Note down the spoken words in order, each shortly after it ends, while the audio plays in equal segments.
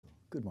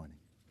Good morning.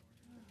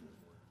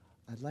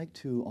 I'd like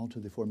to alter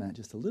the format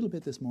just a little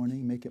bit this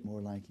morning, make it more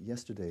like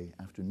yesterday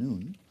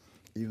afternoon,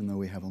 even though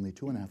we have only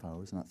 2.5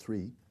 hours, not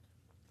 3.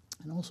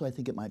 And also I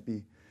think it might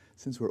be,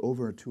 since we're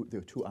over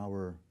the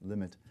 2-hour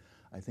limit,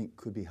 I think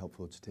could be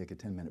helpful to take a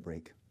 10-minute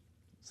break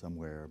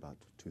somewhere about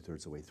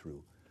 2/3 the way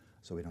through,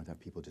 so we don't have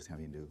people just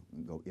having to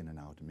go in and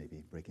out and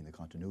maybe breaking the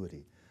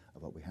continuity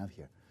of what we have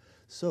here.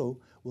 So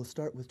we'll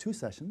start with 2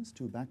 sessions,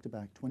 2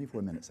 back-to-back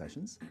 24-minute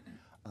sessions.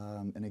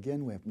 And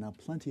again, we have now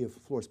plenty of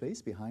floor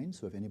space behind,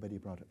 so if anybody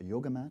brought a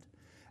yoga mat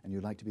and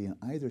you'd like to be in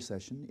either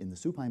session in the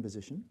supine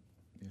position,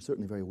 you're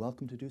certainly very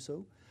welcome to do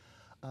so.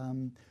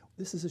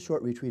 This is a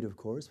short retreat, of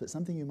course, but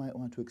something you might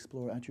want to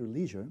explore at your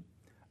leisure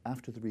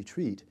after the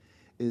retreat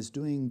is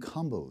doing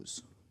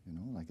combos,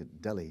 like a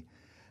deli.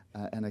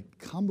 And a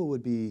combo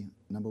would be,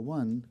 number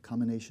one,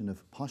 combination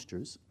of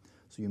postures.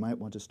 So you might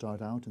want to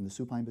start out in the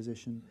supine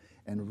position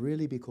and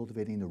really be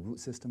cultivating the root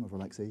system of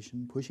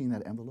relaxation, pushing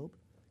that envelope,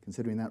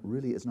 considering that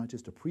really is not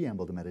just a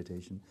preamble to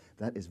meditation,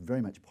 that is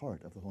very much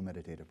part of the whole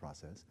meditative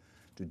process,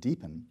 to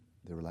deepen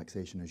the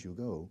relaxation as you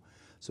go.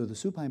 So the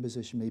supine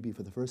position may be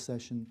for the first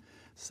session.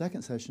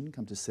 Second session,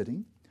 come to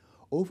sitting.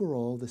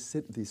 Overall, the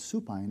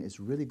supine is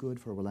really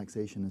good for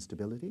relaxation and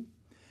stability,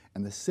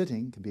 and the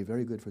sitting can be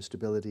very good for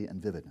stability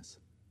and vividness.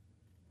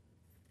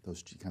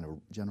 Those kind of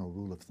general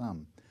rule of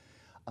thumb.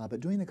 But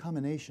doing the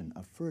combination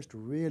of first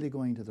really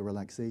going to the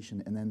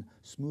relaxation and then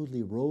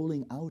smoothly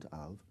rolling out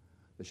of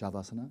the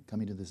Shavasana,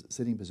 coming to this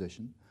sitting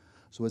position,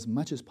 so as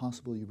much as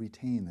possible you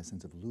retain the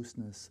sense of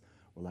looseness,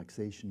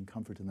 relaxation,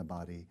 comfort in the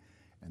body,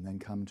 and then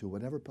come to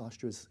whatever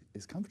posture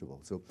is comfortable.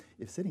 So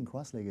if sitting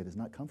cross-legged is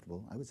not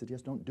comfortable, I would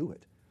suggest don't do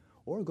it.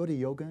 Or go to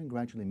yoga and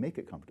gradually make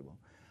it comfortable.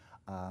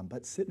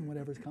 But sit in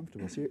whatever is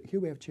comfortable. So here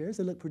we have chairs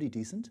that look pretty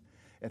decent.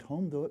 At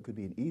home, though, it could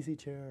be an easy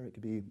chair. It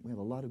could be, we have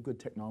a lot of good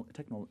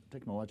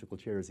technological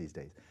chairs these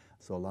days,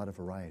 so a lot of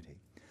variety.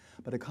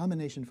 But a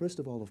combination, first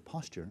of all, of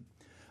posture.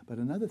 But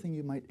another thing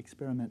you might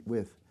experiment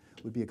with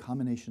would be a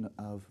combination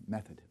of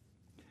method.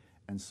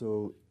 And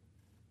so,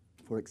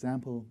 for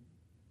example,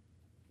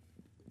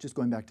 just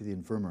going back to the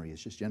infirmary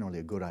is just generally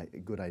a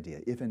good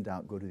idea. If in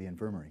doubt, go to the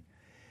infirmary.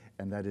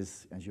 And that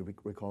is, as you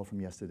recall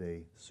from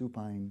yesterday,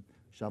 supine,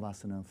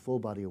 Shavasana, full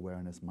body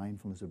awareness,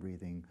 mindfulness of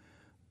breathing,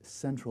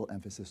 central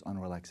emphasis on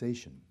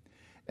relaxation.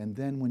 And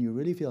then when you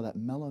really feel that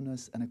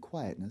mellowness and a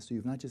quietness, so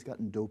you've not just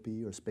gotten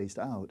dopey or spaced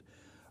out,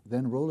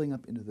 then rolling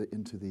up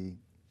into the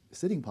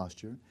sitting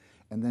posture,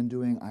 and then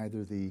doing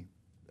either the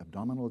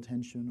abdominal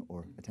attention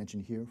or attention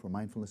here for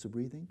mindfulness of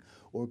breathing,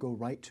 or go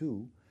right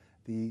to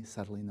the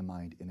settling the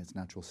mind in its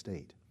natural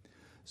state.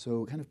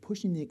 So kind of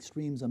pushing the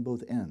extremes on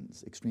both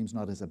ends. Extremes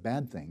not as a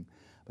bad thing,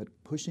 but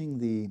pushing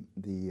the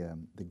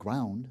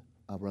ground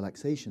of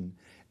relaxation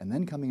and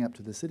then coming up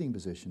to the sitting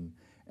position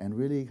and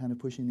really kind of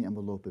pushing the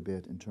envelope a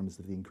bit in terms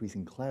of the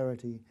increasing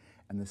clarity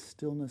and the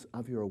stillness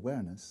of your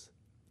awareness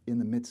in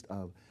the midst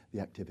of the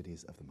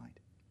activities of the mind.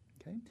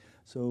 Okay?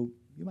 So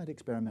you might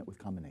experiment with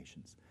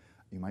combinations.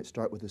 You might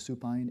start with the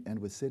supine, end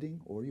with sitting,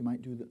 or you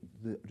might do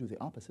the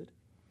opposite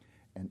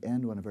and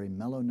end on a very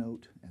mellow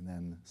note and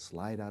then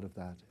slide out of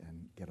that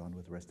and get on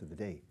with the rest of the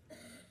day.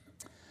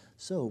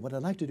 So what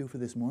I'd like to do for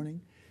this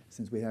morning,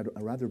 since we had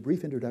a rather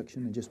brief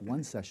introduction in just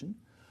one session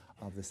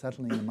of the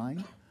settling the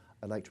mind,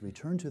 I'd like to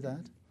return to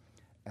that,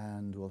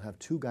 and we'll have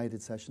 2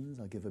 guided sessions.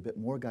 I'll give a bit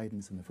more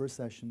guidance in the first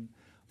session,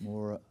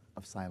 more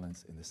of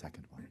silence in the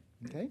second one.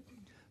 Okay?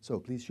 So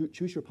please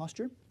choose your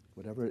posture.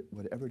 Whatever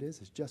it is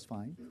just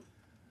fine.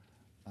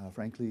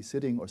 Frankly,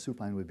 sitting or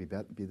supine would be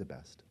the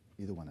best,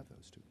 either one of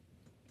those 2.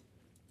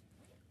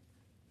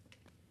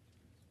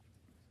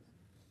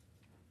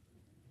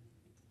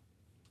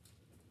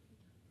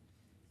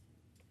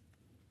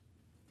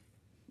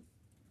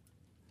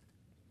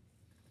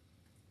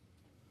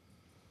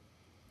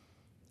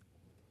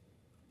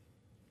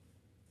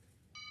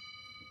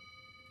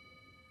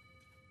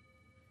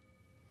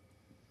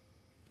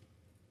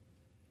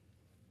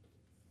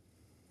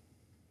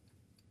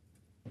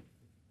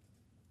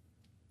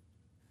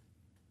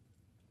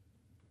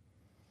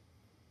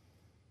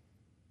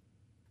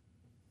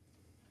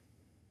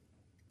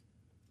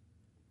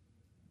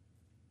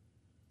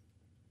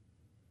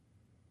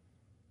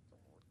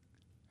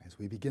 As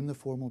we begin the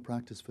formal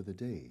practice for the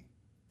day,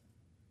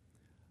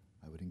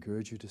 I would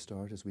encourage you to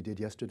start, as we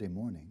did yesterday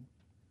morning,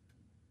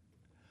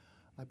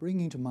 by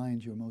bringing to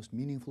mind your most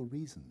meaningful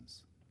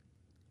reasons,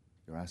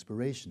 your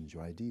aspirations,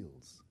 your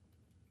ideals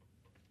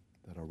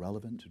that are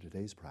relevant to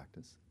today's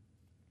practice,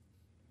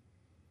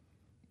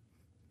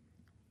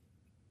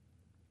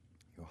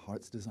 your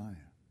heart's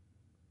desire,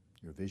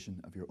 your vision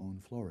of your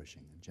own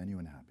flourishing and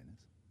genuine happiness.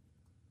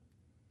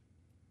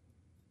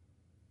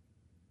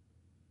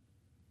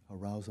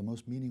 Arouse the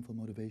most meaningful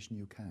motivation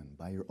you can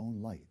by your own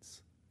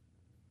lights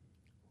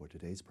for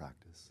today's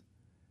practice,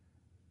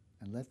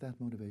 and let that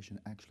motivation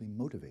actually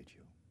motivate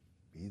you,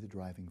 be the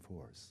driving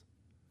force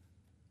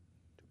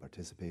to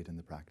participate in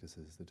the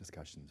practices, the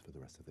discussions for the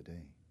rest of the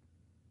day.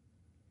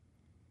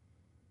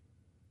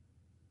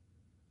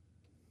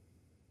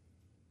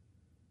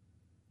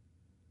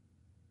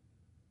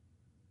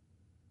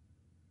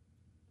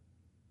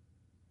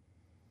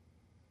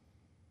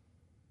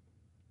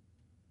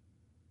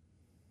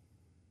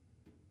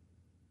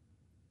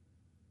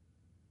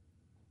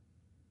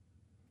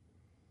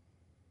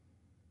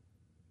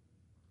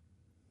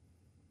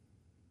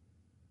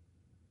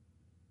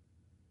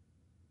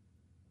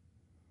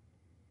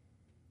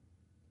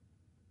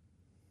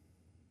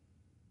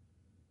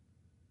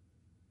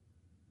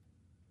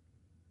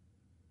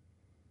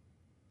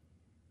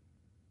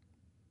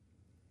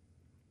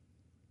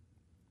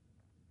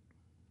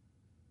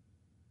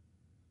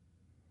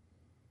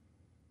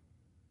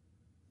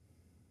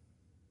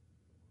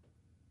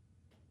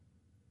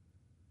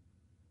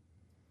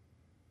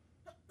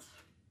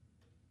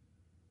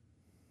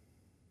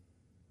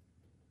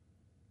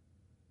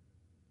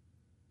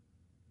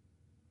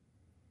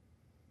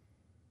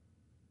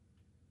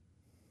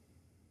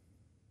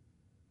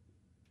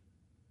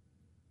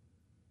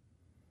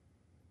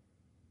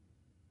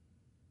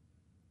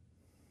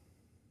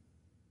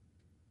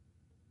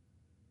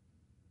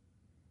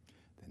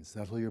 Then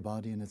settle your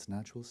body in its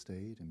natural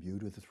state,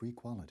 imbued with the three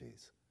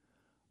qualities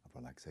of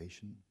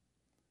relaxation,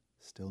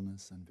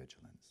 stillness, and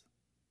vigilance.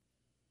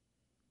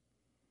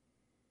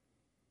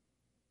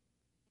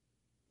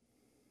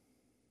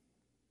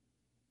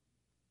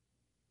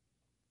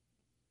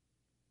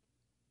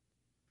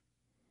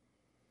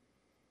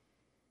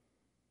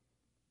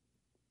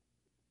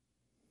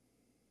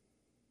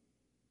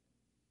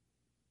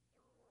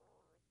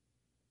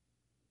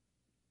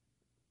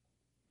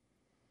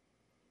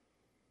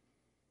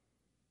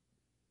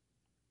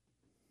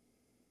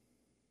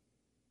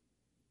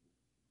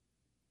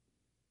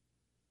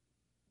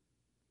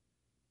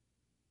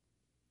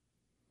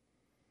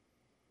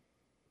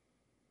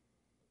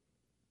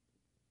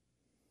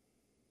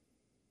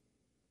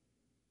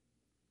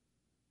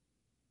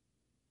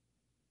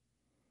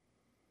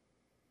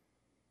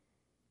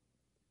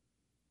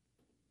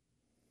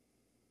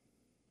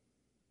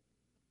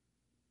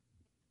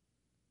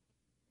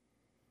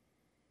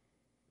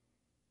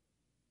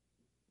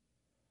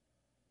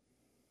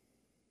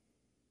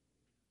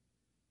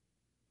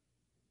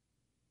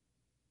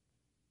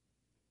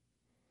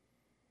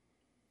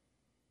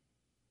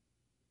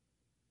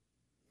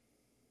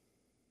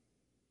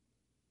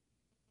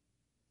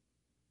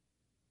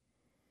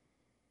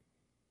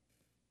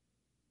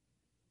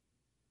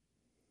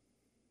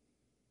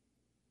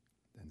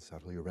 Then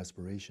settle your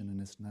respiration in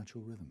its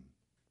natural rhythm.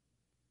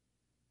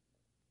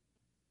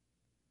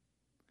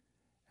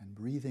 And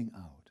breathing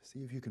out, see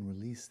if you can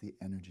release the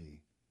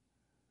energy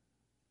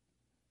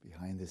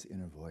behind this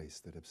inner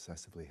voice that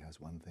obsessively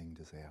has one thing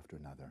to say after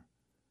another,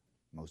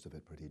 most of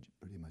it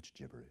pretty much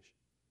gibberish.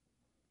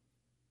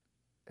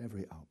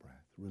 Every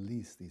out-breath,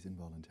 release these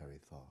involuntary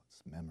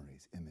thoughts,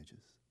 memories,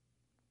 images.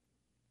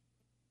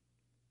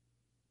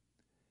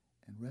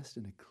 And rest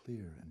in a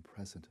clear and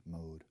present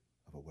mode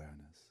of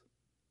awareness,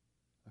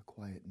 a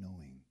quiet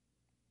knowing,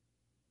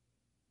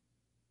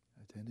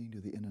 attending to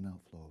the in and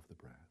out flow of the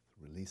breath,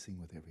 releasing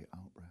with every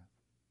out-breath,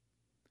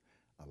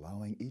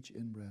 allowing each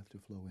in-breath to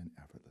flow in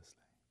effortlessly.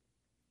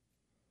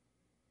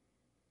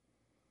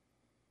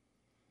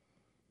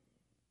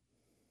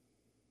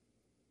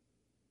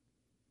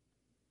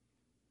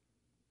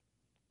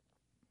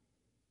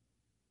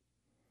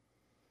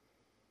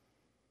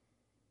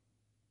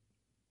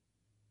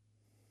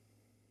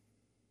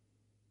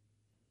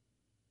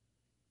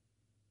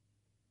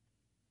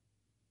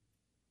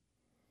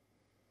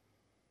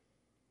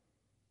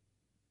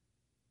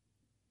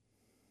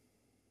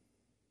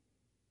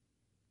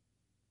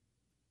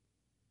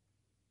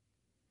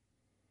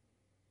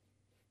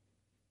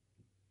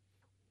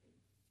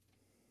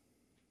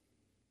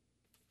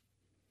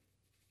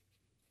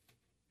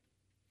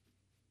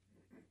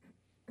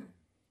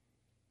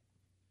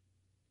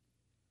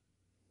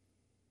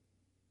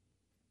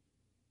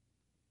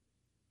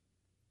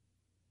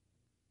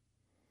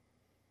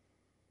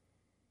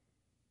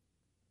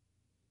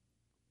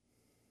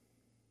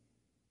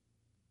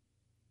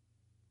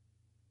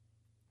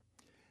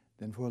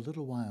 Then for a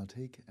little while,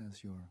 take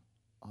as your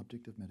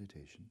object of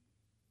meditation,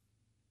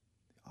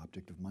 the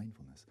object of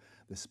mindfulness,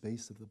 the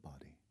space of the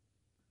body,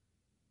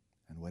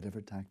 and whatever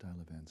tactile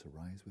events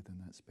arise within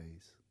that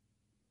space.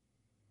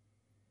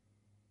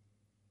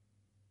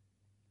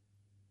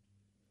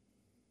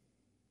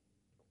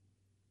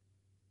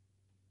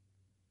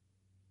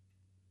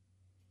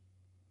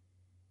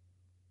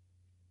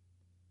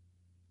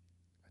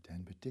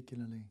 Attend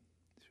particularly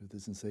to the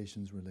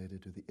sensations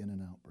related to the in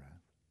and out breath.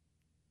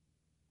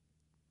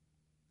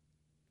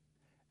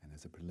 And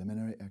as a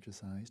preliminary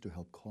exercise to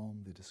help calm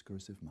the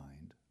discursive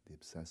mind, the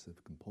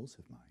obsessive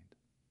compulsive mind,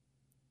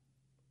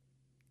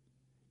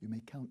 you may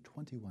count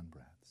 21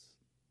 breaths,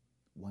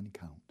 one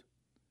count,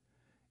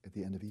 at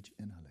the end of each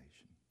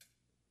inhalation.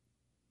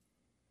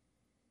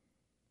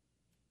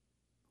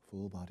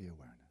 Full body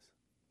awareness.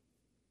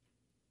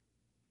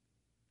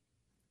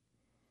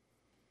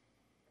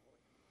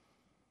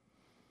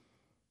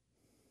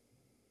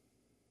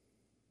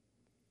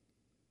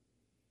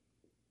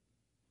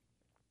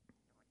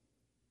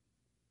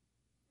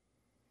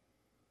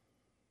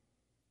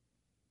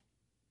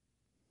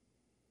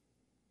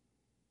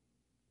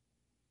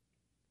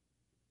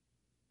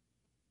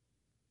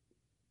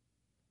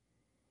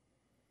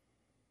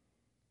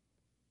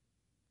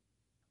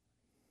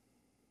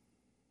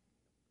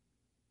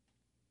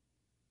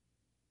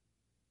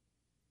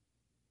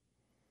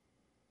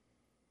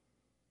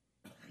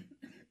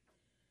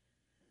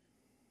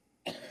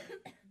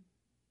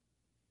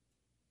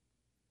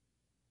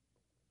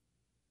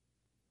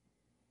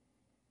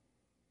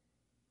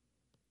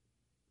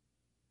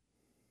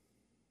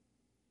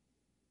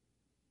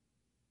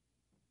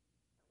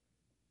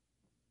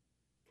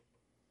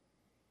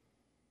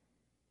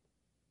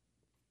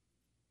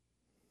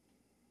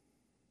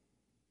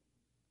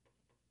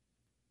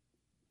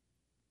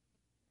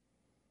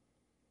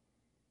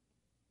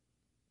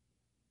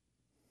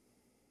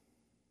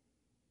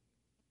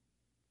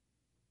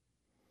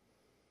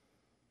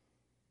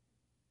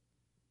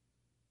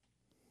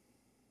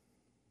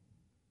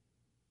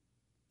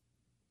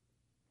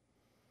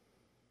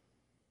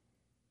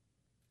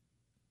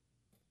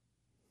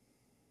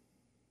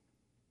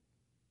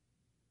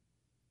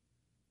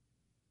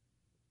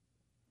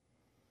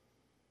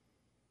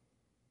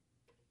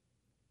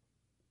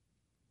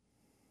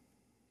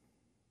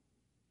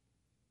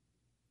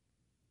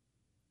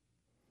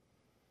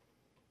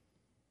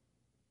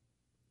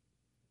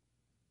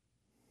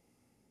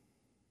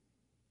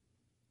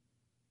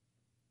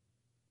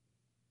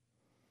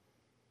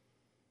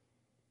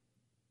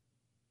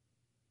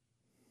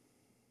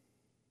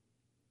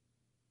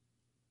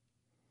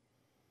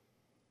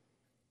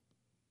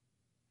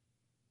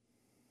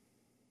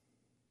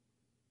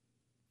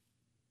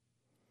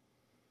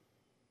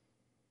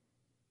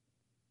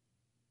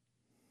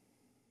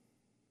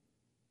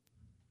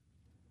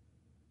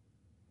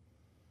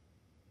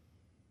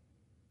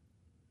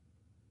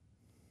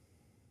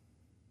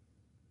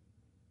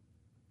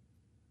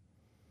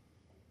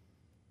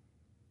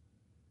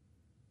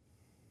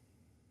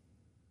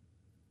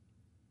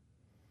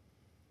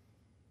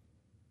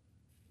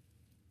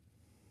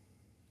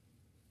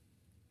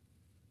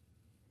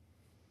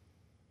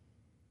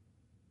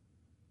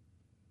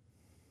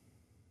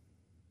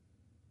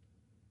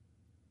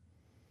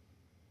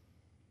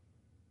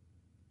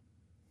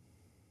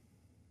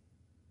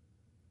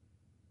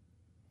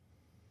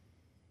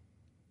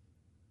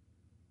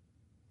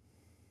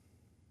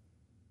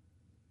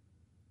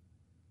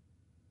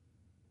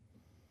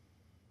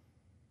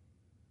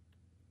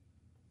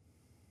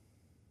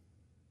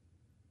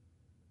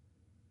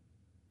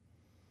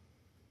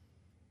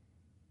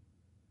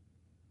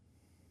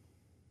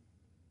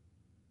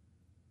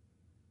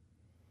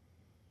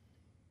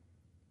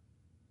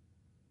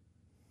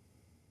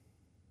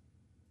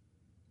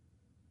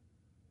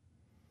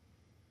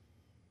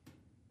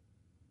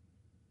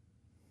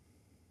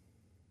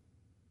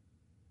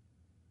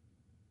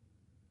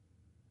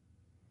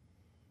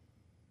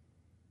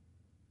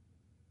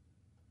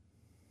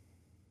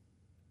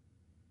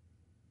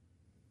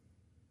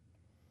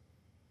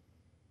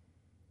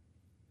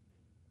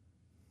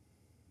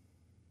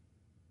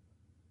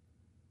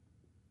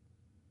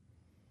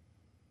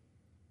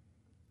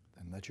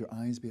 And let your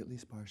eyes be at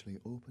least partially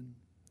open,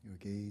 your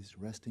gaze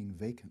resting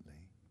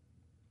vacantly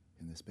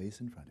in the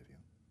space in front of you,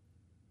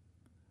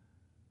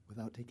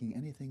 without taking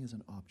anything as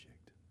an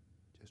object.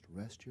 Just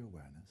rest your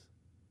awareness.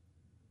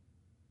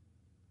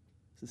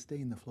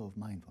 Sustain the flow of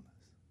mindfulness,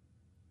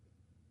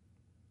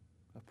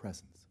 of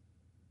presence.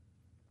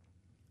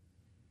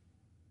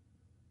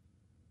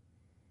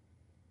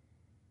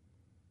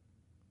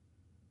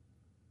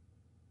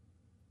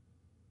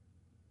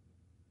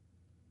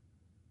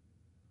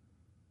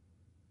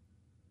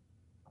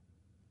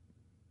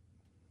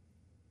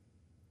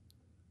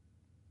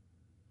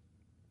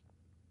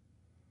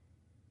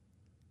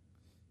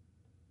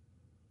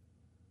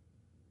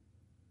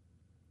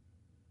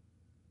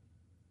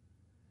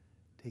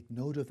 Take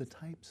note of the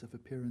types of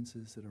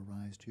appearances that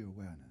arise to your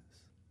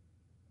awareness.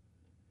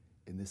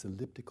 In this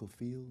elliptical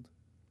field,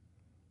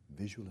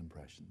 visual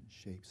impressions,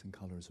 shapes, and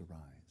colors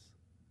arise.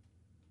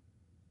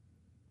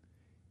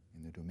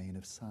 In the domain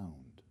of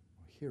sound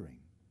or hearing,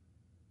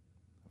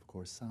 of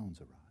course,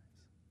 sounds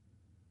arise.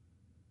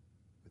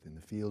 Within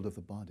the field of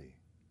the body,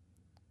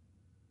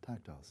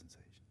 tactile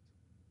sensations.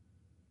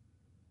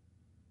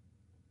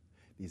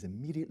 These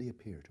immediately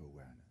appear to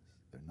awareness.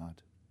 They're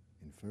not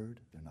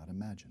inferred, they're not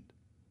imagined.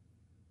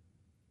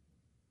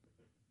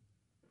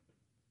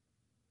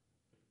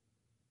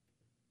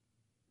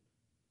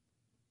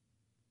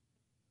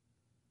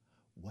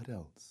 What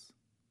else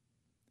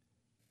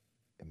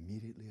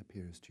immediately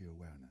appears to your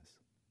awareness,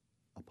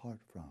 apart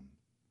from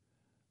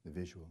the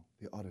visual,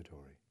 the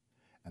auditory,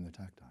 and the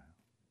tactile?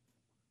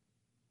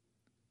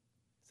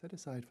 Set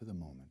aside for the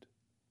moment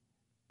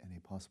any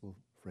possible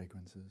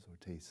fragrances or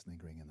tastes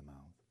lingering in the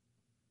mouth.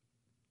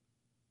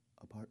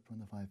 Apart from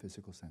the five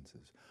physical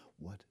senses,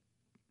 what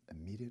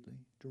immediately,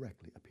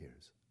 directly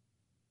appears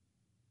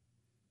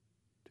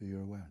to your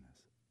awareness?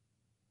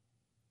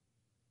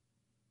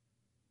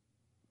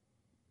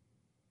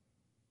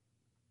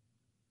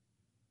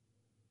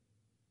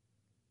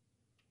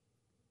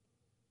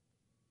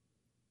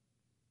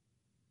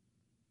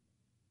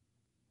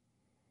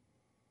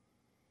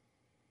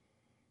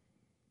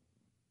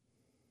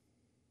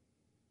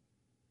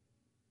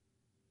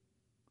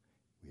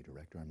 We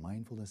direct our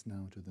mindfulness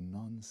now to the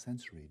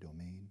non-sensory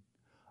domain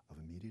of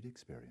immediate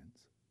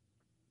experience.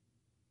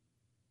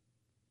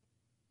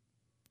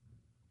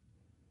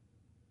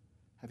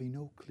 Having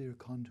no clear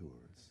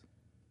contours,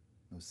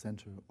 no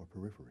center or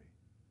periphery,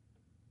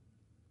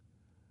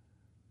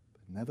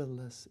 but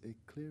nevertheless a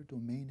clear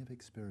domain of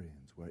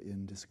experience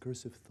wherein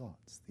discursive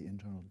thoughts, the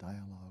internal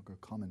dialogue or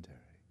commentary,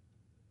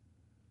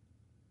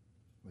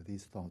 where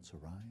these thoughts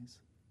arise,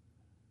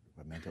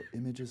 where mental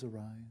images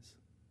arise,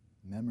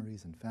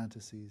 memories and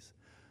fantasies,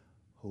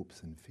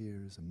 hopes and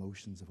fears,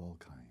 emotions of all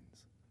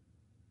kinds.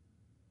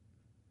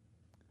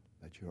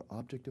 Let your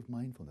object of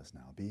mindfulness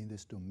now be in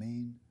this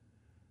domain,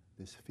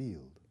 this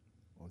field,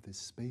 or this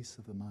space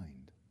of the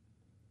mind.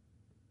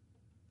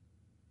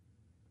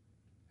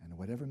 And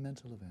whatever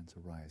mental events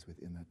arise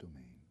within that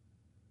domain.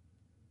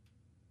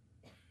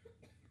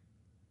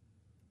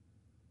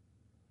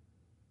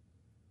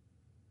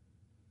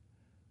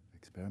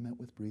 Experiment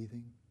with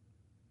breathing,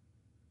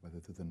 whether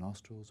through the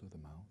nostrils or the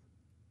mouth.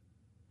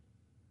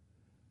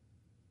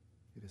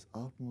 It is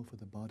optimal for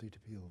the body to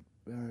feel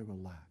very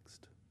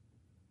relaxed,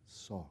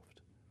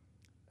 soft,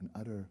 and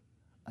utter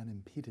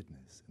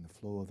unimpededness in the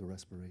flow of the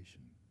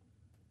respiration.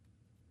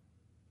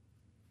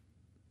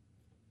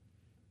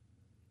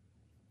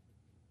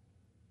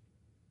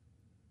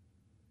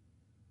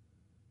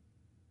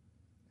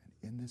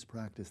 And in this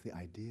practice, the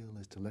ideal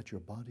is to let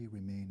your body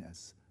remain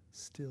as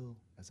still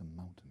as a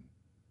mountain,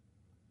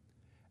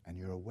 and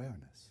your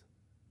awareness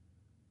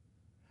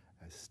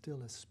as still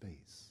as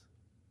space,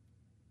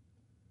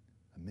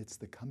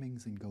 amidst the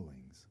comings and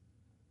goings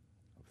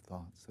of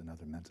thoughts and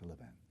other mental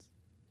events.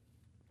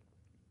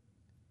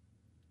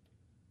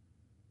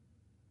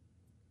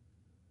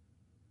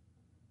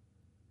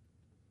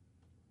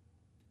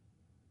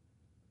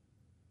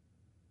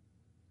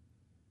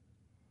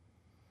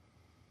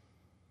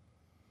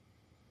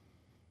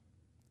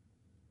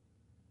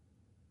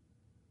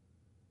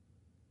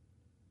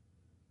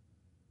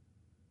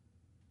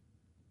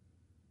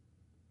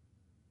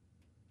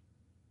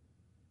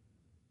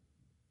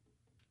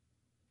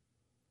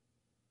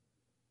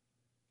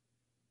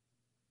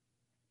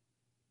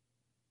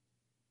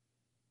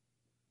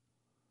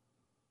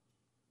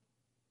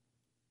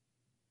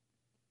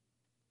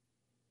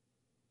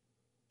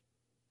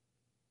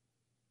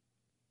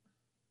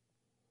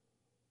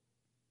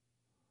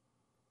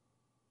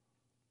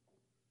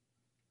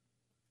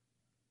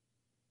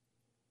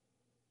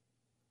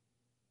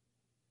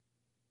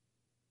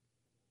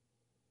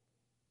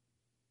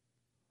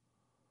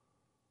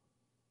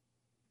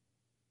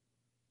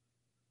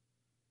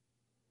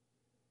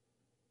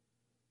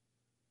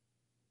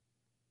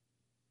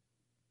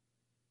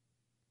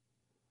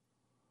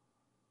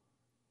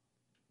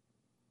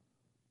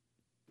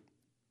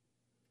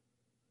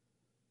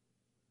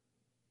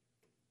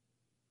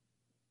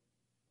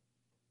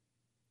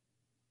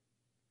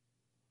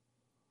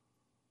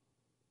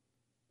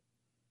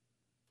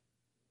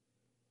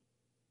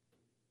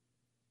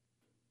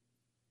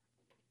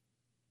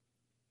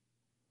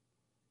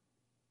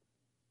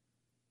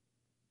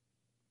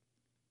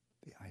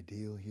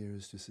 Ideal here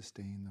is to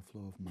sustain the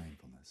flow of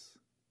mindfulness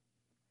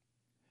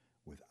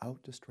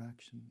without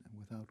distraction and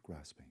without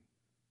grasping.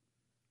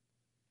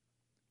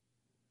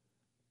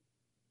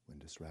 When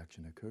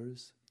distraction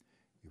occurs,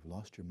 you've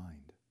lost your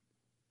mind.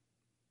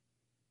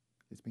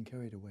 It's been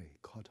carried away,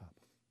 caught up.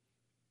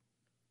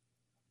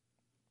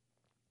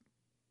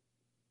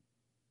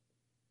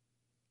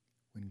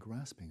 When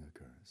grasping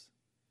occurs,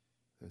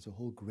 there's a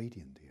whole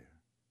gradient here.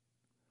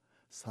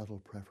 Subtle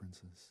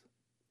preferences,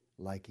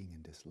 liking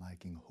and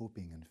disliking,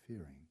 hoping and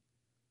fearing.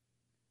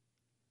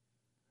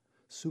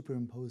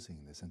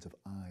 Superimposing the sense of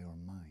I or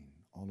mine,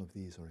 all of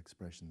these are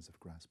expressions of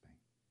grasping.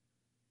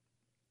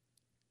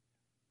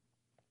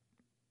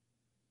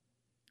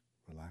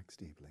 Relax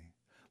deeply.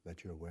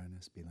 Let your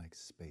awareness be like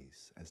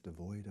space, as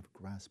devoid of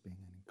grasping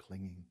and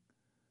clinging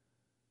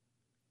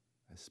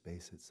as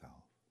space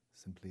itself,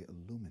 simply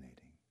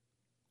illuminating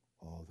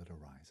all that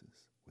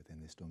arises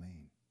within this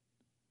domain.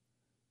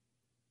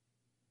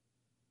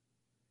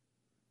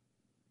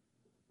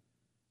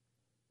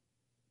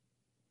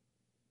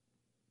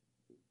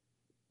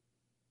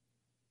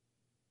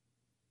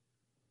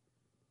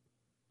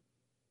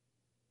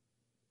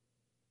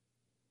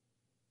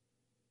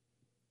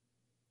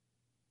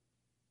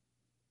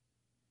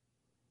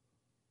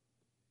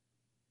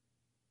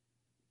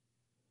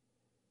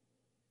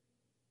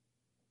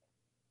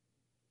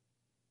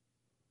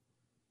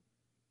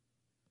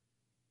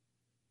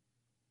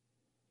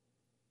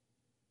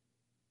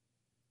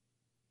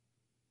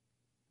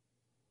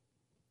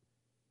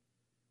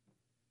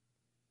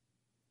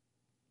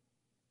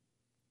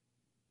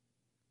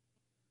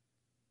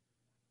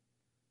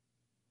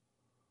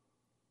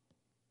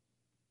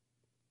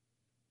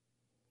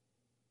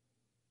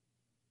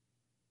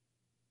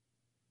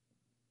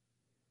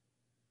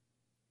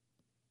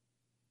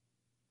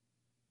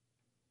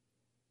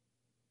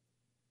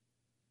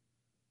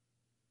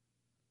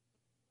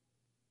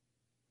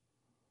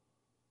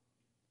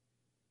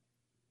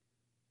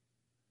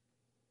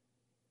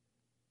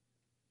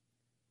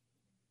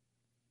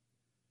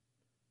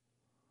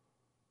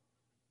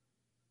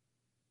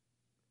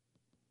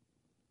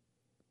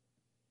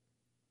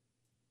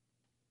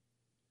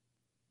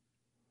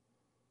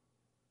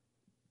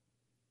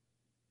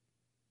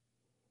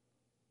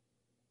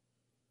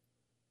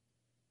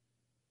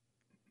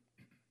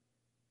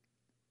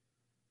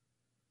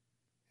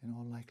 In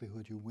all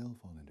likelihood, you will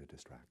fall into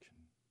distraction.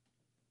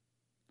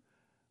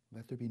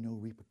 Let there be no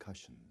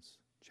repercussions,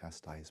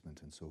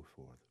 chastisement and so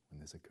forth when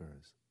this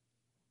occurs.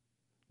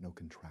 No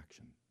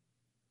contraction.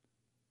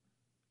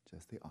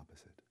 Just the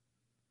opposite.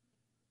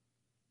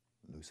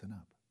 Loosen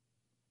up.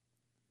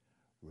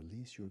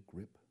 Release your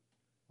grip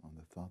on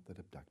the thought that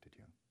abducted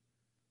you.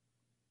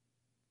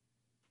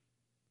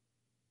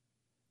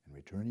 And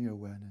return your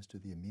awareness to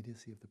the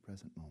immediacy of the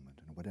present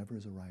moment and whatever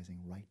is arising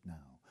right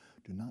now.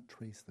 Do not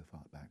trace the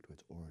thought back to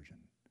its origin.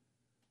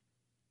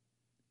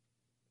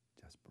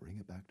 Just bring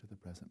it back to the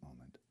present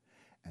moment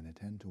and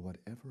attend to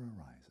whatever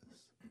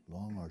arises,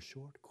 long or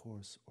short,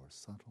 coarse or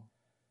subtle.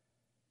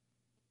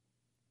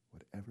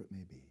 Whatever it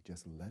may be,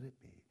 just let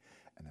it be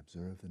and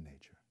observe the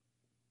nature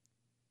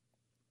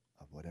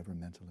of whatever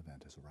mental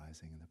event is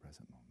arising in the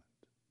present moment.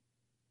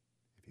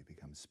 If you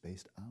become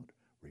spaced out,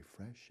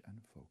 refresh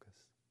and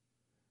focus.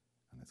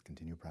 And let's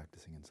continue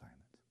practicing in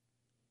silence.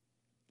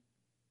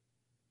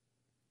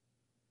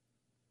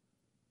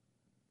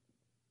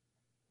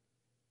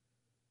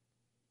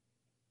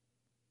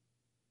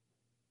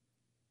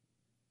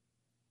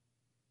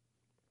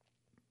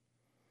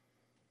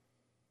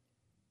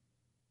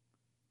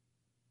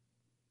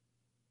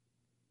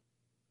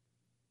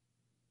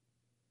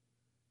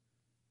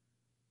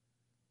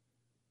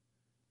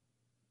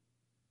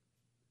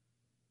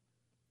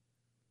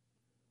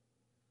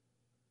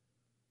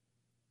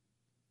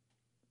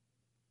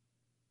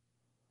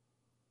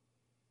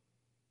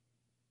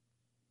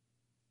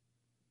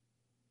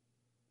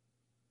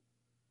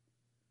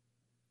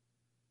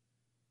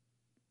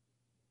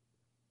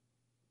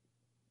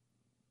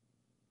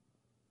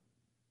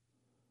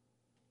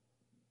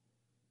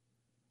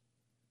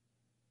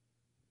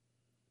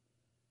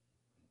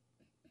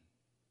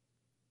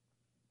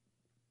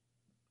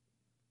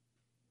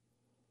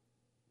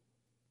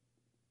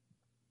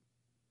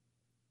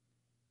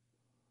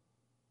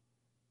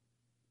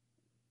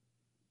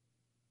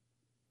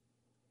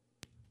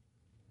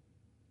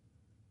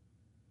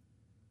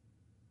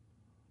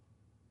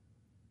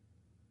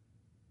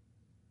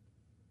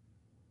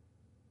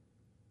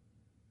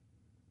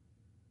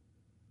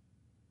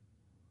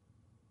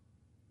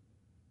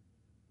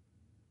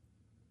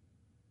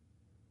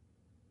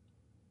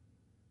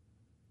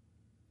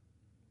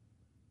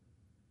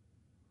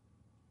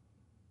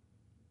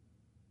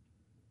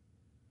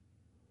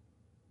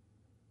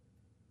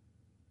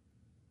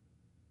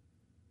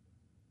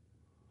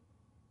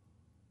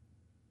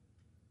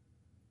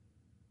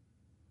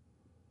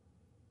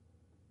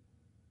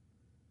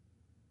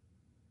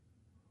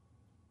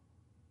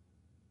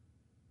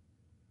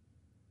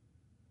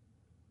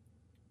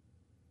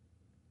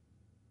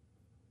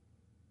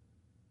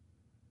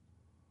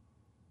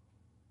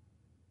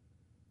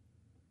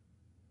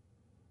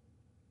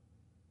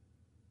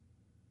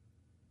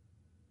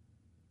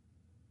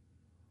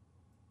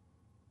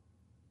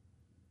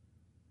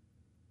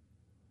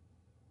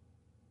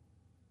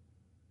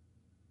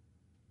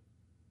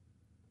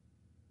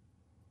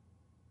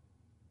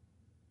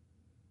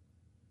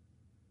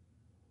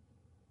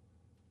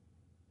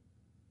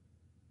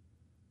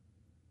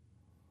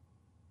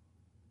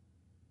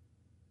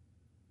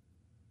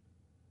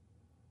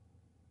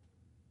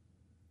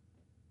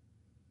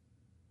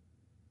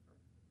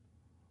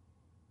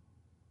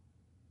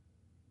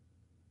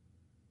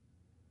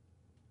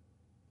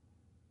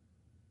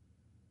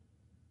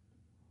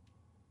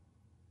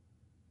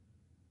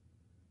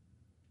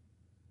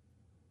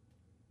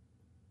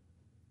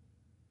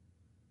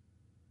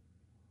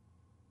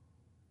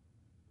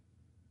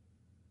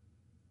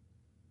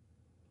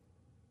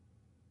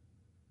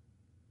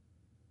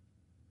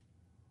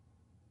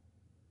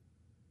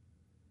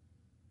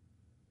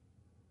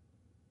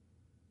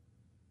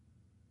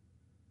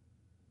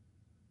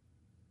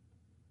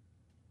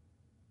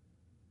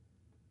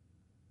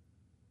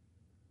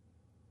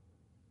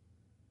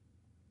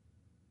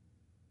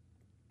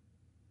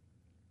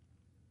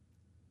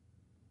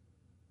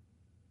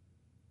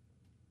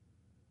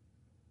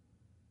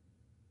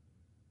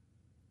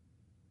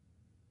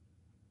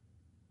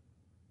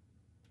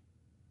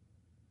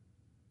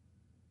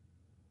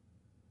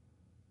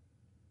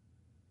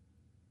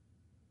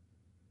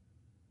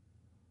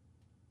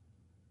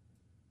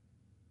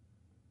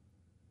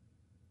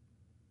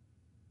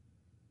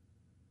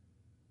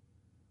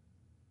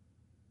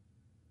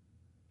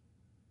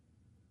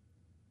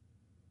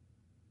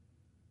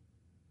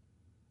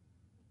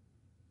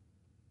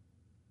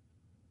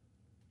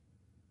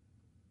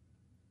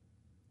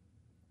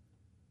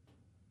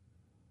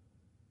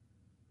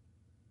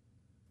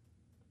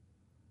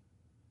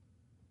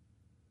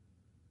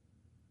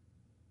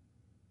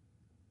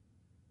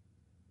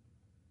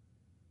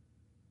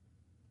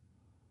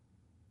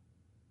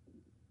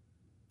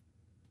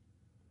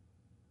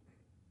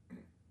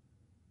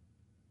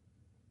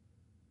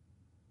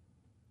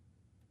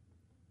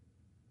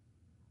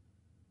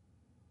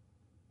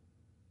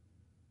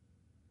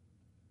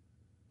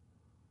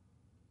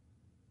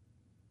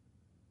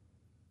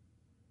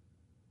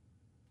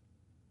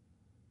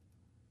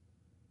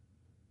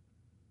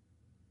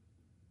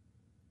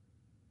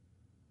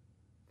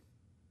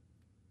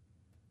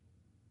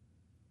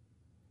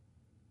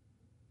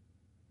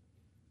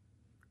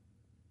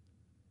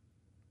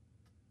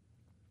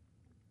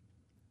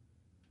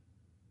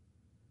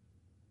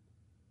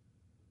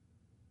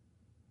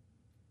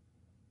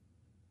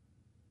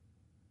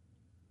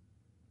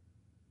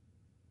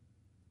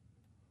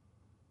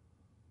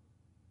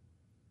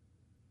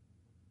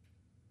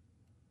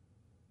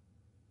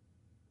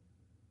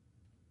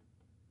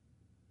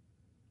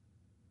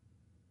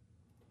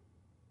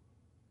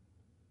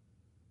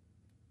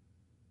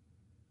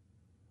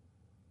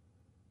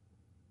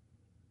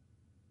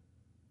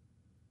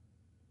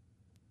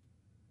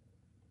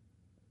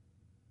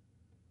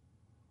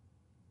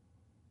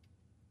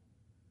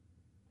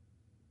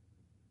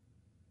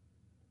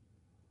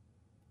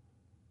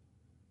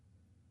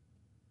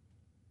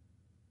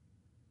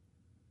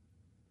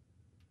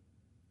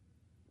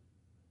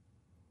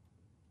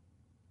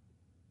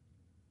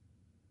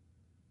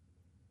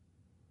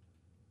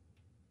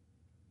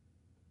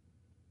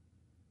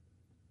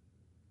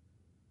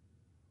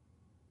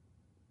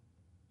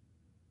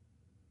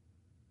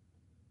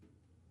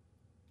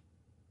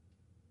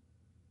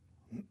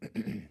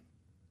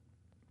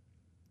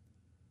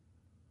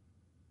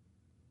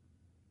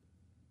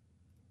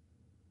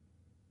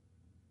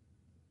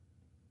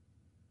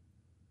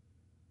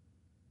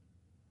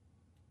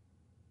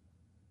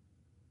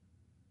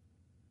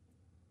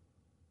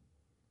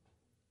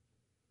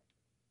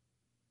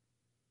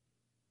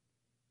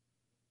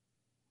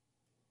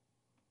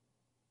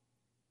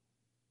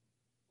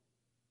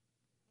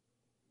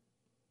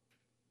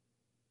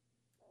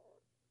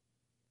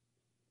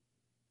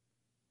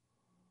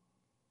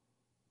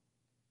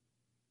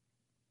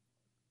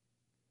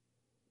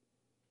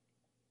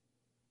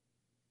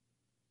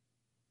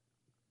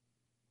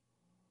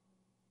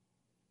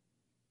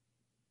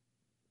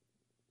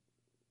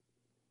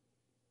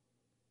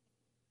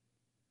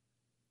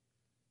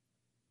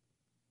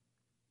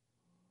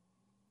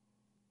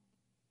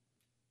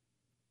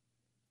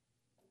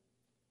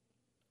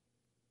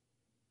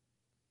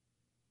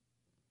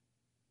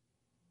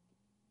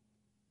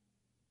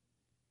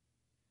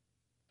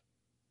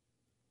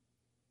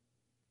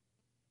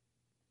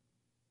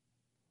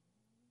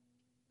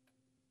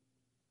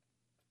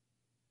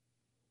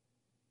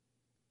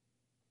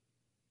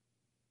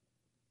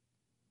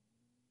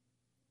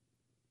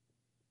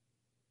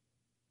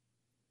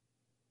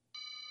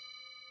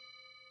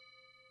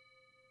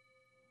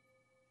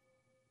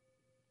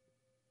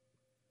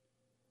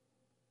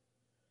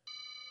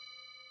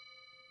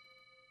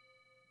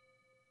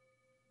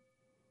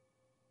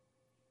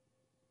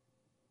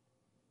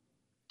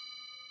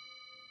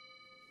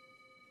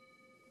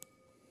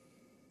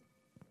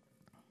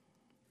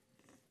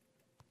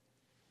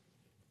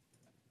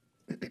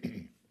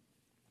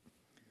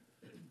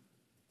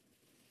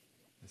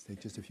 Let's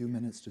take just a few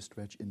minutes to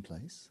stretch in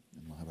place,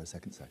 and we'll have our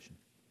second session.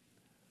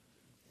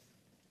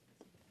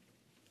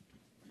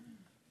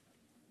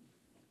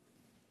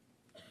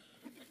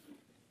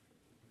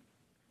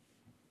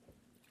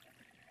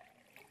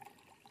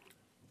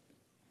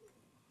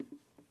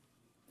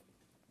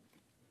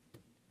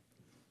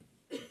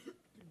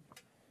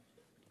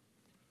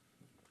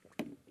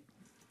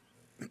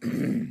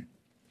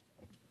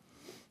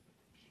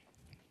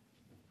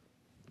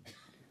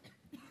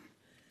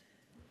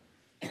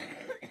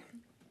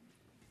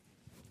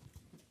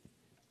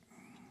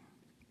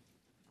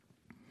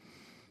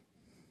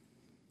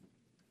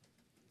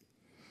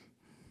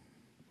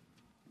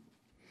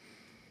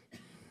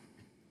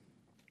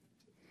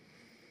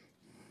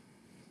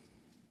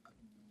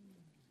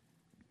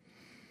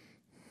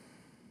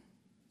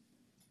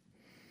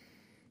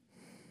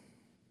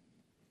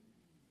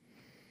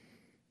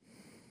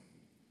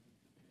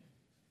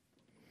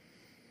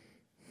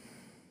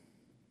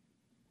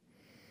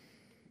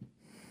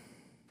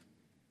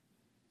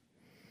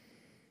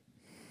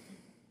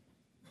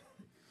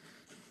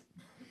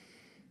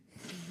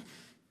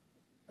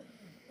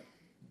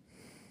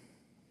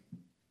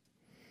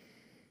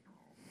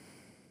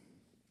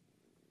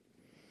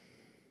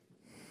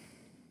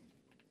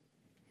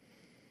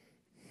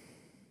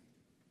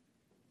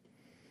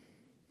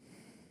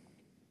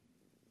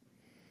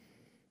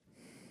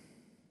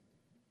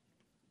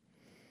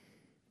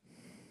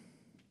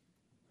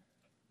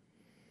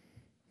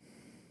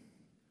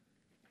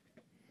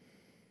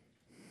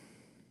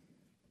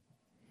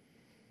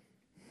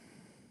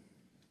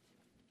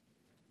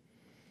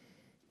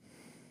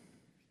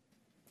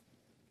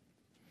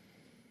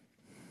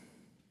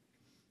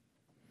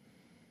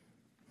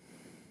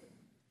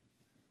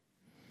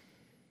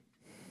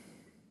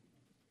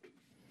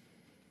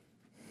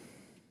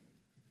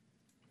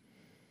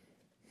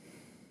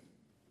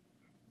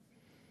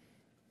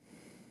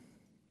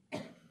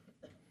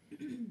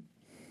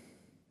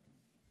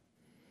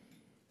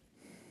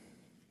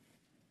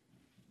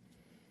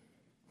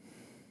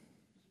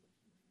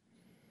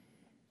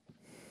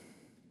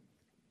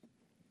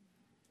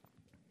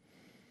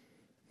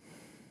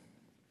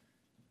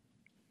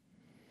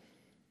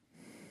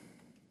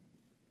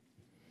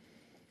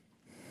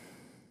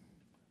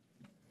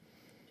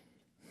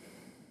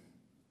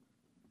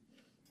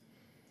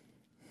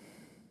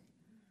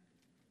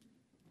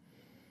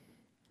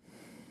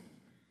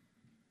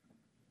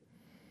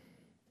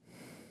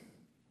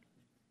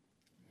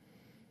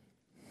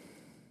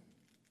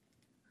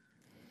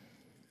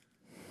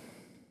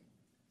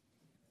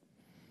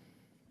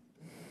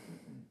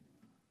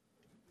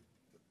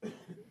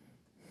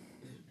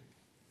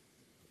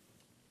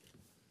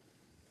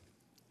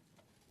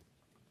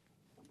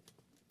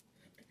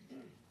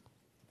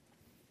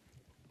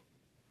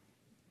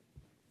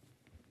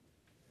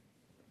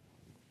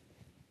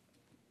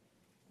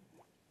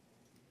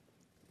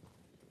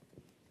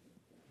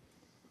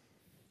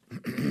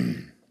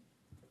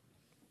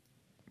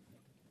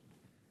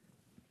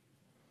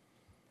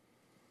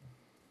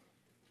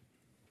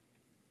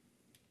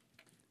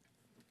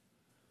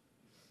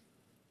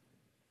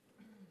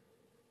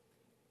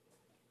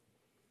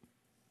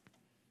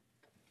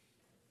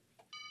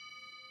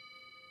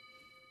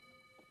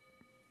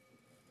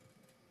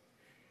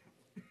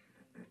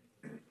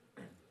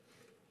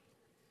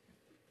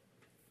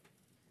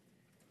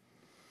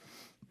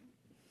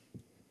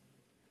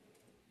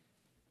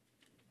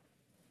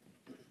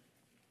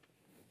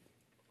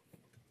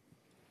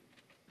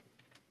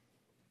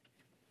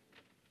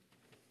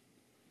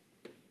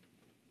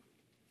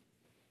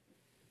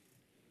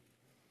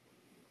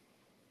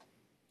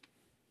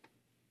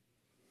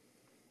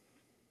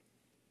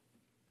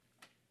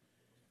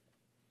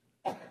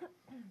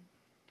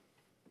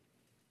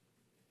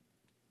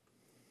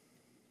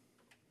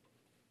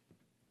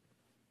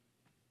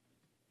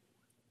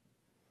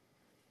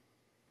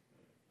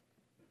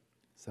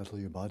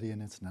 Settle your body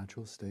in its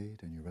natural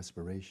state and your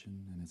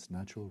respiration in its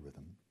natural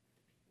rhythm.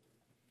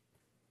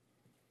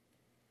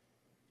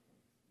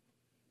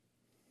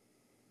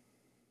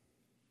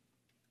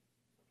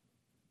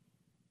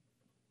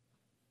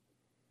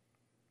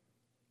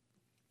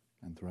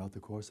 And throughout the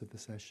course of the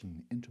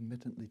session,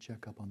 intermittently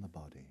check up on the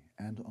body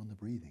and on the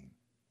breathing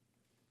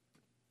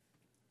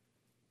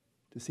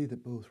to see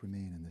that both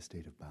remain in the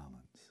state of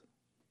balance.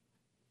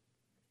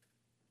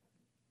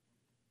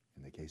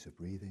 In the case of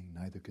breathing,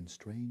 neither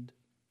constrained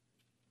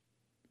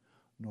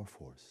nor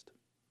forced.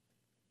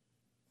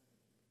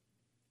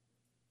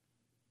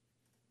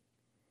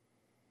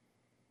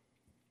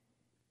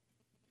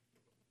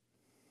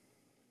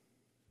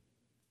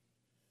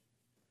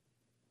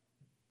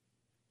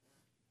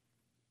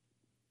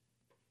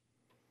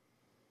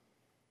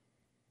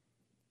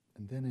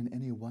 And then in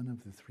any one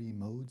of the three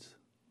modes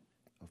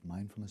of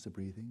mindfulness of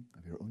breathing,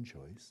 of your own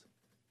choice,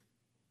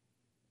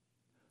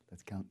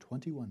 let's count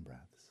 21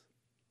 breaths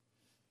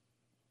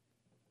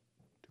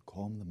to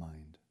calm the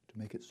mind, to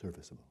make it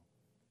serviceable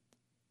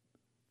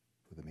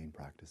for the main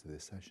practice of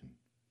this session.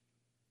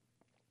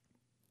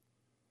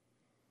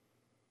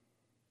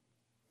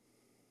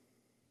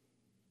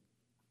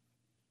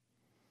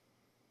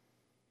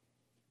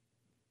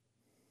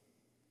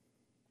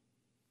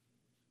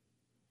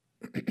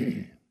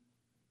 And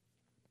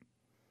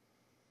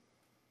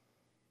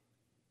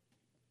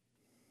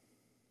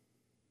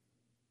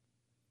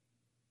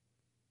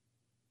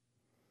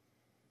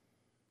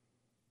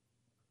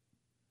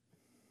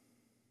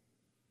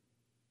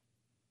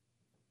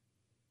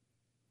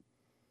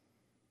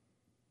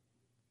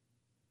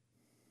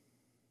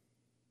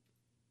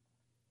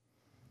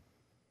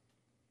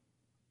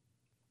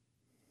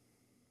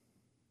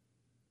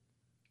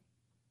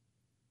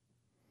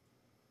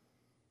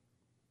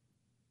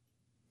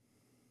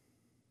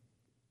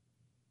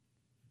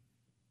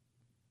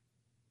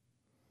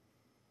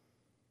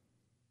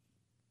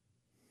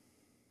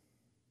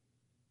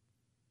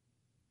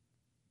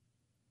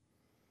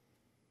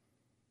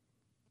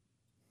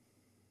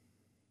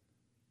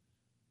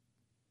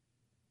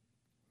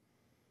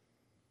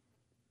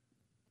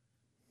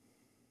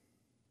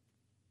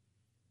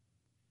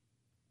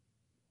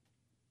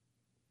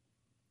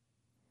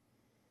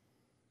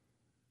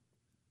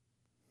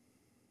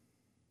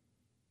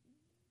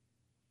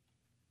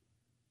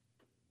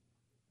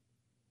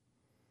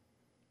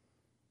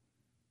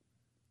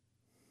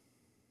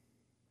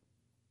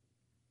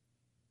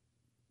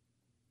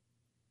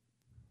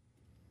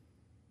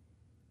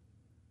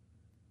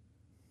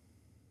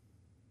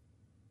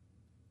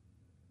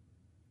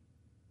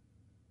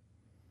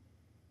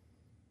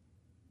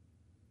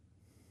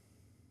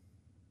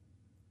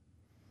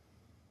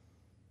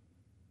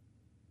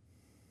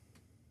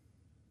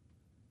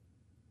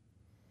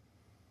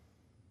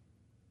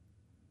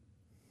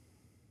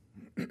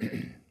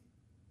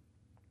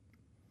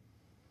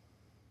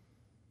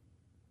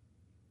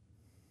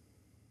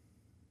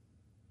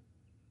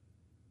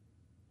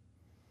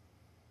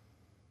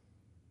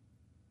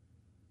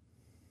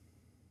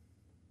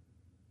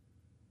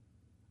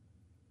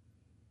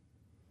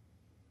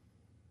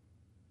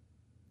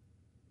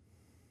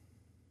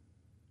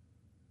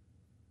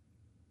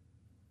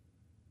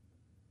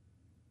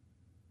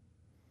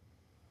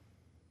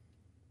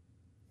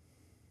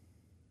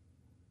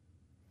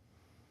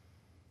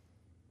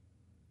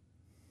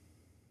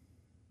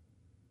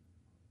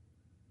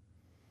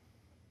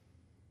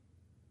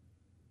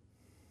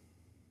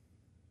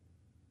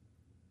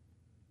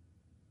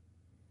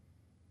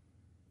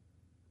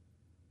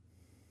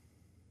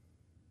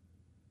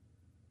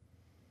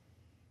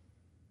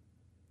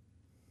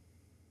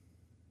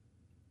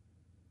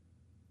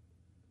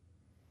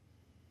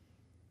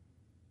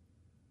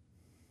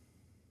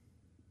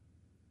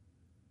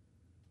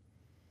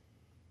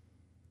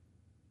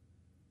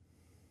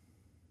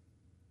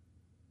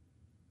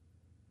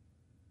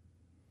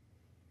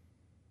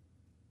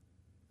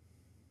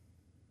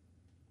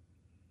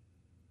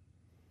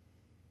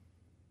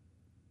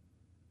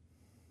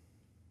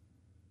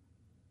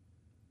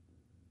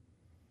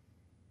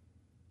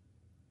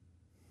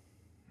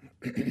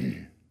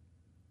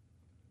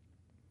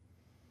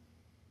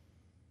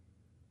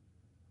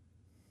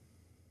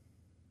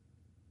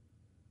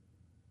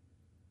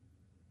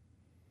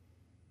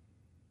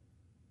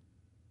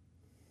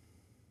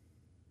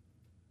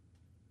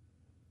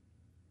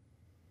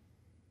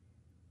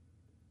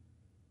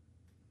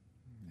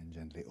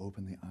gently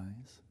open the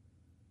eyes.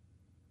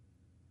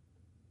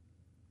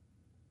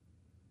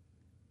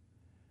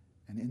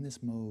 And in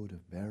this mode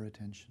of bare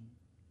attention,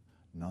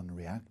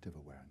 non-reactive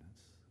awareness,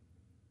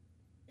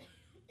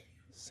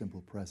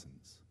 simple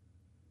presence,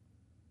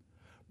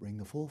 bring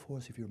the full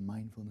force of your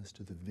mindfulness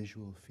to the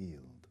visual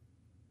field.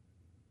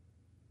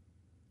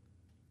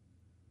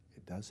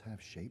 It does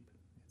have shape.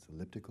 It's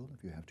elliptical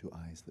if you have two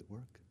eyes that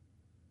work.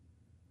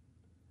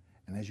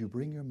 And as you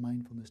bring your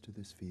mindfulness to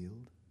this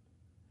field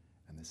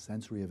and the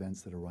sensory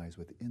events that arise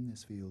within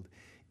this field,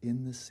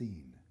 in the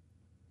scene,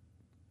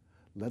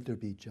 let there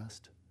be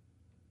just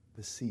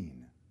the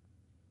scene,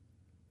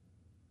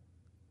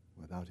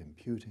 without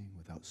imputing,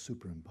 without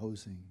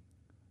superimposing,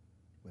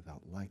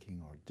 without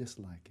liking or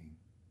disliking.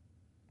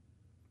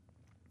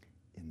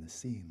 In the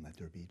scene, let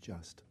there be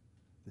just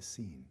the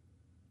scene.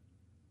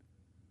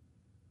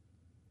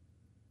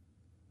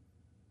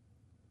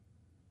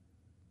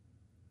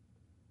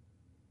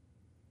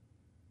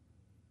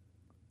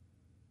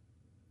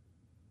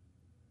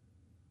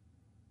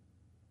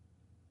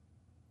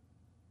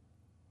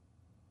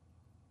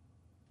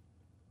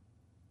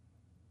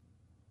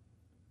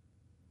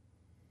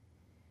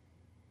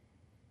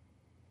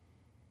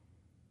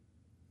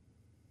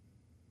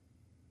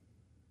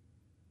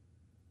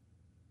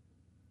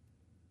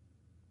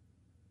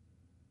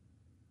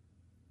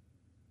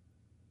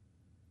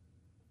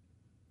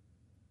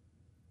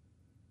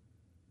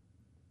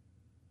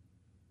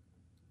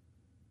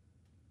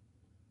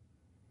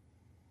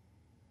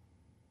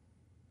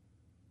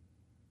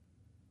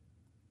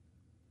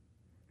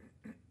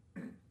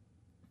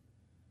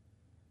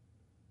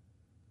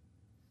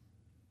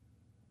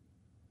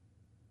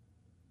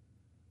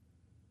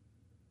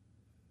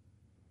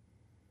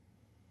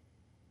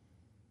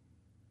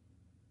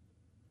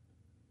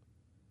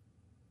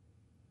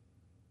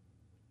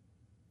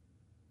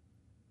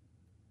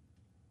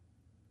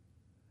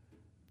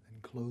 Then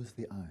close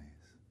the eyes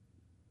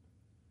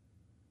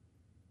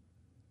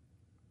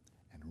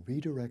and And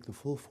redirect the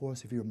full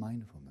force of your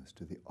mindfulness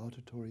to the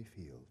auditory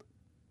field.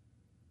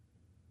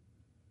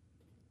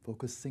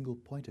 Focus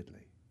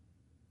single-pointedly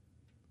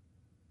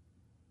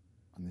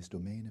on this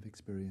domain of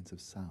experience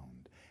of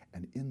sound.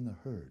 And in the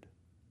heard,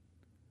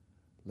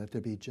 let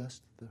there be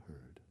just the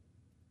heard,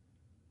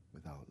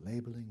 without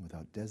labeling,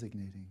 without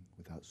designating,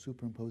 without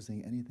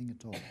superimposing anything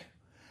at all.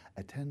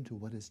 Attend to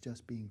what is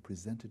just being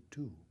presented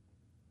to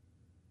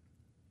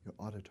your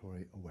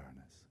auditory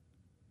awareness.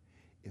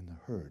 In the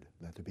heard,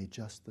 let there be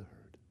just the heard.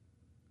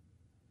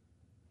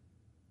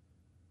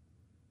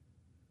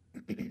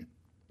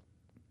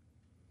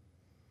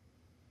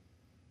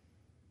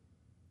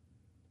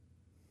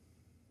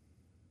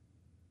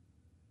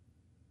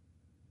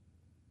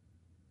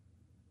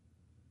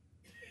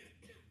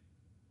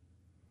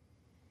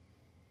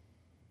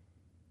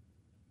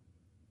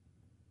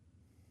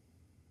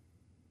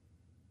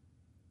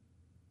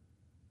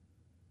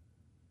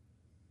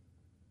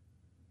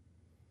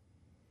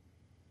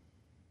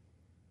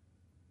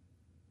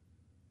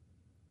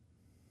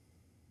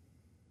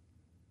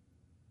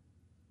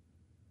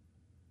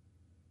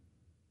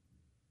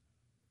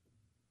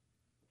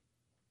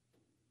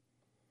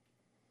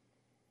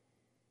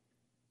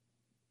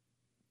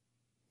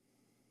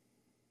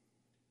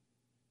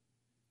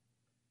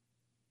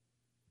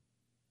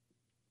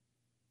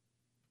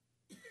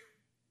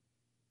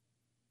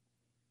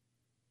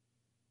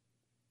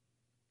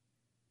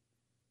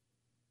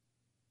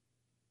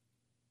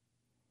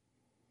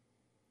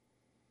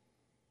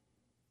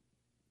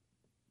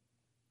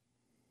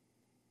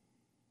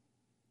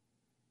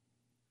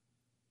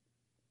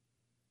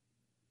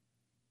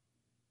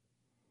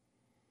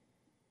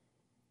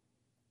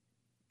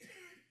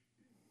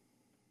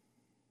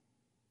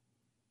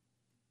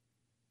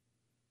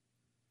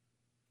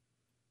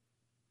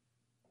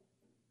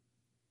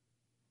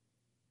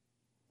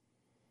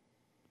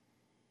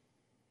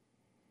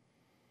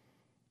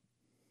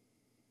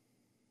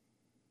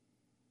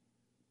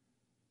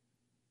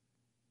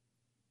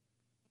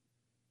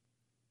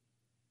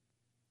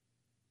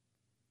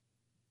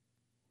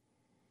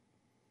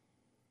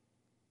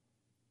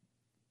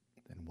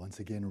 Then once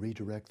again,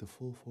 redirect the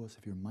full force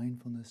of your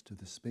mindfulness to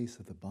the space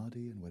of the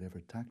body and whatever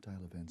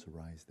tactile events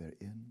arise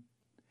therein.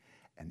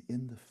 And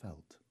in the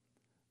felt,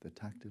 the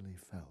tactilely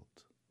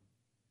felt,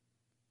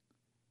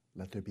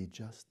 let there be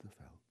just the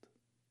felt.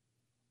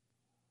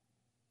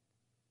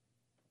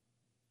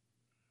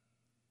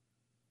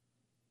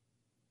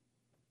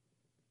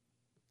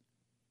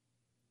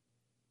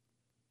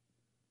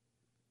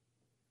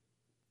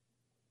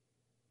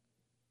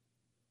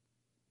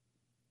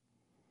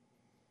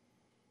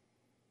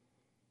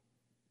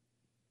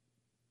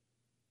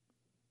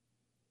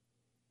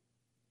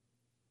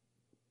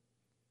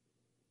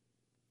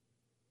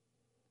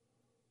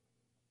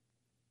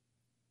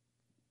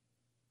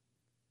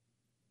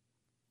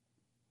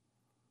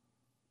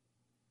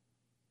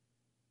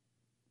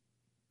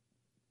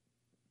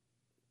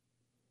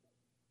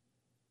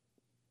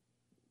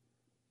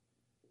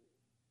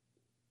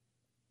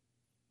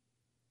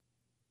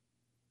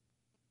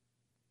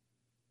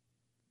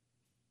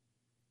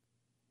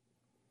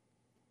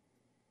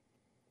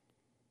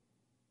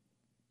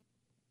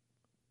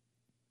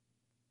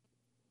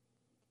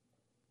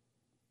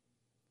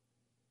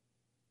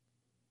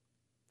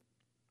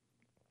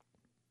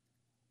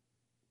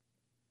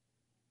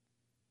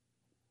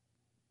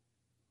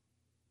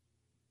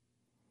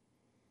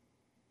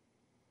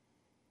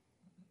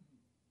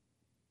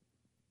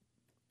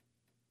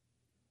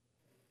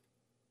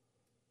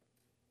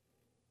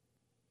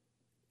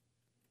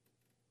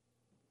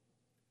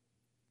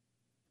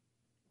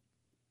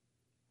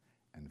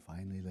 And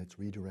finally, let's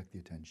redirect the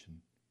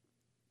attention,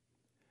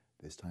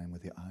 this time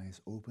with the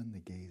eyes open, the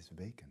gaze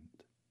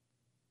vacant.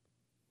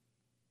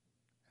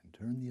 And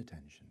turn the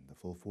attention, the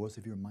full force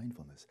of your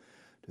mindfulness,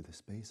 to the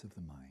space of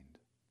the mind.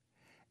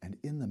 And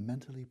in the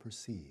mentally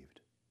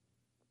perceived,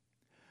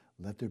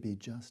 let there be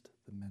just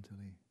the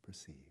mentally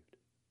perceived,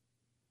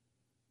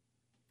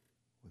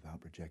 without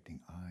projecting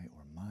I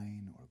or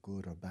mine or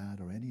good or bad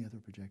or any other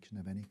projection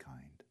of any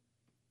kind.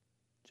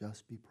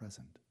 Just be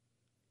present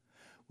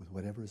with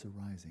whatever is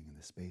arising in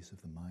the space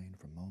of the mind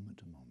from moment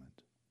to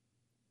moment.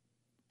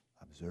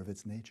 Observe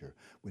its nature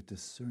with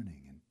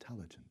discerning,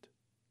 intelligent,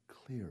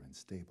 clear and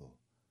stable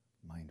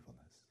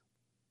mindfulness.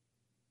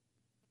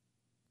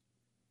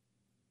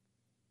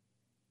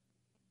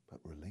 But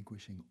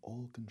relinquishing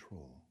all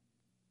control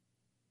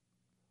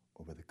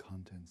over the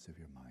contents of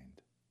your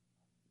mind.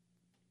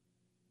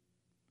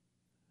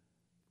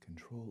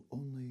 Control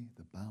only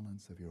the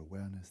balance of your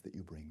awareness that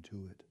you bring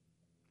to it,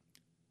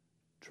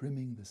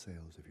 trimming the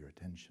sails of your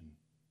attention,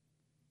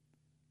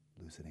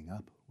 loosening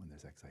up when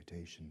there's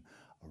excitation,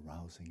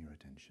 arousing your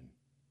attention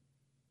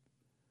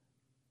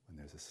when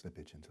there's a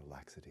slippage into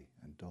laxity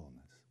and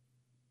dullness.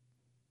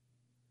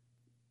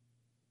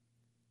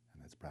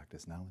 And let's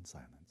practice now in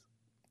silence.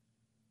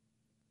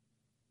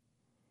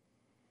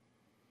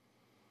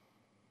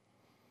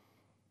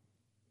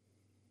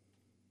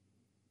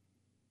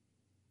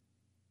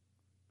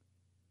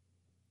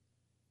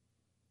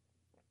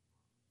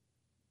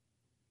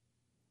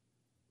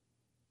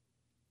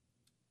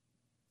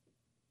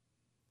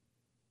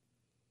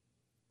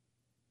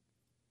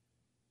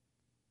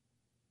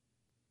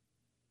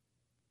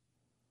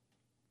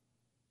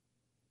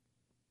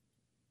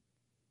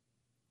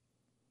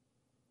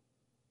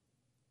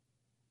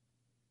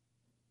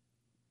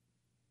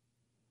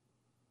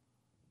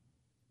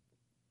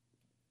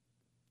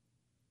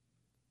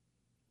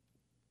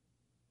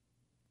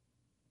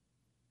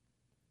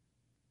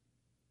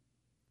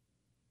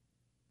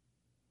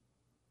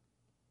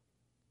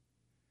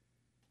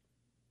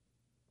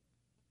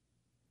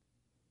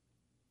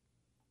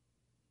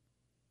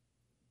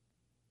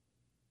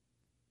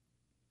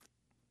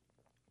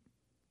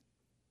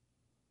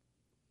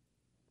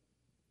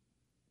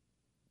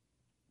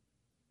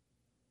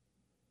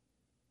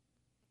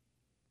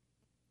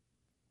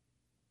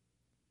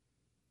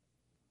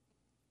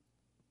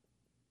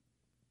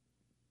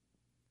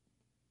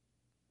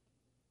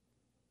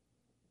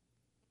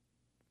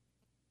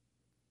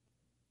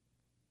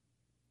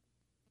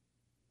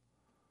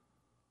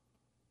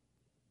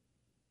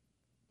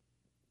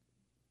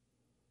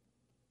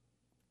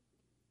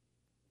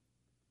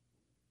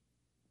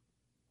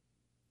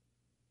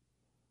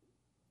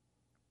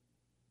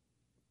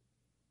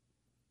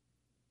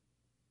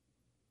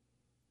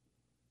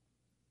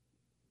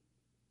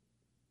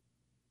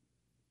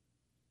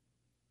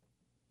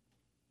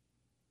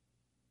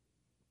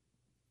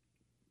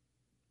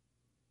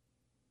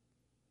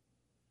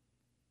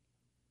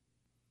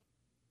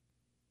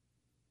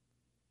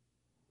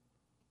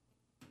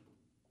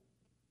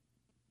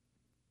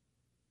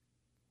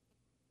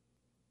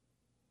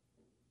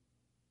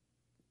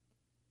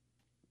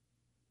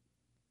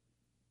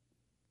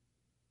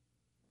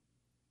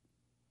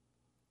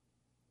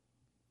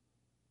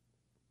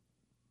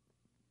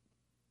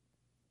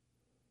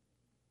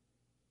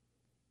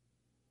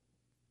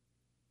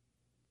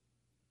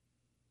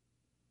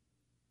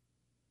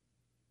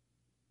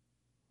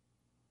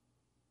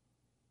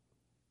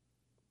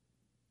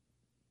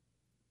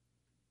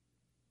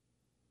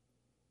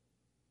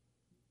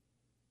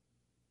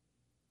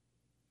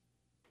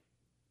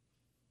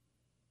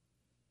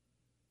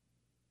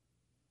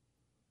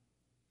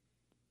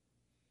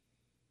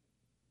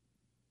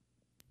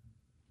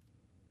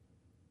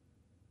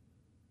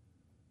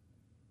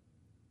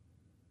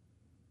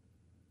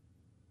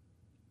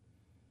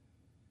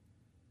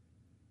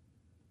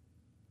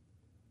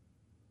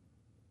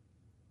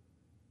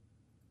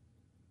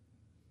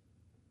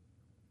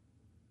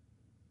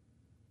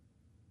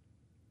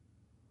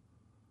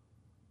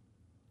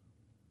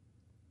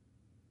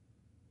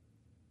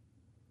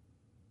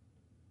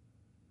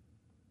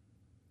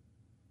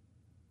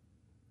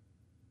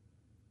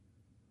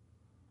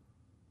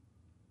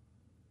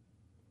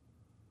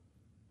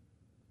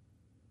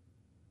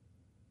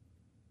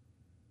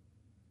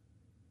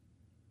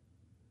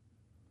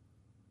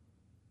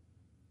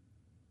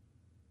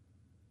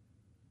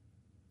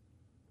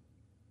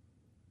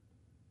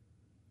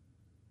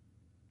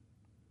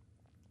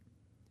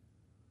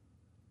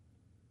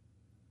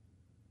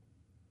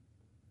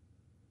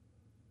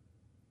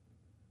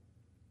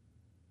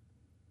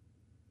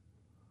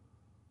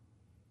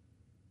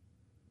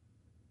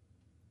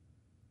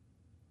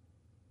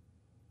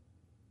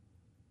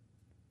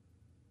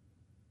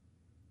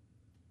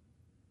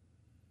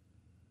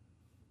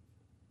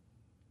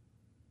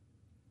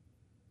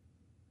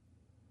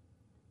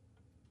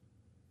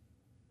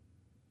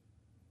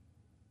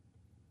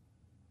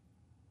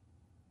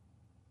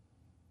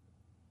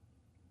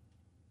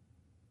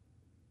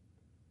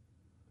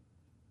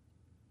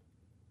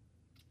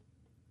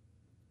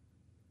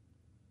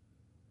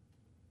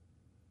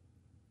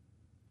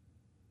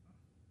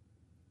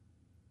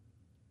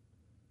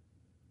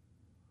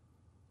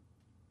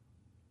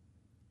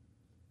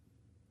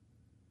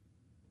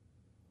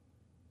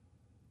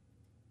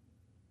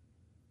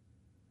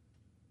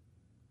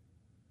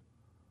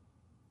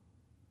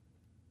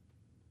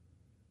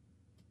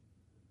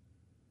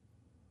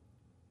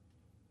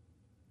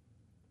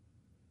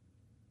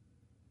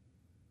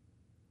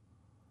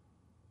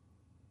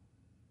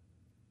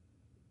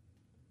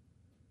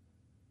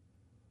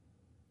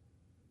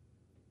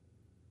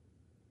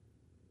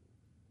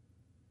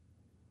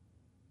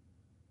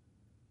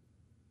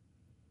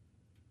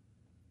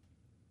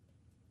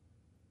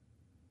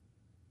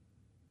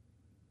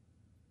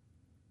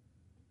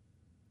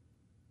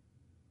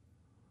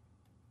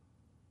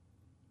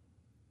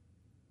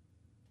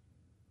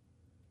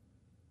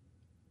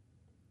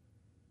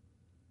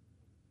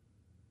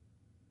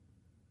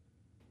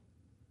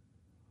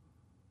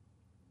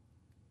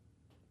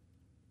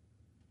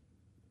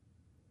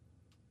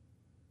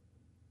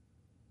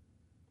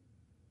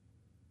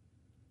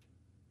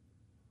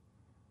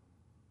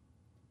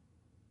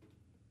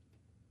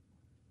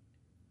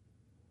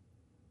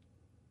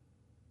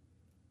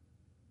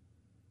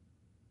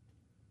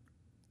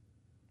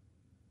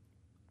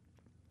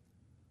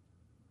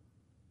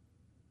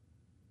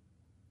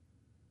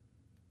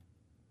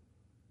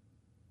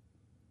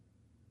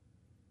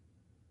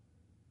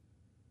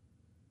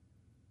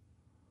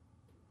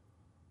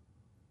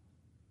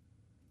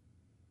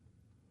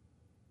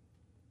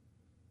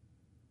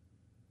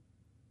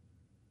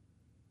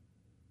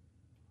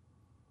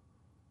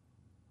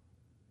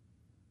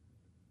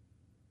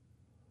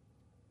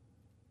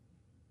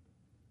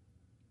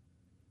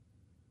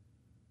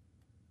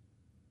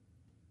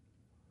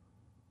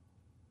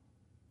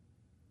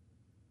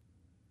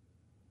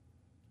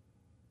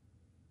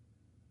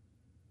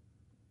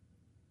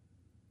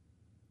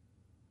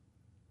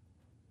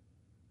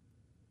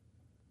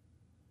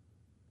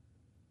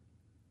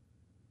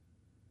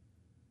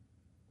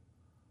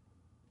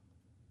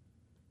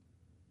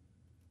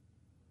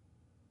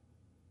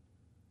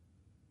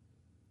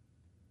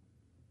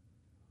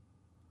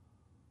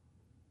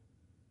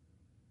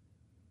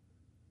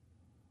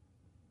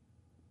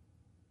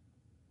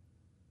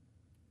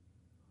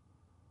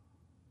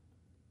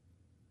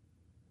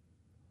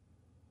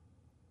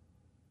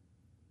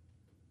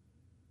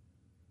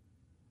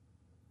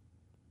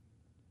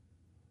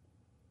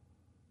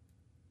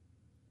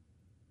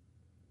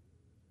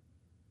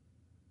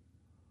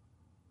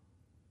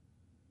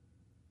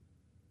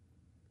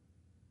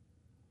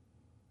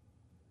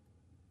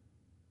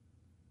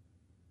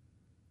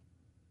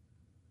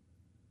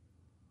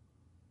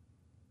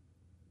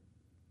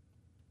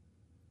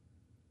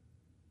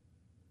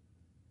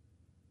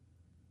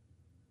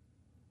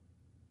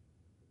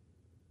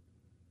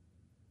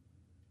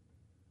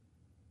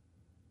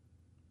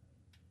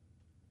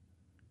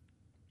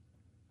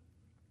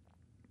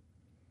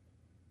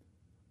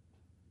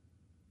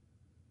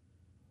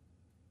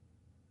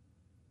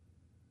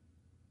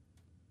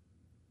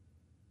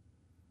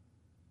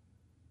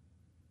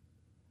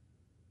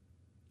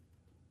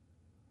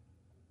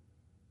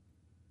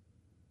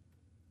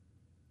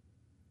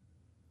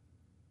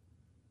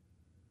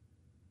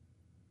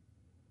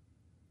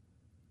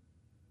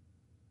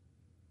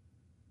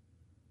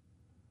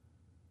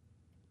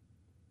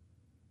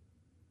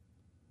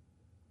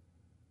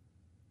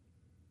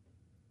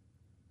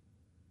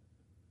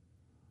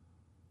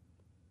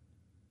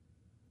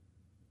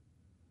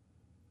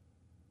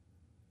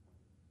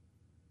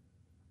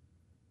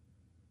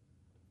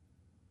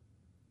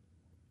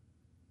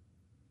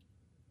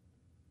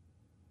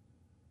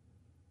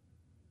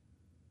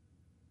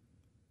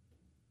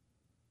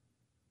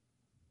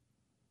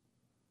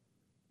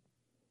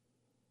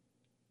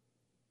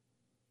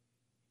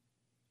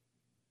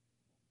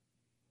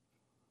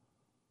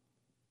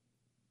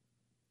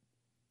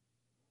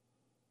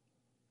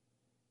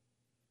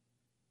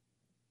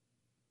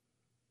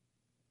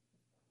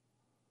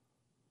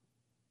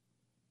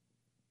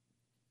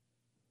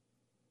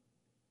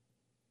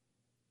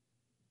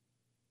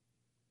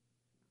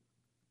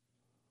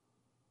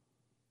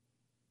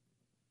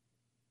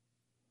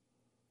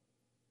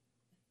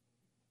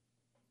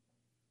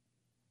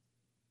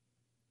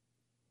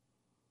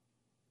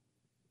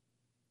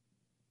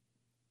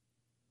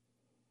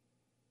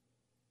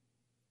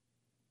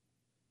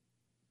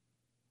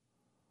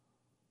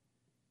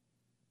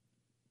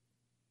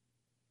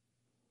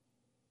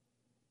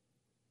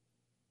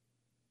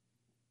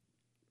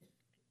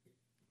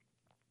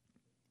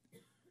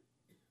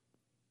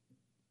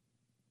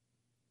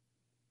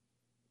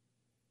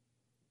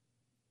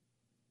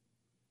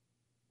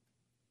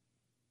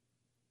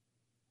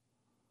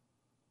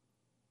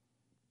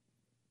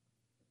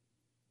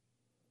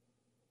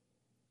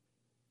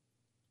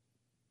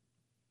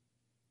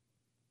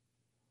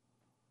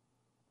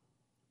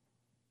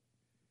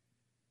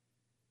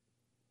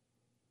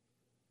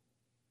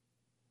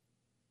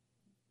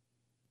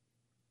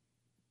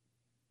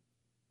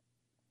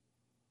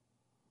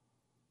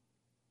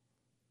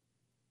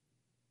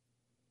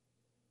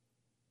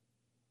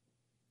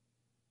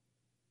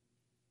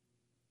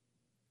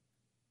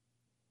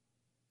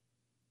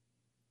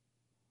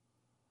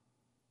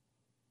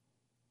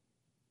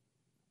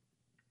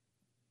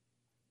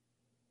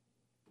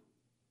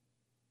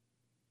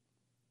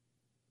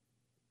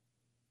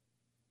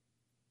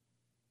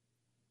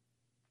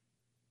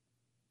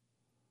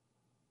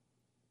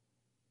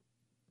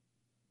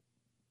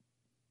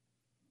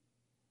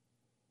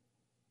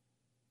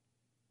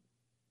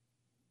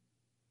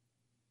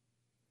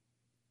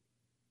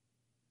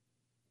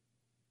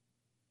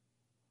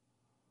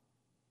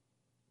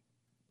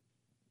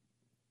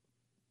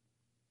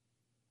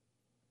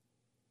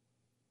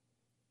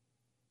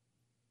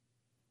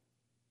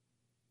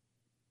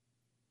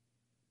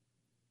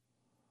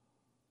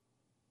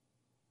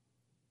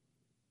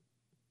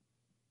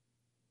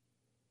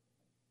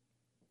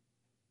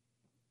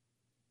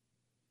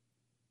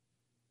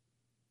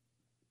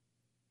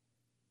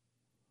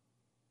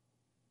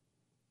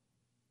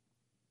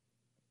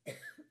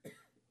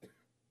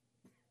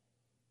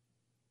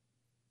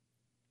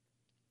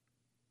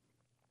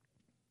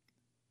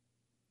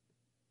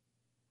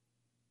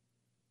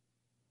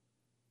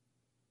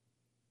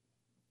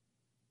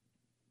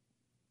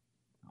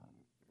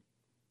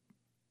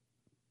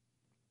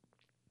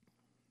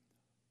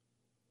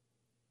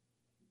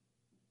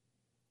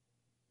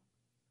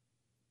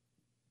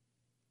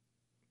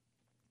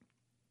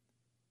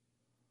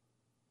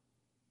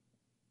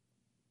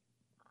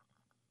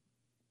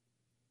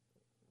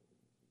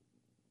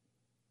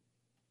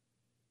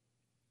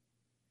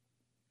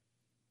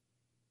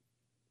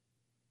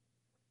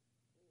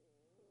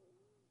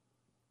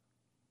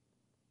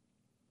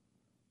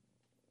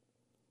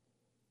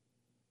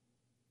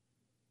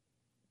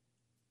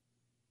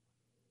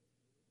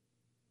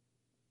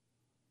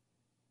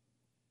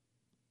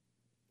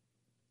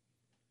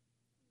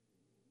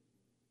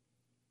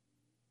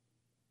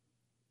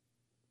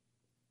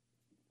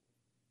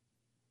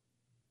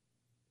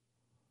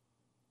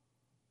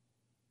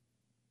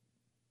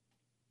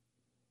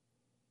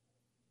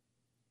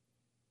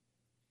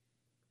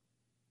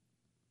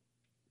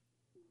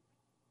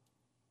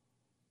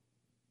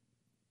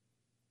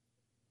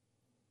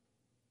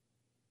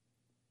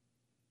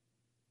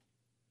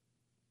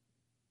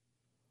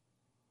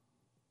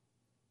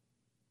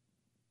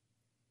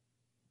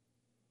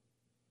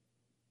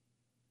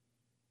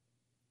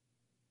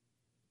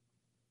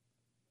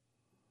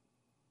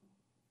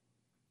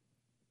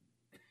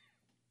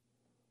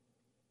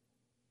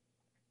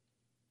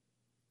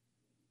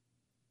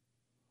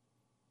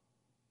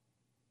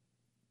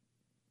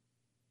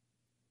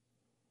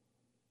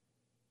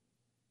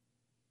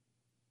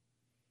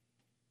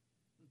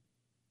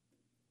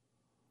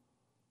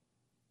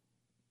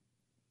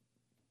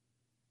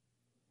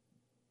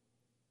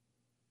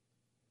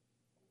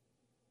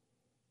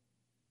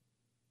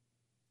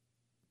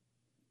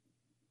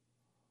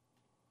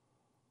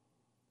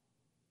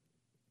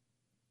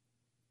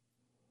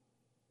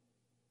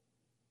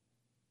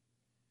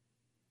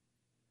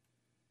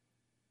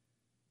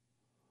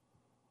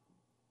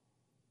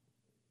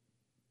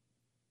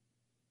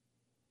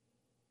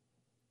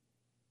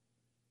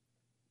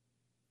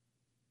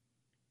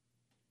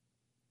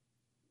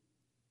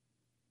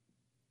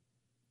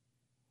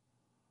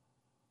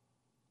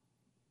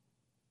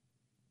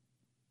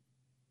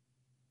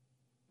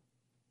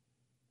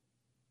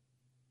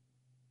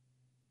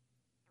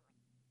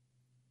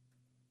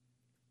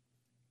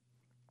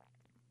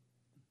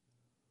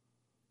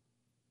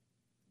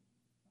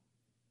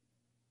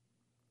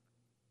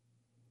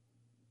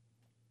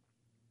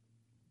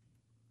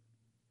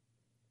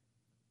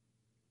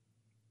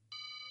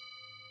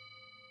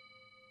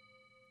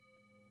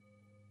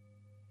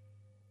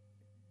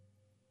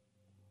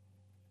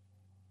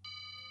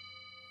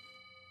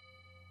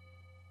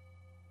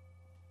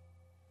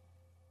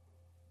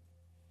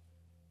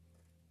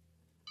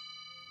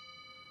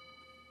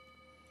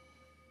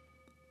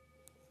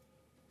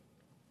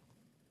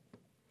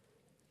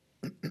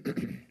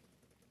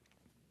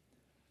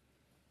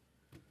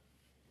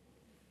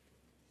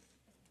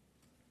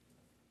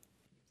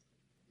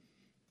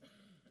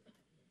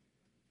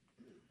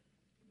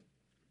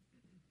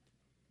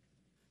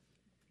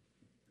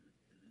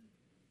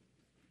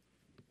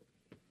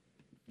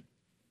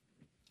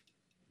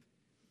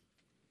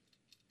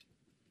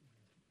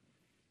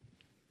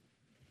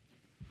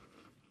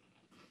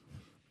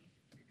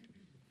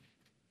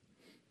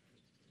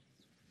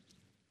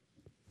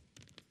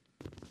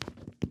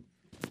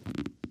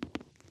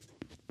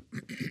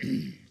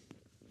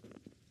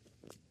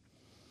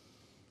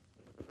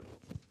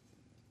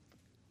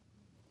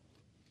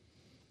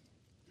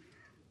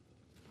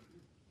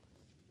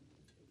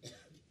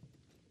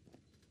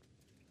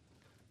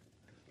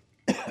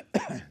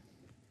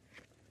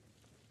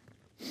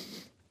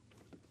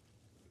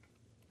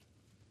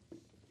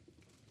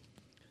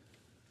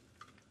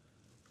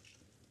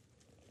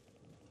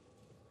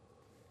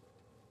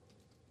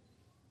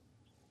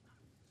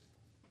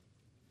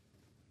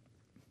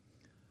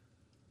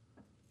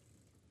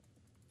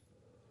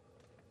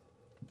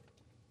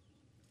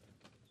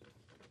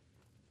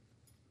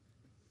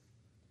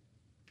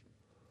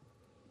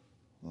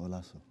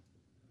 Abraço.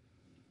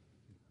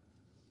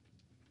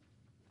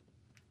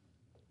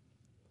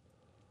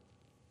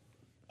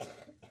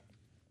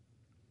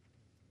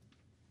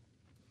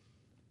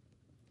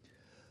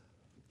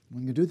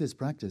 When you do this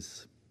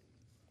practice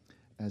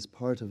as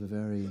part of a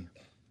very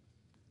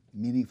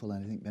meaningful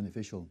and I think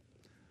beneficial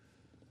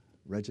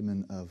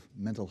regimen of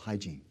mental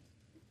hygiene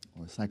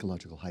or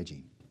psychological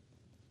hygiene,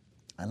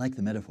 I like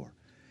the metaphor,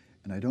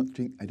 and I don't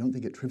think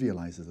it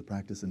trivializes the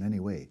practice in any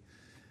way.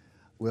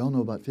 We all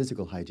know about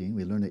physical hygiene.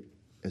 We learn it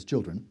as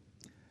children,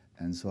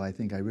 and so I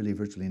think I really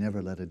virtually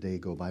never let a day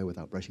go by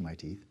without brushing my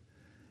teeth.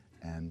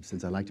 And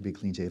since I like to be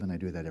clean-shaven, I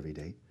do that every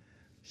day.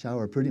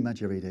 Shower pretty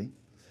much every day,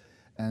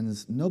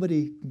 and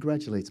nobody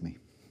congratulates me.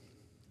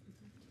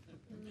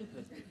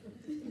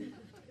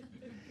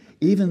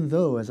 Even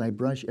though, as I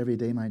brush every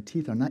day, my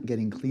teeth are not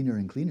getting cleaner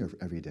and cleaner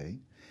every day,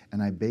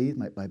 and I bathe,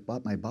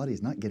 my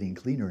body's not getting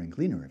cleaner and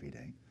cleaner every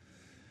day.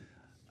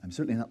 I'm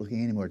certainly not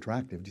looking any more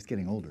attractive, just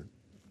getting older.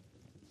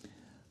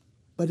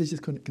 But it's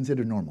just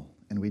considered normal,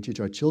 and we teach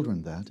our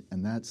children that,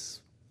 and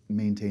that's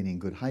maintaining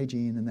good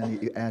hygiene, and then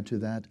you add to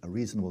that a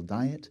reasonable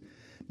diet,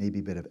 maybe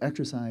a bit of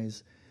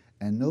exercise,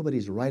 and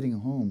nobody's writing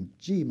home,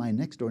 gee, my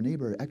next-door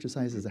neighbor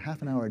exercises a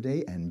half an hour a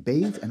day and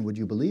bathes, and would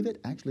you believe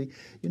it? Actually,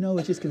 you know,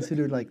 it's just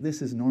considered like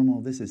this is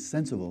normal, this is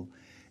sensible.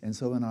 And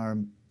so in our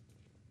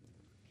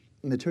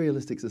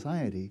materialistic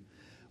society,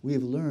 we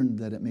have learned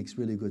that it makes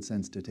really good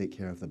sense to take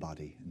care of the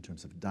body in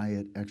terms of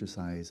diet,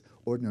 exercise,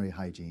 ordinary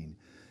hygiene,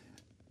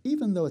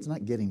 even though it's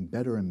not getting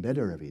better and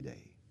better every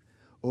day.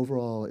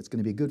 Overall, it's going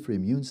to be good for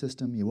your immune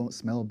system, you won't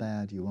smell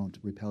bad, you won't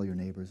repel your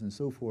neighbors, and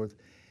so forth.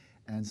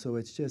 And so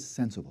it's just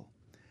sensible.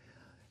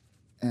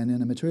 And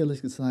in a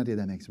materialistic society,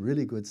 that makes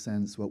really good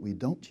sense. What we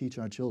don't teach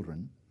our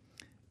children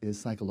is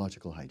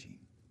psychological hygiene.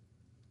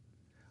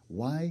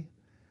 Why?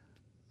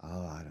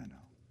 Oh, I don't know.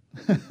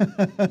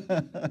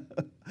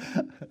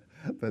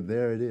 But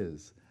there it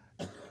is.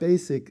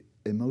 Basic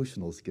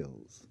emotional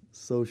skills,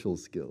 social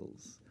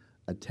skills,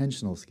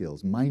 attentional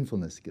skills,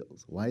 mindfulness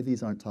skills. Why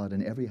these aren't taught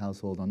in every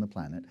household on the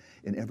planet,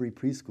 in every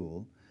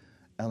preschool,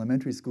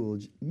 elementary school,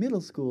 middle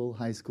school,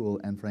 high school,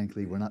 and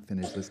frankly, we're not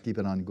finished. Let's keep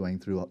it on going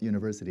through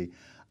university.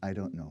 I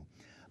don't know.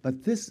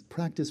 But this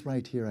practice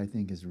right here, I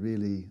think, is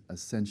really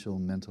essential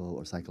mental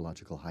or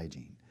psychological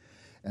hygiene.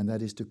 And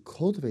that is to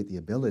cultivate the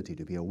ability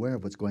to be aware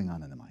of what's going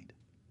on in the mind.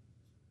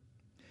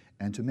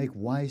 And to make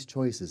wise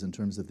choices in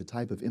terms of the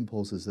type of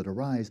impulses that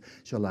arise.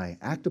 Shall I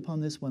act upon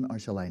this one or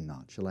shall I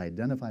not? Shall I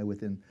identify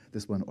within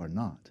this one or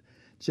not?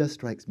 Just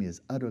strikes me as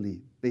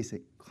utterly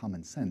basic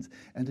common sense.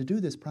 And to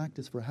do this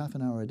practice for half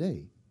an hour a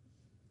day,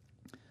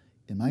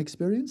 in my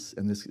experience,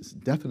 and this is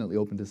definitely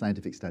open to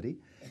scientific study,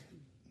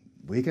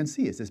 we can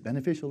see, is this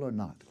beneficial or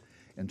not?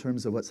 In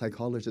terms of what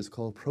psychologists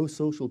call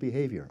pro-social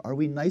behavior. Are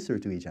we nicer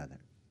to each other?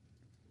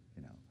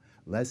 You know,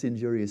 less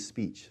injurious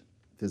speech,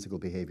 physical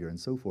behavior, and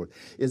so forth.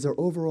 Is there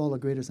overall a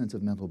greater sense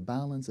of mental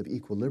balance, of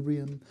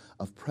equilibrium,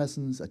 of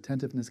presence,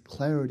 attentiveness,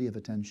 clarity of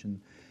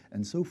attention,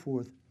 and so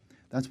forth?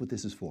 That's what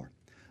this is for.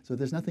 So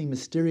there's nothing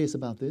mysterious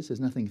about this. There's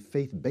nothing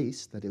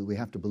faith-based, that we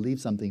have to believe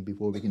something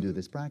before we can do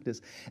this practice.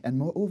 And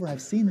moreover,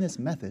 I've seen this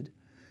method.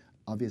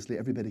 Obviously,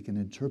 everybody can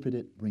interpret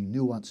it, bring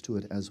nuance to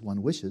it as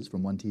one wishes,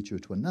 from one teacher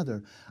to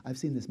another. I've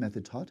seen this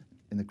method taught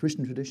in the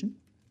Christian tradition,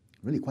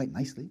 really quite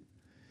nicely.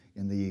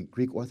 In the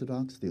Greek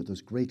Orthodox,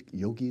 those great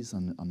yogis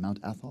on Mount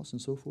Athos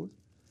and so forth,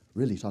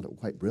 really taught it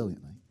quite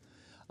brilliantly.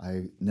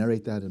 I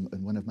narrate that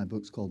in one of my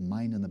books called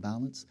Mind and the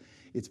Balance.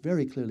 It's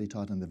very clearly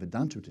taught in the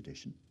Vedanta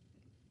tradition,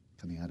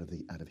 coming out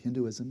of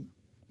Hinduism,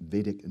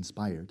 Vedic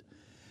inspired.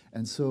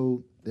 And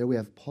so there we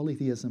have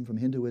polytheism from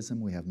Hinduism,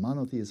 we have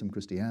monotheism,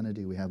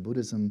 Christianity, we have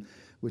Buddhism,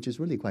 which is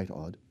really quite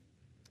odd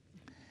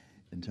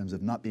in terms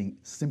of not being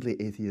simply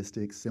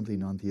atheistic, simply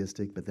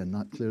non-theistic, but then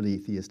not clearly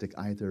theistic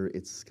either.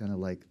 It's kind of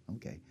like,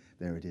 okay,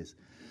 there it is.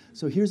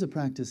 So here's a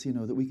practice, you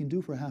know, that we can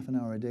do for half an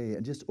hour a day,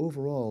 and just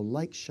overall,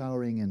 like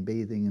showering and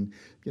bathing and,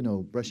 you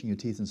know, brushing your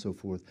teeth and so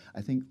forth,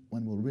 I think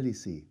one will really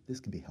see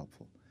this can be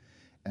helpful.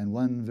 And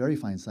one very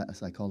fine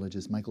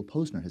psychologist, Michael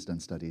Posner, has done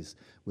studies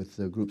with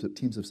groups of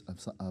teams of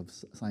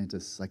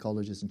scientists,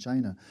 psychologists in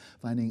China,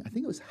 finding, I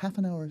think it was half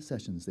an hour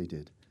sessions they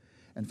did,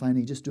 and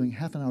finding just doing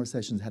half an hour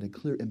sessions had a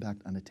clear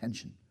impact on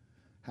attention.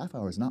 Half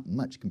hour is not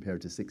much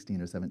compared to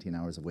 16 or 17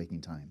 hours of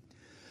waking time.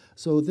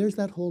 So there's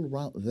that whole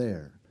route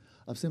there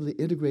of simply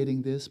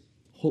integrating this,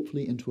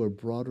 hopefully into a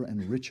broader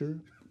and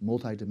richer,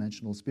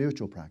 multidimensional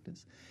spiritual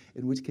practice,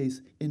 in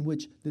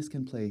which this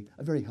can play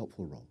a very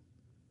helpful role.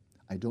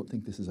 I don't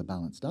think this is a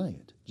balanced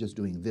diet, just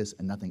doing this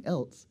and nothing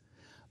else,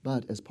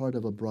 but as part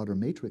of a broader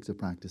matrix of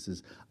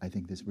practices, I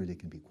think this really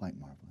can be quite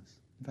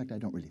marvelous. In fact, I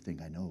don't really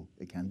think I know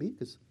it can be,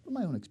 because from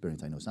my own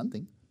experience, I know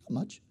something,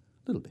 not much,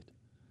 a little bit.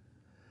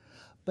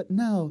 But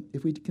now,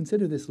 if we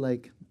consider this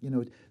like, you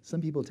know, some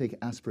people take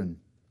aspirin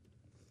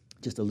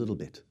just a little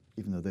bit,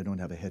 even though they don't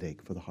have a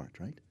headache for the heart,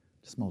 right?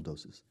 Small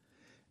doses,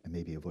 and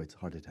maybe avoids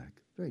heart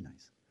attack. Very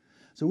nice.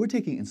 So we're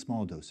taking in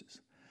small doses.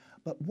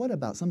 But what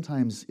about,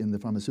 sometimes in the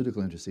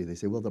pharmaceutical industry, they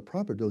say, well, the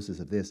proper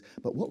doses of this,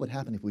 but what would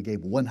happen if we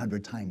gave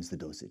 100 times the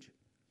dosage?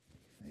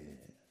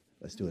 Yeah.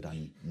 Let's do it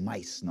on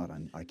mice, not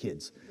on our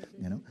kids,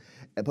 you know.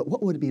 But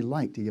what would it be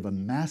like to give a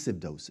massive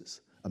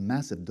dosage,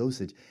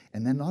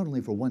 and then not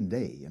only for one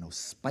day, you know,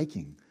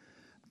 spiking,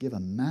 give a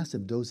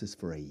massive dosage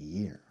for a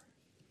year?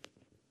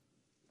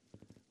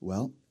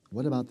 Well,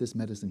 what about this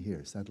medicine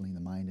here, settling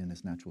the mind in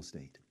its natural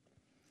state?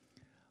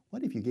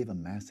 What if you gave a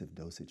massive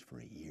dosage for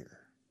a year?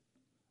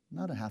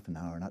 Not a half an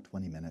hour, not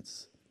 20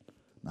 minutes,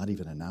 not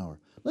even an hour.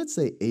 Let's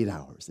say 8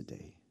 hours a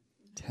day,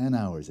 10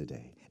 hours a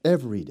day,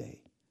 every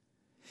day.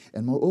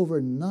 And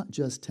moreover, not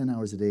just 10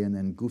 hours a day and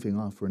then goofing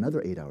off for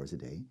another 8 hours a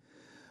day,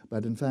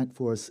 but in fact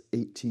for us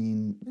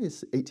 18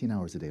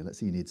 hours a day. Let's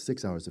say you need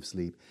 6 hours of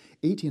sleep.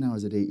 18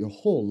 hours a day, your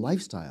whole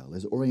lifestyle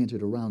is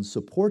oriented around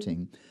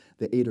supporting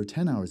the 8 or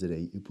 10 hours a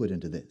day you put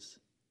into this.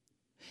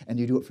 And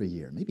you do it for a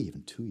year, maybe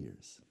even 2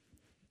 years.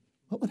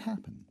 What would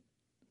happen?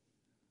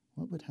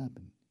 What would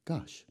happen?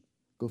 Gosh,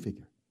 go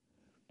figure.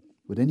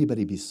 Would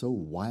anybody be so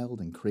wild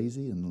and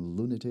crazy and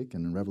lunatic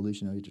and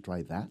revolutionary to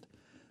try that?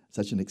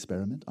 Such an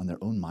experiment on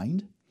their own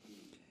mind?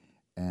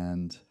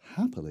 And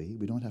happily,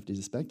 we don't have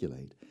to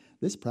speculate.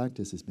 This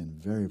practice has been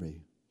very,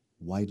 very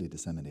widely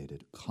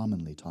disseminated,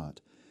 commonly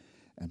taught,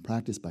 and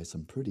practiced by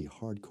some pretty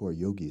hardcore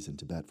yogis in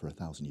Tibet for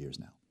 1,000 years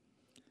now.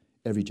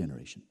 Every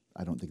generation.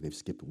 I don't think they've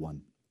skipped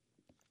one.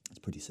 It's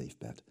a pretty safe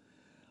bet.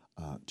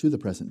 To the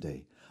present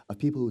day, of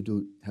people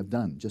who have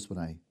done just what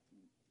I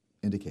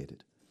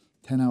indicated.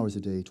 10 hours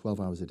a day,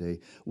 12 hours a day.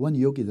 One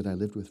yogi that I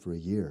lived with for a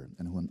year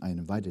and whom I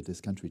invited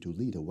this country to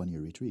lead a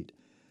one-year retreat,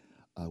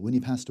 when he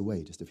passed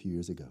away just a few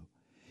years ago,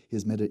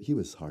 he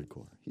was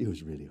hardcore. He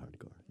was really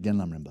hardcore.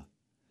 Genlam Rinpa.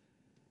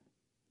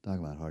 Talk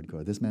about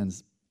hardcore. This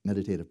man's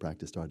meditative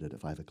practice started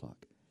at 5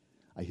 o'clock.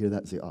 I hear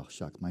that and say, oh,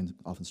 shuck, mine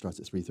often starts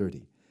at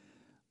 3:30.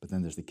 But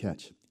then there's the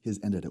catch. His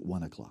ended at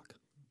 1 o'clock.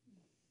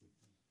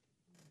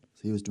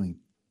 So he was doing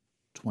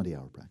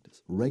 20-hour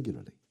practice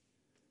regularly.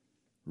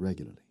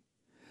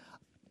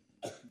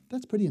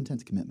 That's pretty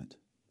intense commitment.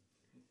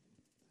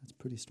 That's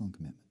pretty strong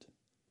commitment.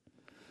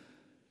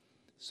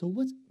 So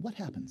what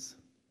happens?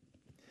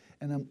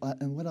 And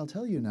what I'll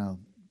tell you now,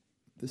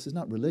 this is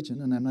not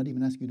religion, and I'm not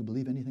even asking you to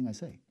believe anything I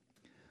say.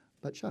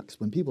 But shucks,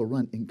 when people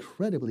run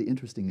incredibly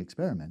interesting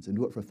experiments and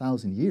do it for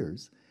 1,000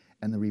 years,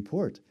 and the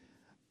report,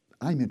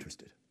 I'm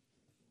interested.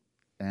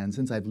 And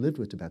since I've lived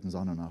with Tibetans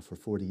on and off for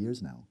 40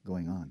 years now,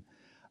 going on,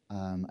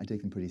 I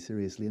take them pretty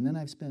seriously. And then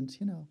I've spent,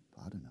 I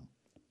don't know,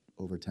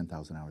 over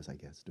 10,000 hours, I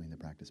guess, doing the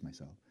practice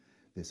myself,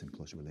 this and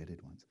closely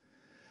related ones.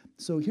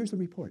 So here's the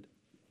report.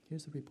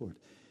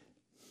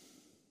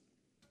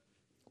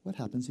 What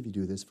happens if you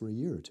do this for a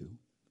year or two,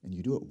 and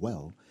you do it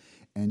well,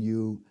 and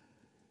you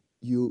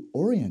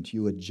orient,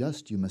 you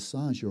adjust, you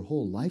massage your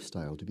whole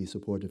lifestyle to be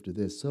supportive to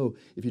this? So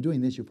if you're doing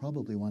this, you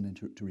probably want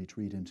to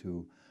retreat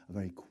into a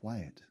very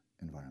quiet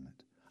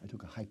environment. I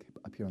took a hike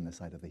up here on the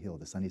side of the hill,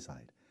 the sunny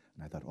side,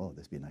 and I thought, oh,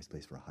 this would be a nice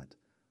place for a hut.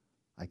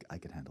 I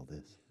could handle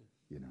this,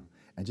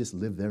 and just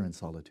live there in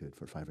solitude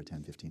for 5 or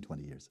 10, 15,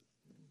 20 years.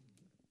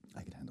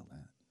 I could handle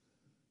that.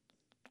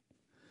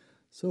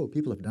 So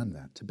people have done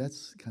that.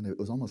 Tibet's it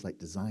was almost like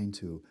designed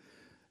to,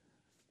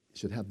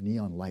 should have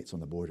neon lights on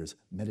the borders,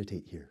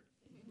 meditate here,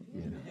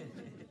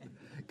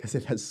 because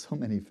it has so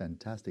many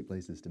fantastic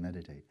places to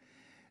meditate.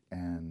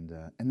 And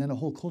then a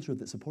whole culture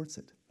that supports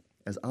it,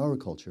 as our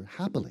culture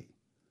happily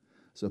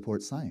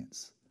supports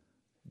science,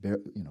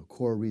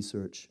 core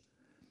research,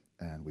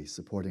 and we're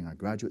supporting our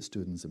graduate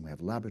students, and we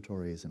have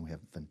laboratories, and we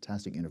have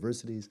fantastic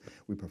universities.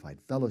 We provide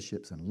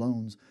fellowships and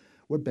loans.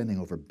 We're bending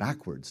over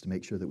backwards to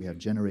make sure that we have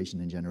generation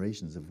and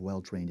generations of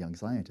well-trained young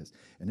scientists.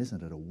 And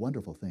isn't it a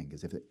wonderful thing?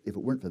 Because if it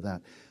weren't for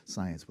that,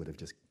 science would have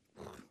just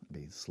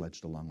been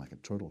sledged along like a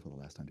turtle for the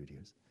last 100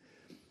 years.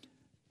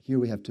 Here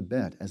we have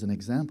Tibet as an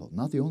example,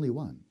 not the only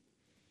one.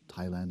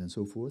 Thailand and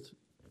so forth,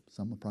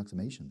 some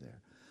approximation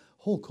there.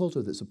 Whole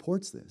culture that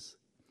supports this.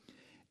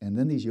 And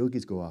then these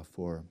yogis go off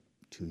for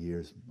 2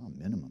 years, well,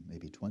 minimum,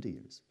 maybe 20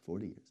 years,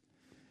 40 years.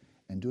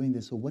 And doing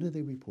this, so what do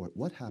they report?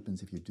 What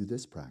happens if you do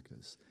this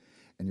practice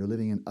and you're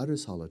living in utter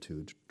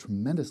solitude,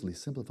 tremendously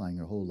simplifying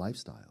your whole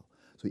lifestyle?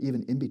 So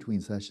even in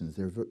between sessions,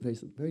 there's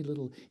very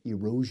little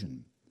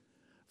erosion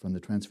from the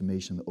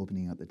transformation, the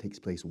opening up that takes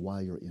place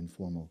while you're in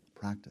formal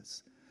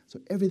practice. So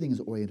everything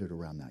is oriented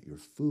around that, your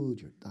food,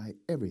 your diet,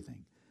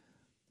 everything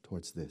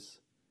towards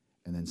this.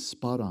 And then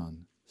spot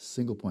on,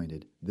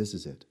 single-pointed, this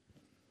is it.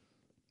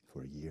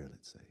 For a year,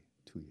 let's say,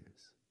 2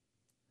 years.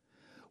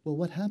 Well,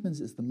 what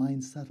happens is the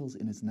mind settles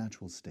in its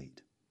natural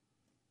state.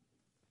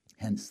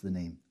 Hence the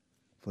name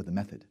for the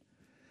method.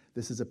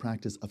 This is a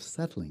practice of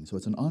settling, so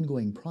it's an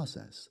ongoing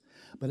process.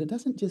 But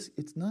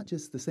it's not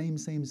just the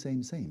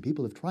same.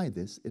 People have tried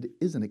this. It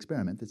is an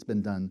experiment that's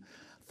been done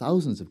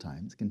thousands of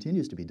times,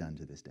 continues to be done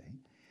to this day.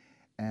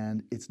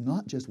 And it's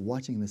not just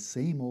watching the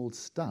same old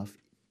stuff.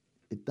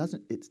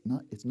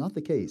 It's not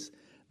the case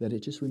that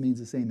it just remains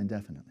the same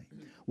indefinitely.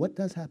 What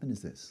does happen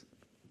is this.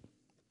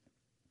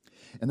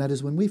 And that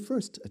is when we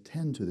first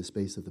attend to the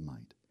space of the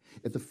mind,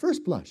 at the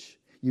first blush,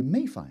 you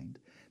may find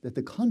that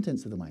the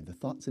contents of the mind, the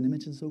thoughts and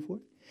images and so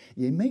forth,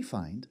 you may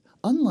find,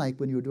 unlike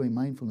when you were doing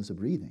mindfulness of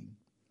breathing,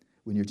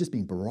 when you're just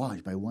being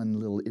barraged by one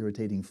little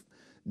irritating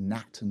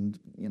gnat and,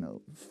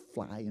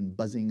 fly and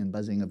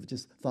buzzing of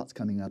just thoughts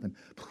coming up and,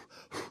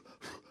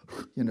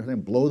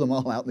 and blow them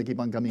all out and they keep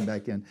on coming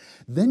back in.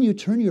 Then you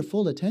turn your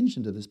full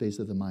attention to the space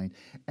of the mind,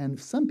 and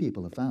some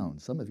people have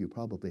found, some of you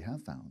probably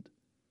have found,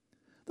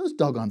 those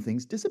doggone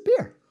things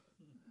disappear.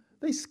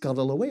 They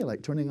scuttle away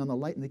like turning on the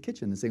light in the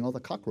kitchen and seeing all the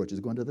cockroaches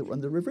going to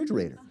the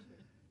refrigerator.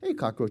 Hey,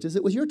 cockroaches,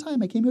 it was your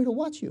time. I came here to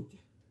watch you.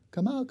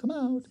 Come out, come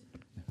out.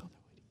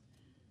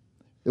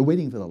 They're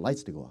waiting for the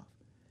lights to go off.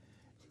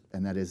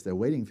 And that is, they're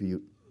waiting for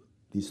you.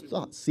 These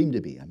thoughts seem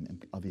to be, I'm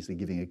obviously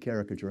giving a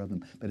caricature of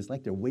them, but it's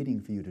like they're waiting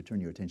for you to turn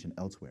your attention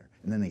elsewhere.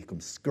 And then they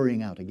come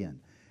scurrying out again,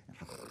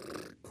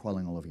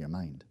 crawling all over your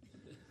mind.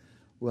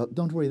 Well,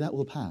 don't worry, that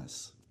will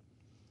pass.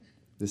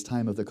 This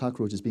time of the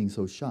cockroaches being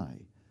so shy.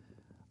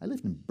 I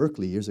lived in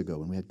Berkeley years ago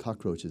when we had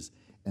cockroaches,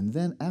 and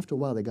then after a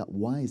while they got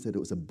wise that it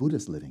was a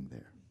Buddhist living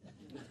there.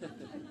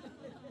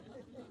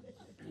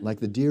 Like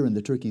the deer and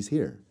the turkeys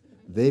here.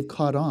 They've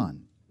caught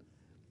on.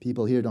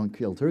 People here don't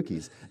kill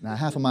turkeys. Now,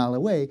 half a mile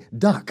away,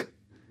 duck.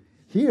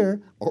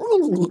 Here, they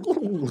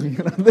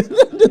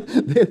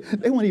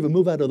won't even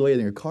move out of the way,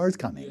 and your car's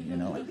coming,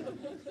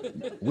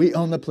 We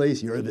own the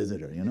place, you're a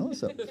visitor,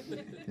 So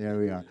there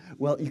we are.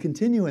 Well, you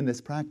continue in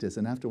this practice,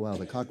 and after a while,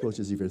 the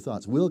cockroaches of your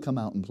thoughts will come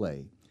out and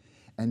play.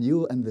 And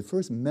the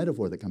first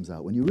metaphor that comes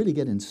out, when you really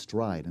get in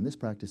stride, and this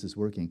practice is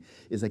working,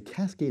 is a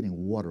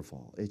cascading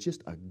waterfall. It's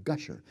just a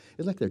gusher.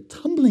 It's like they're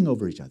tumbling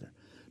over each other,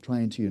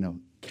 trying to,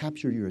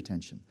 capture your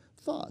attention.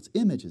 Thoughts,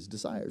 images,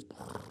 desires.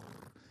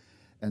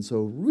 And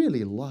so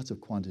really lots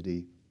of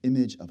quantity,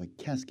 image of a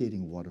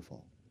cascading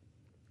waterfall.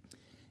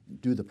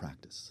 Do the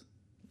practice.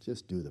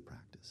 Just do the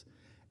practice.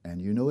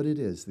 And you know what it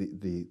is.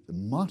 The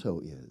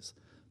motto is,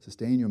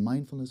 sustain your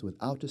mindfulness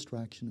without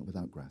distraction,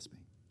 without grasping.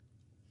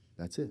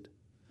 That's it.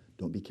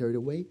 Don't be carried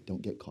away.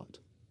 Don't get caught.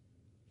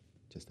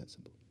 Just that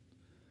simple.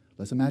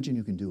 Let's imagine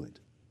you can do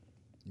it.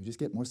 You just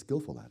get more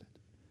skillful at it.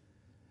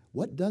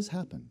 What does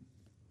happen?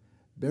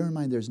 Bear in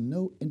mind there's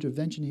no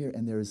intervention here,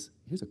 and here's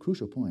a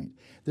crucial point.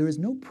 There is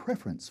no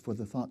preference for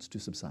the thoughts to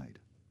subside.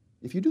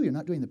 If you do, you're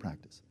not doing the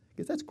practice,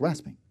 because that's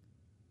grasping.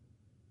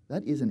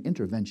 That is an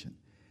intervention.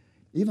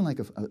 Even like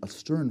a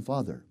stern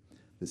father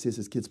that sees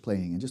his kids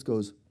playing and just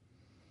goes,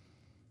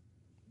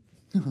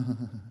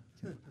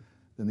 then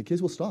the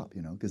kids will stop,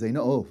 because they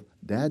know, oh,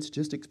 dad's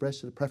just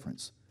expressed a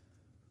preference.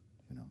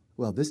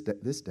 Well, this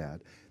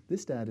dad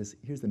is,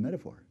 here's the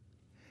metaphor.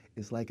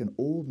 It's like an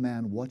old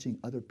man watching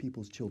other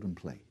people's children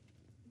play.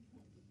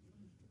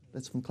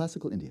 That's from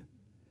classical India.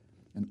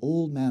 An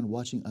old man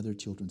watching other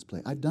children's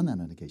play. I've done that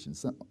on occasion.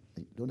 I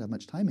don't have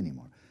much time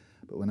anymore.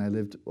 But when I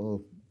lived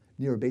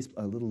near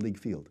a little league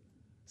field,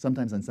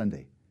 sometimes on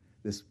Sunday,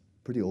 this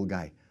pretty old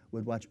guy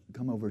would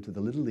come over to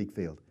the little league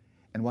field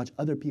and watch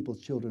other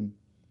people's children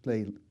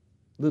play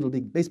little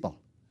league baseball.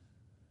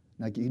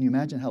 Now, can you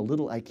imagine how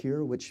little I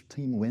care which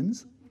team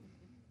wins?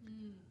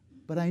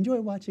 But I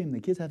enjoy watching the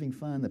kids having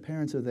fun. The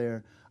parents are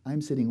there. I'm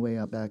sitting way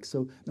out back.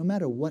 So no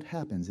matter what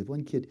happens, if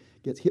one kid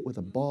gets hit with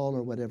a ball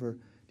or whatever, do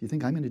you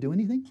think I'm going to do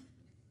anything?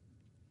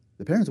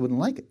 The parents wouldn't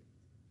like it.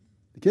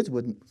 The kids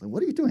wouldn't say,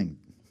 what are you doing?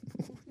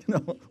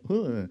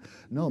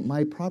 No,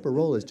 my proper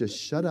role is just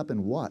shut up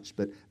and watch,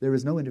 but there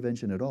is no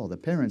intervention at all. The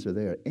parents are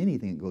there.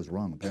 Anything that goes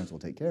wrong, the parents will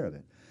take care of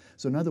it.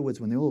 So in other words,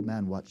 when the old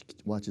man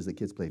watches the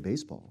kids play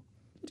baseball,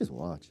 you just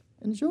watch.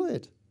 Enjoy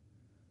it.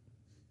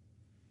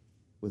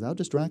 Without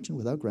distraction,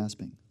 without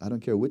grasping. I don't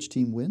care which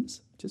team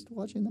wins, just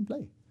watching them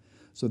play.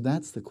 So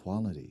that's the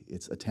quality.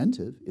 It's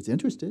attentive, it's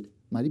interested,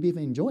 might be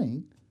even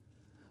enjoying,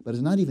 but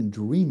it's not even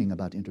dreaming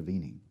about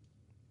intervening.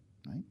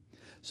 Right?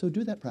 So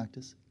do that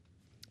practice,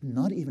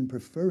 not even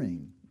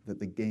preferring that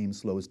the game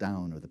slows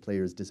down or the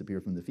players disappear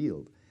from the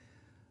field.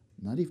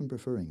 Not even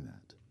preferring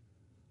that.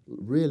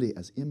 Really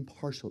as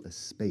impartial as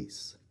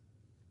space,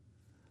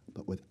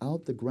 but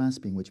without the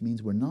grasping, which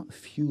means we're not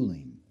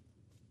fueling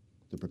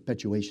the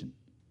perpetuation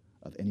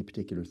of any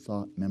particular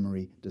thought,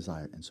 memory,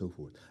 desire, and so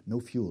forth. No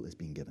fuel is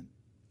being given.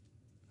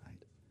 Right?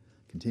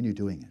 Continue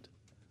doing it.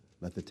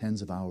 Let the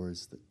tens of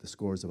hours, the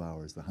scores of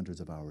hours, the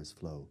hundreds of hours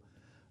flow.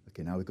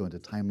 Okay, now we go into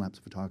time-lapse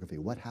photography.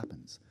 What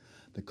happens?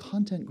 The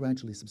content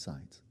gradually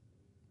subsides.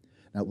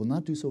 Now, it will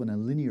not do so in a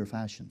linear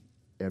fashion,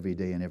 every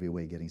day and every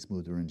way, getting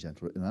smoother and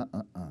gentler.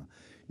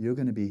 You're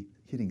going to be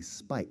hitting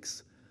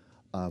spikes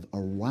of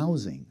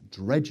arousing,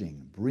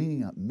 dredging,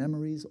 bringing up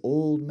memories,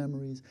 old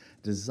memories,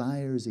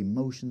 desires,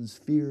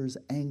 emotions, fears,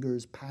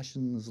 angers,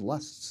 passions,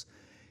 lusts.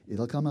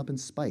 It'll come up in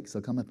spikes.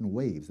 They'll come up in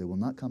waves. They will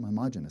not come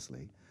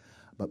homogeneously.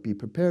 But be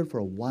prepared for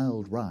a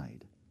wild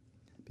ride,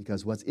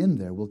 because what's in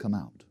there will come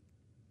out.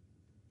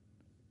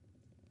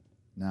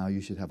 Now, you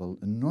should have an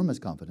enormous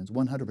confidence,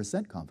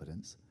 100%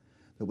 confidence,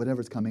 that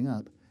whatever's coming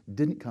up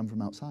didn't come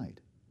from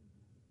outside.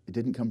 It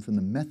didn't come from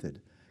the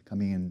method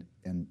coming in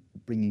and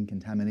bringing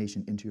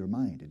contamination into your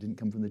mind. It didn't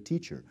come from the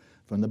teacher,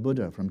 from the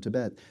Buddha, from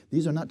Tibet.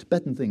 These are not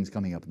Tibetan things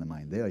coming up in the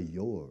mind. They are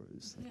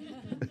yours.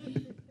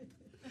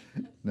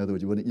 In other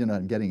words, you know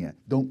what I'm getting at.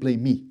 Don't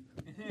blame me.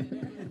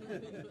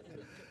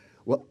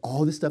 Well,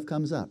 all this stuff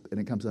comes up, and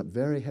it comes up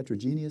very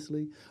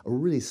heterogeneously. A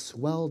really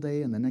swell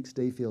day, and the next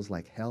day feels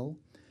like hell.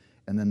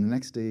 And then the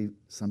next day,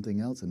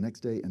 something else, the next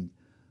day, and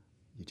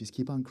you just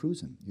keep on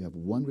cruising. You have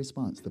one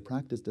response. The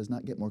practice does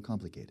not get more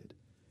complicated.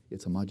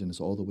 It's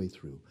homogeneous all the way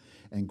through.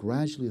 And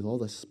gradually, with all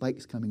the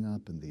spikes coming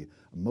up and the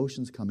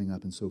emotions coming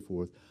up and so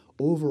forth,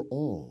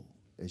 overall,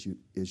 as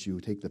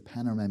you take the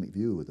panoramic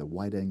view with the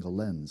wide-angle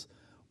lens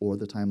or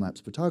the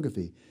time-lapse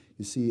photography,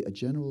 you see a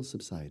general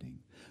subsiding.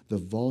 The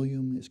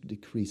volume is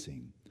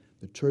decreasing.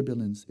 The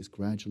turbulence is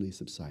gradually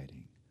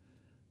subsiding.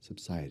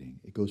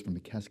 It goes from a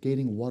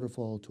cascading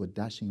waterfall to a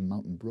dashing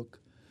mountain brook,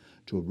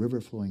 to a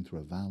river flowing through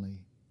a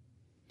valley,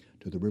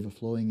 to the river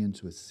flowing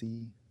into a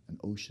sea, an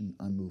ocean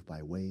unmoved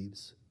by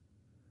waves,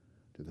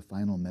 to the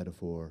final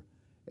metaphor,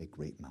 a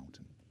great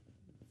mountain.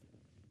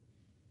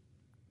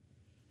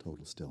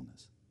 Total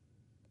stillness.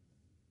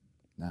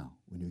 Now,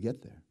 when you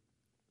get there,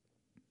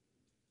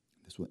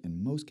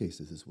 in most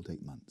cases, this will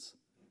take months.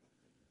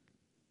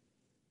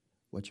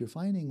 What you're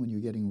finding when you're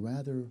getting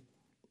rather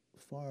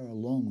far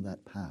along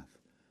that path,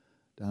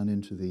 down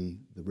into the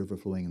river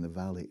flowing in the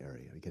valley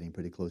area, you're getting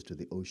pretty close to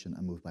the ocean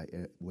unmoved by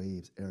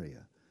waves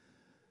area,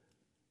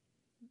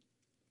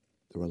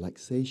 the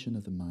relaxation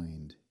of the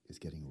mind is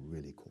getting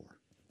really core.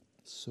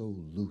 So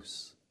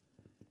loose.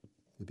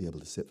 You'll be able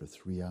to sit for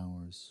 3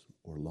 hours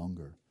or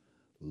longer,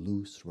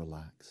 loose,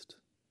 relaxed,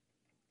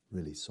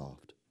 really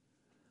soft,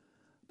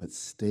 but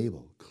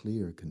stable,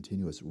 clear,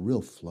 continuous,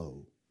 real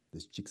flow.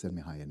 This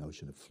Csikszentmihalyi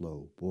notion of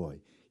flow, boy,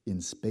 in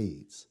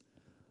spades,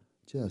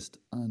 just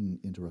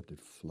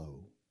uninterrupted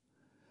flow.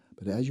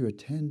 But as you're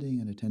attending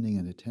and attending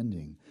and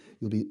attending,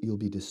 you'll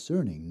be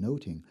discerning,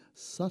 noting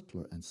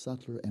subtler and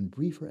subtler and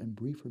briefer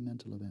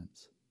mental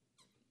events.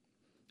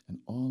 And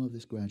all of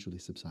this gradually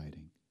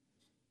subsiding.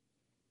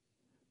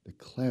 The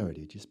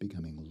clarity just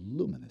becoming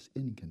luminous,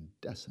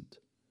 incandescent,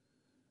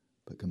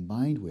 but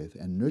combined with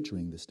and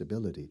nurturing the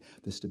stability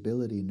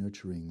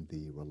nurturing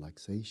the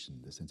relaxation,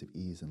 the sense of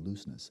ease and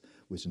looseness,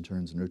 which in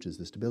turn nurtures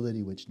the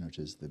stability, which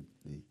nurtures the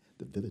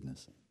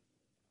vividness.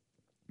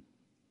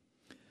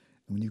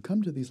 And when you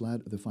come to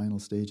the final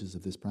stages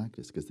of this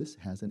practice, because this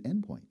has an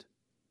endpoint,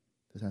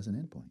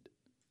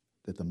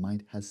 that the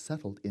mind has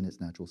settled in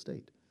its natural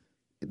state.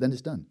 Then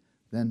it's done.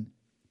 Then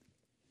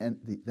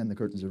the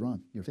curtains are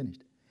drawn. You're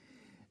finished.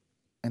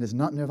 And it's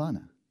not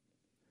nirvana.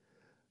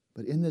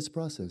 But in this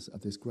process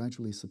of this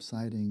gradually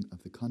subsiding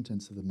of the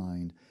contents of the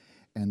mind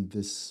and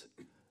this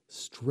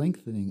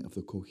strengthening of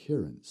the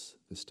coherence,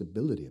 the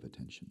stability of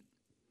attention,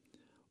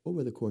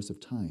 over the course of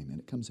time, and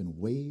it comes in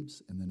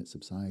waves and then it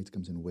subsides,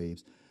 comes in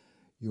waves,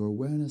 your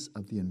awareness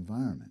of the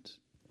environment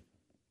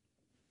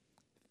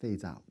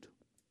fades out,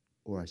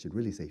 or I should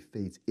really say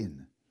fades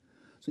in.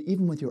 So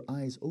even with your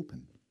eyes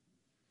open,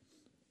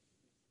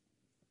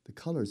 the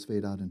colors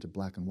fade out into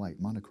black and white,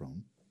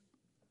 monochrome,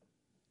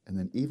 and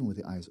then even with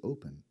the eyes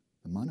open,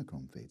 the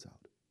monochrome fades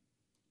out.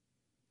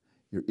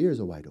 Your ears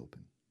are wide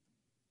open,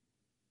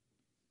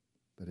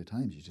 but at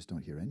times you just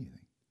don't hear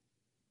anything.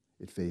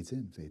 It fades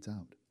in, fades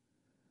out.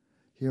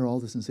 Hear all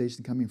the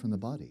sensation coming from the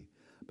body,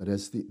 but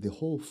as the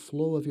whole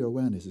flow of your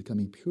awareness is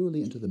coming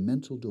purely into the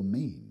mental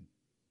domain,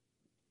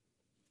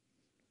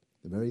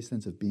 the very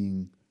sense of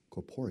being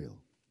corporeal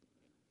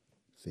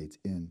fades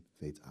in,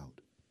 fades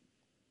out.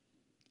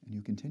 And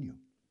you continue.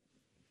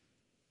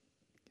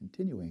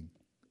 Continuing,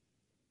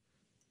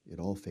 it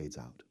all fades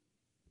out.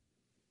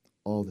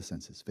 All the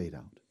senses fade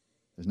out.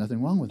 There's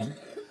nothing wrong with them,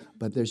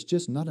 but there's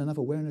just not enough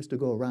awareness to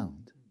go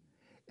around.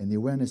 And the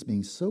awareness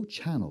being so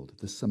channeled,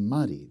 the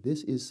samadhi,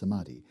 this is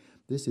samadhi,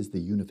 this is the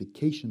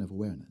unification of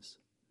awareness.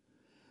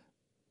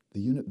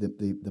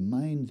 The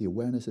mind, the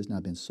awareness has now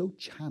been so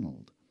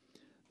channeled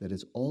that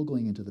it's all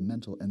going into the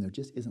mental and there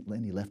just isn't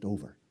any left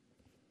over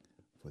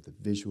for the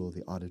visual,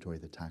 the auditory,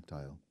 the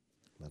tactile,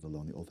 let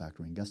alone the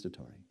olfactory and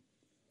gustatory.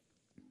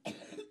 And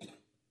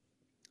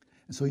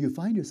so you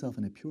find yourself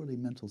in a purely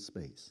mental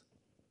space.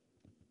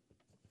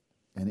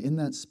 And in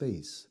that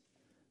space,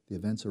 the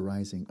events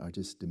arising are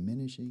just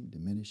diminishing,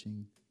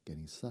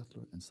 getting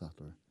subtler and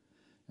subtler,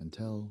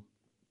 until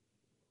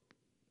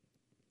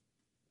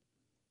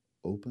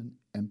open,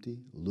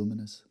 empty,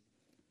 luminous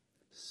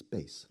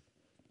space.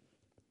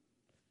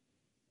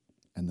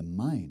 And the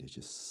mind is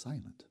just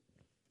silent.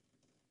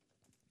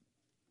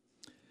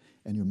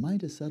 And your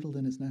mind is settled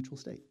in its natural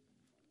state.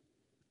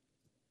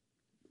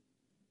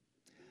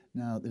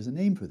 Now, there's a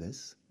name for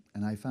this,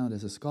 and I found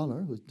as a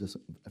scholar who does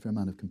a fair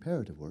amount of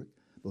comparative work,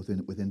 both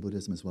within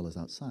Buddhism as well as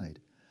outside,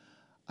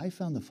 I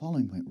found the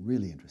following point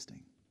really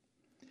interesting.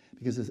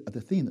 Because it's the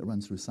theme that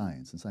runs through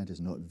science, and scientists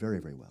know it very,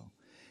 very well,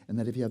 and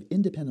that if you have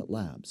independent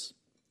labs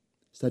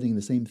studying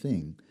the same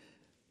thing,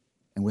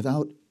 and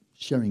without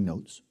sharing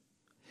notes,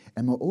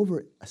 and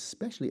moreover,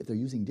 especially if they're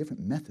using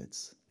different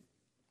methods,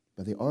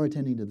 but they are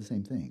attending to the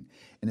same thing,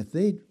 and if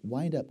they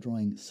wind up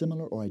drawing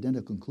similar or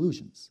identical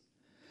conclusions,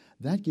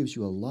 that gives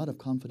you a lot of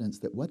confidence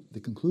that what the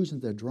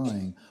conclusions they're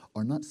drawing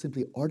are not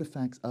simply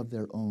artifacts of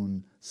their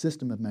own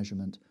system of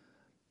measurement.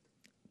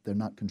 They're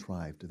not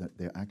contrived, that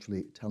they're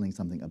actually telling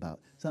something about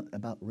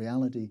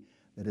reality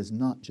that is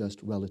not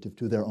just relative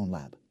to their own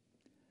lab.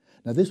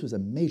 Now, this was a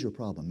major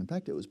problem. In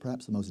fact, it was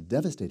perhaps the most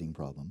devastating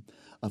problem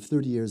of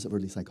 30 years of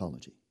early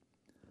psychology,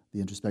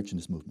 the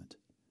introspectionist movement.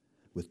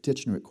 With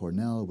Titchener at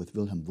Cornell, with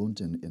Wilhelm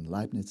Wundt in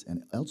Leibniz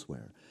and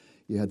elsewhere,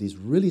 you had these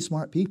really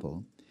smart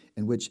people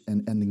in which,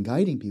 and then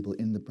guiding people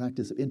in the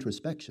practice of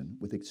introspection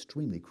with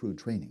extremely crude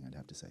training, I'd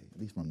have to say, at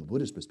least from the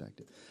Buddhist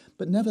perspective.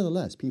 But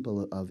nevertheless,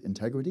 people of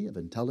integrity, of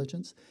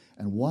intelligence,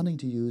 and wanting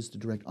to use the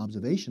direct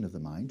observation of the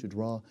mind to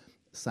draw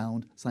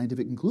sound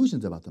scientific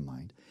conclusions about the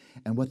mind.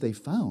 And what they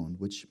found,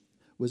 which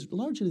was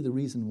largely the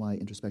reason why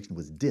introspection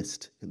was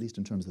dissed, at least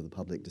in terms of the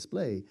public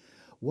display,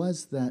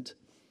 was that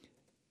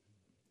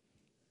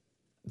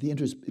the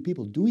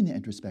people doing the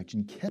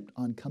introspection kept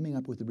on coming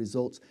up with the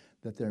results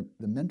that the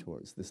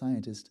mentors, the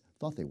scientists,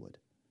 thought they would.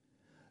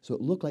 So it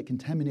looked like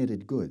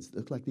contaminated goods. It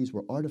looked like these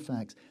were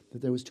artifacts,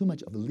 that there was too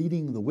much of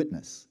leading the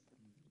witness,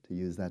 to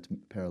use that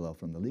parallel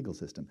from the legal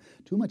system,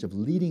 too much of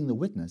leading the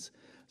witness.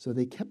 So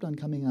they kept on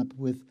coming up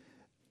with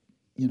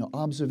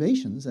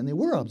observations, and they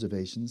were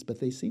observations, but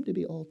they seemed to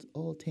be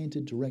all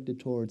tainted, directed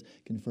towards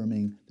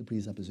confirming the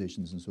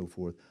presuppositions and so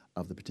forth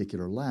of the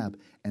particular lab,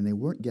 and they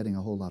weren't getting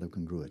a whole lot of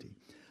congruity.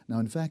 Now,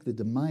 in fact, the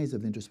demise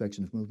of the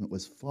introspectionist movement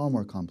was far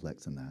more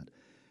complex than that,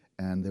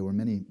 and there were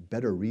many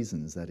better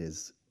reasons, that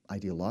is,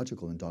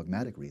 ideological and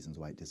dogmatic reasons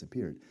why it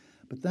disappeared.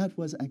 But that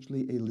was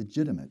actually a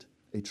legitimate,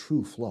 a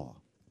true flaw.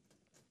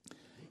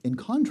 In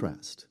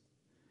contrast,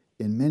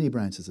 in many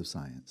branches of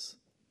science,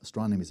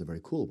 astronomy is a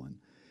very cool one,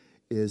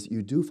 is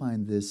you do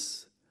find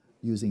this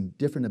using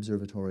different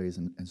observatories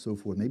and so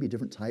forth, maybe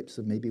different types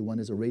of, maybe one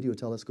is a radio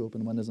telescope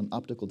and one is an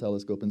optical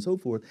telescope and so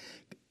forth,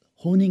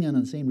 honing in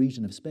on the same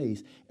region of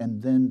space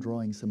and then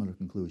drawing similar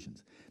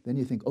conclusions. Then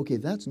you think, okay,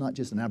 that's not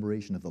just an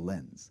aberration of the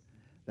lens.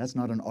 That's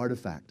not an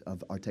artifact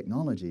of our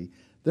technology.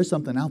 There's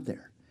something out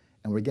there.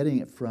 And we're getting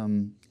it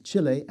from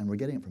Chile, and we're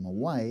getting it from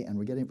Hawaii, and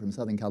we're getting it from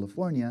Southern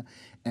California,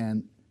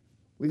 and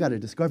we got a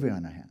discovery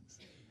on our hands.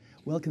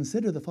 Well,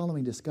 consider the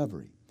following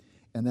discovery.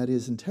 And that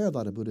is, in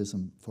Theravada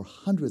Buddhism, for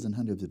hundreds and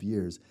hundreds of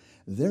years,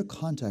 their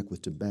contact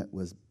with Tibet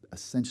was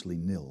essentially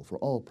nil for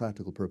all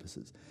practical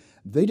purposes.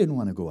 They didn't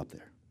want to go up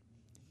there.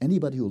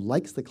 Anybody who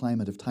likes the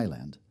climate of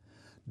Thailand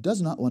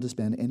does not want to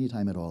spend any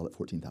time at all at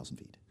 14,000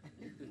 feet.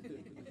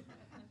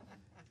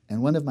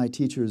 And one of my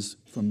teachers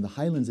from the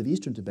highlands of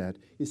eastern Tibet,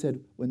 he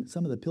said when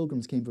some of the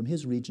pilgrims came from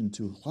his region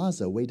to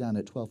Lhasa, way down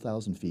at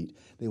 12,000 feet,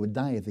 they would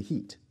die of the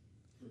heat.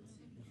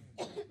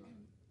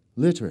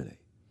 Literally.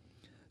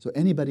 So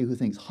anybody who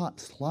thinks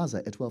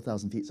Lhasa at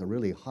 12,000 feet is a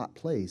really hot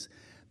place,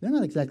 they're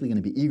not exactly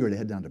going to be eager to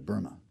head down to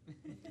Burma.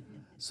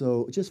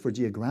 So just for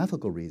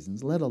geographical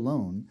reasons, let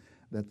alone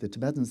that the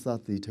Tibetans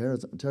thought the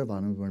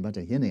Theravadins were a bunch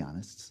of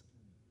Hinayanists,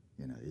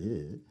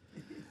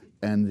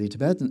 and the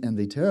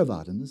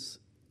Theravadins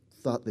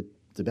thought that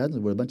Tibetans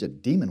were a bunch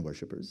of demon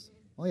worshippers.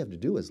 All you have to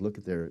do is look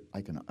at their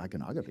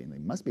iconography, and they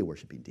must be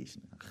worshiping demons.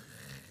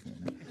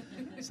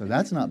 So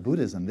that's not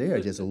Buddhism. They are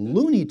just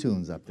Looney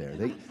Tunes up there.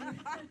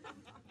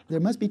 There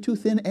must be too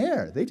thin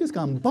air. They just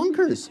gone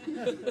bunkers.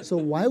 So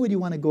why would you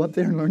want to go up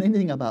there and learn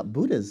anything about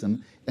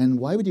Buddhism? And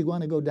why would you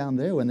want to go down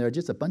there when they're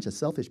just a bunch of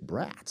selfish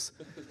brats?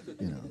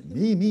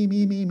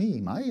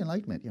 Me, my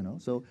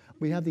enlightenment, So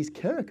we have these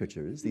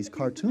caricatures, these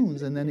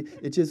cartoons, and then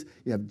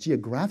you have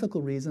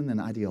geographical reason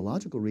and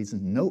ideological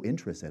reason, no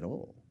interest at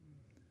all.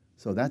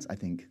 So that's, I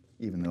think,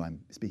 even though I'm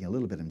speaking a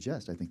little bit in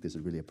jest, I think this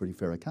is really a pretty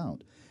fair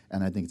account.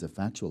 And I think it's a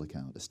factual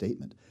account, a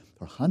statement.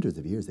 For hundreds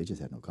of years, they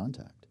just had no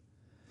contact.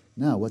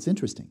 Now, what's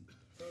interesting,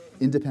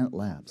 independent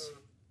labs.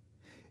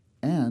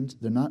 And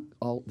they're not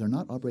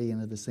operating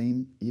under the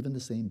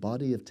same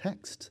body of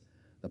text.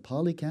 The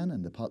Pali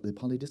Canon, the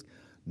Pali Disc,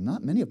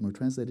 not many of them are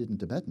translated in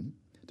Tibetan.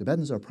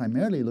 Tibetans are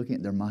primarily looking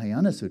at their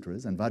Mahayana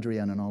sutras and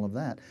Vajrayana and all of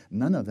that.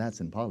 None of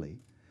that's in Pali.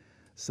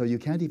 So you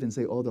can't even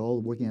say, oh, they're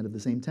all working out of the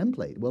same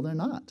template. Well, they're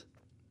not.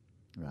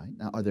 Right?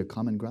 Now, are there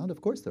common ground?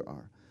 Of course there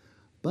are.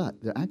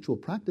 But their actual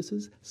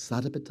practices,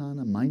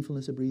 satipatthana,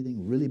 mindfulness of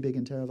breathing, really big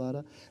in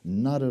Theravada,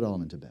 not at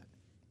all in Tibet.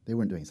 They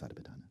weren't doing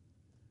satipatthana.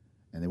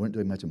 And they weren't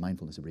doing much of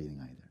mindfulness of breathing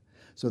either.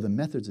 So the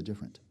methods are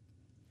different.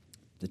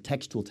 The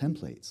textual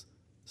templates,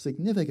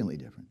 significantly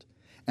different.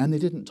 And they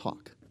didn't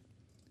talk.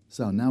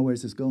 So now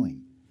where's this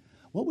going?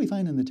 What we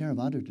find in the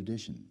Theravada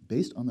tradition,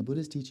 based on the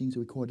Buddhist teachings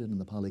recorded in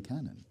the Pali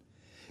Canon,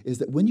 is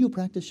that when you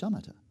practice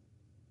shamatha,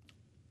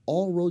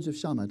 all roads of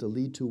shamatha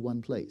lead to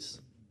one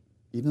place,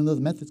 even though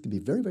the methods can be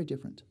very, very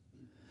different.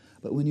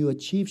 But when you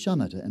achieve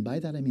shamatha, and by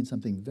that I mean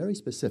something very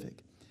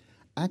specific,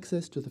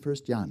 access to the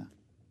first jhana.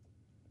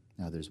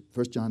 Now there's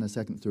first jhana,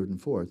 second, third,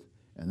 and fourth,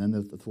 and then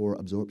the four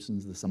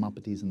absorptions, the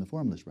samapatis, and the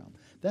formless realm.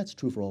 That's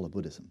true for all of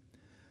Buddhism.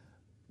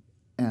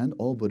 And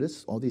all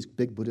Buddhists, all these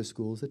big Buddhist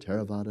schools, the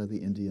Theravada,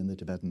 the Indian, the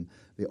Tibetan,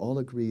 they all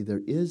agree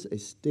there is a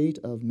state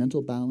of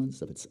mental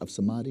balance, of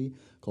samadhi,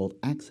 called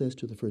access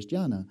to the first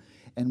jhana.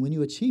 And when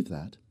you achieve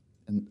that,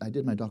 and I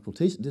did my doctoral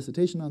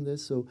dissertation on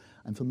this, so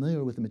I'm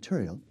familiar with the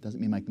material. Doesn't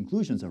mean my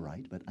conclusions are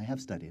right, but I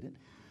have studied it.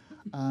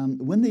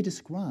 When they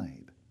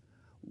describe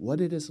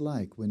what it is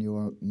like when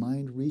your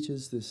mind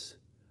reaches this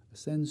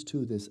ascends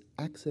to this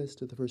access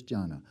to the first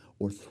jhana,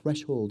 or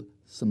threshold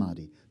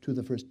samadhi, to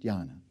the first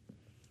jhana,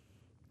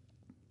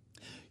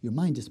 your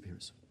mind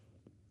disappears.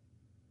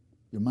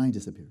 Your mind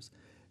disappears.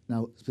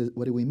 Now,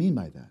 what do we mean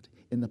by that?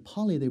 In the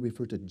Pali, they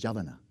refer to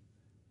javana.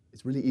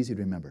 It's really easy to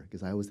remember,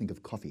 because I always think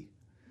of coffee.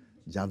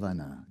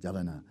 Javana,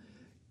 javana.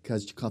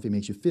 Because coffee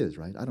makes you fizz,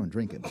 right? I don't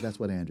drink it, but that's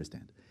what I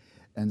understand.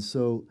 And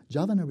so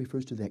javana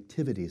refers to the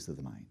activities of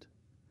the mind.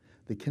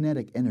 The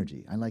kinetic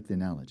energy, I like the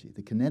analogy,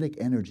 the kinetic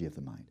energy of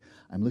the mind.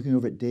 I'm looking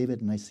over at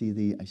David and I see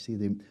the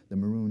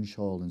maroon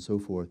shawl and so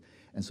forth.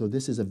 And so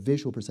this is a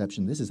visual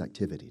perception, this is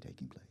activity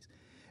taking place.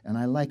 And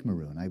I like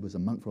maroon. I was a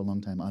monk for a long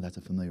time. Oh, that's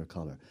a familiar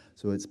color.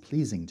 So it's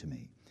pleasing to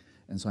me.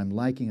 And so I'm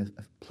liking a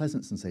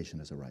pleasant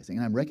sensation is arising.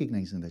 And I'm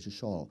recognizing that a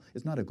shawl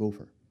is not a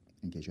gopher,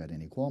 in case you had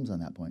any qualms on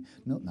that point.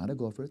 No, not a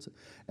gopher.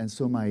 And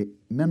so my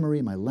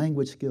memory, my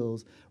language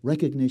skills,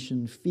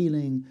 recognition,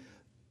 feeling,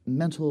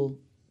 mental,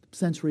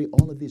 sensory,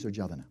 all of these are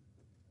javana.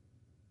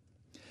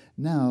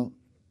 Now,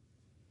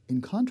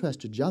 in contrast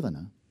to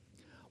javana,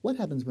 what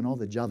happens when all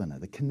the javana,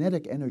 the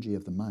kinetic energy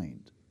of the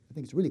mind, I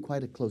think it's really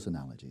quite a close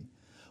analogy,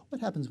 what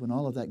happens when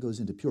all of that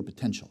goes into pure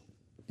potential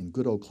in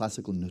good old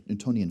classical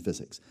Newtonian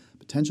physics?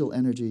 Potential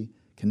energy,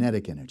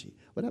 kinetic energy.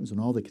 What happens when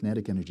all the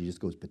kinetic energy just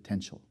goes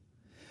potential?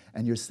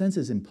 And your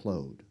senses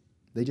implode.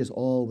 They just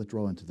all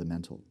withdraw into the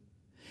mental.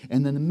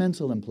 And then the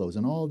mental implodes,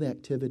 and all the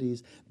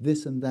activities,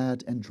 this and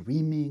that, and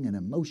dreaming and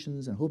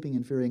emotions and hoping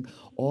and fearing,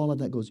 all of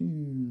that goes.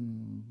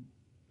 You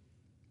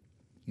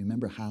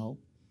remember HAL,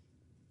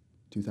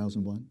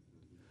 2001?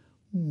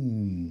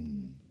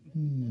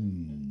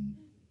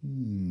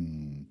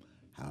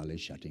 HAL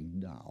is shutting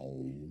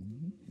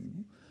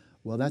down.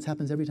 Well, that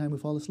happens every time we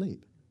fall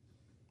asleep.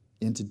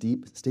 Into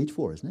deep, stage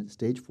 4, isn't it?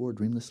 Stage 4,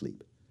 dreamless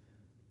sleep.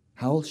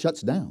 HAL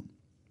shuts down.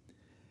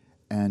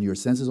 And your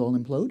senses all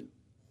implode.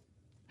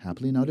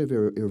 Happily, not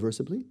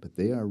irreversibly, but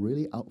they are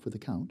really out for the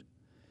count.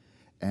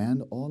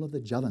 And all of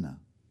the javana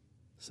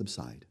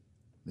subside.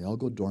 They all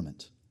go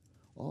dormant.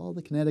 All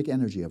the kinetic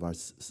energy of our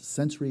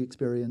sensory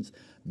experience,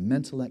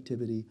 mental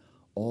activity,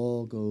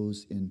 all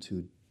goes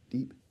into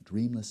deep,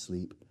 dreamless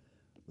sleep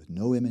with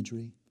no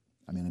imagery.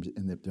 I mean,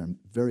 and there are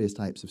various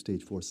types of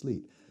stage 4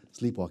 sleep.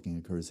 Sleepwalking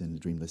occurs in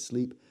dreamless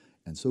sleep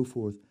and so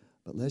forth.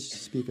 But let's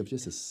speak of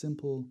just a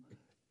simple,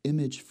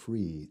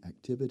 image-free,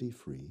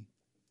 activity-free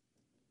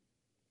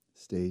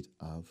state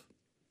of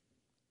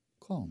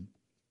calm.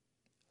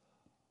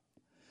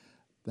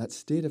 That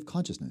state of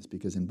consciousness,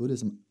 because in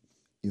Buddhism,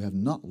 you have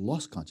not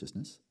lost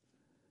consciousness,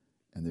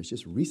 and there's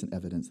just recent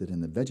evidence that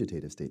in the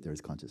vegetative state there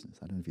is consciousness.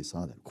 I don't know if you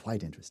saw that.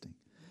 Quite interesting.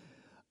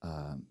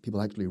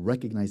 People actually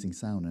recognizing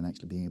sound and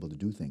actually being able to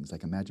do things,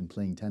 like imagine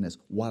playing tennis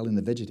while in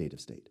the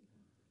vegetative state.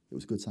 It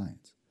was good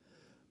science.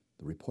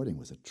 The reporting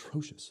was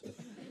atrocious,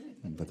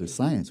 but the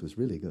science was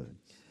really good.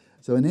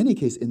 So in any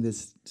case, in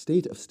this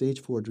state of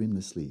stage 4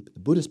 dreamless sleep, the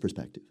Buddhist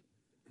perspective,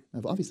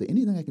 now obviously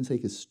anything I can say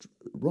is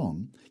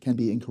wrong, can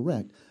be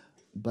incorrect,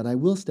 but I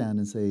will stand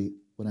and say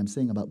what I'm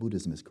saying about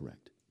Buddhism is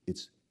correct.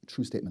 It's a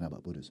true statement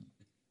about Buddhism.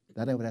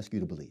 That I would ask you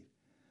to believe.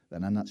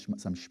 That I'm not some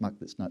schmuck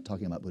that's not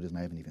talking about Buddhism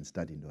I haven't even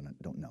studied and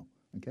don't know.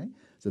 Okay?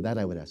 So that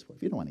I would ask for.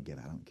 If you don't want to give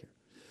it, I don't care.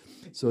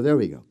 So there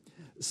we go.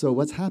 So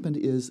what's happened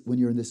is when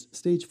you're in this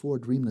stage 4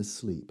 dreamless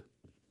sleep,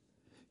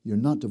 you're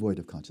not devoid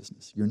of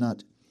consciousness.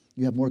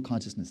 You have more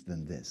consciousness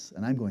than this.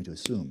 And I'm going to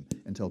assume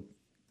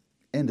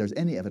and there's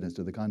any evidence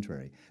to the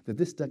contrary, that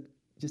this duck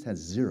just has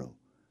zero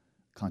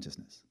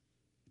consciousness.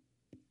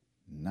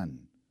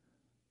 None.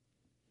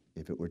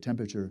 If it were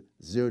temperature,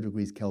 0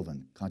 degrees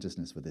Kelvin,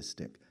 consciousness for this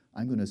stick.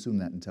 I'm going to assume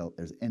that until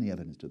there's any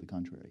evidence to the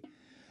contrary.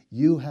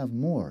 You have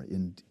more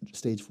in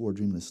stage 4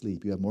 dreamless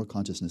sleep. You have more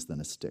consciousness than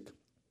a stick.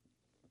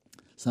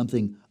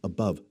 Something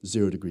above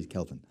 0 degrees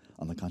Kelvin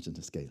on the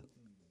consciousness scale,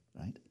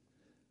 right?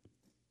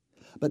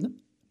 But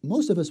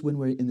most of us, when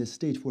we're in this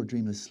stage 4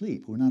 dreamless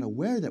sleep, we're not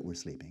aware that we're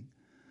sleeping.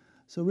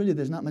 So really,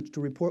 there's not much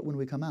to report when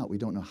we come out. We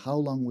don't know how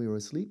long we were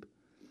asleep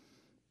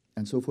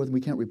and so forth. And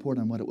we can't report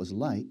on what it was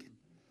like.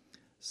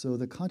 So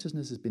the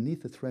consciousness is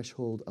beneath the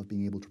threshold of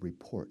being able to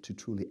report, to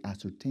truly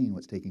ascertain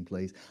what's taking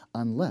place,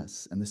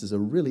 unless, and this is a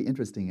really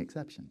interesting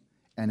exception,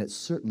 and it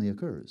certainly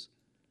occurs,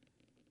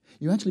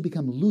 you actually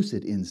become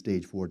lucid in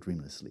stage 4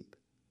 dreamless sleep,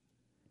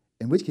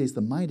 in which case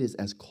the mind is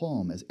as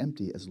calm, as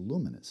empty, as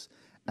luminous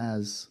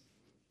as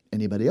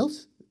anybody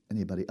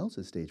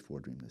else's stage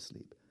 4 dreamless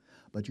sleep.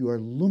 But you are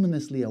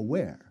luminously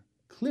aware,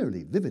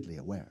 clearly, vividly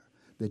aware,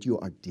 that you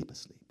are deep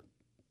asleep.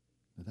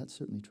 Now, that's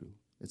certainly true.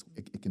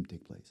 It can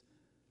take place.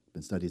 It's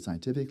been studied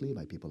scientifically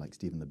by people like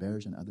Stephen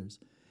LaBerge and others,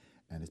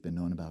 and it's been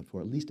known about for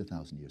at least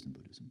 1,000 years in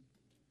Buddhism.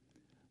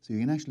 So you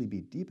can actually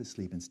be deep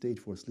asleep in stage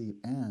 4 sleep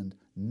and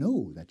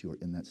know that you're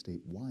in that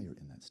state while you're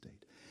in that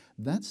state.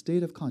 That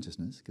state of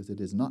consciousness, because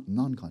it is not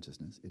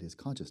non-consciousness, it is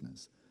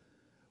consciousness,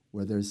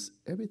 where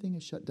everything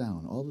is shut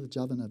down. All of the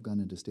javana have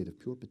gone into a state of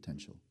pure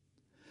potential.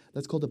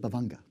 That's called the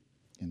bhavanga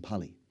in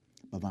Pali.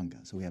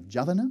 Bhavanga. So we have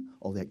javana,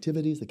 all the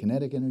activities, the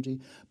kinetic energy.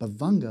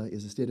 Bhavanga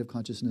is a state of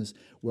consciousness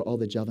where all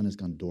the javana has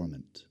gone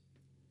dormant.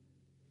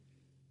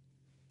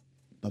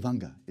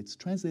 Bhavanga. It's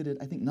translated,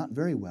 I think, not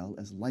very well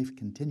as life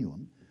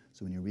continuum.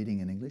 So when you're reading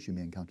in English, you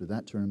may encounter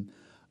that term.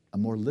 A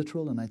more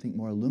literal and I think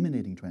more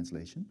illuminating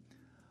translation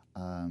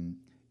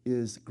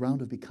is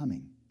ground of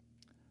becoming.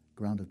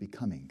 Ground of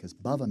becoming, because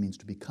bhava means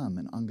to become,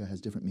 and anga has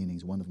different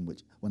meanings, one of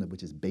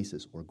which is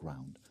basis or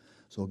ground.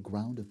 So a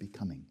ground of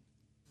becoming.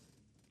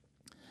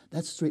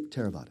 That's straight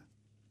Theravada.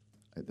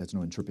 That's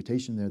no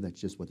interpretation there,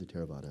 that's just what the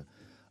Theravada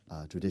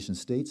tradition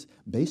states,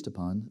 based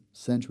upon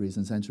centuries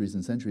and centuries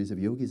and centuries of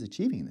yogis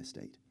achieving this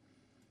state.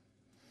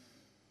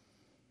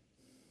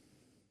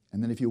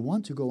 And then if you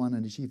want to go on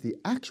and achieve the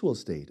actual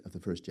state of the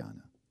first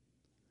jhana,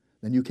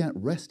 then you can't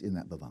rest in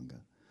that bhavanga,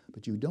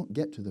 but you don't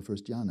get to the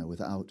first jhana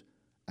without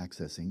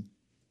accessing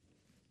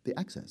the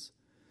access.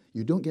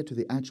 You don't get to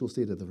the actual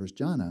state of the first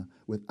jhana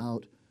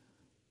without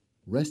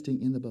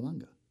resting in the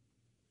bhavanga.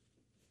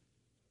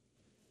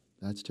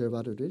 That's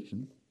Theravada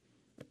tradition.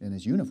 And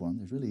it's uniform.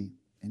 There's really,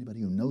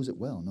 anybody who knows it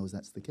well knows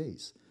that's the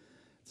case.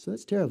 So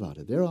that's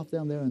Theravada. They're off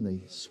down there in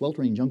the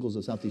sweltering jungles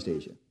of Southeast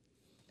Asia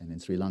and in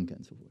Sri Lanka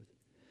and so forth.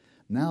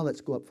 Now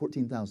let's go up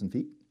 14,000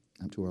 feet,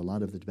 up to where a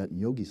lot of the Tibetan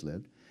yogis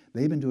lived.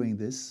 They've been doing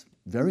this,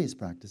 various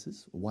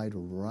practices, a wide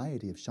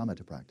variety of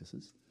shamatha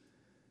practices,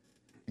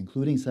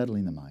 including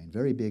settling the mind,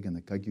 very big in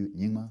the Kagyut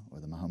Nyingma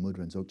or the Mahamudra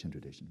and Dzogchen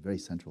tradition, very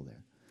central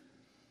there,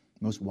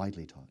 most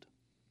widely taught.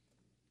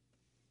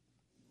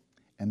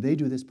 And they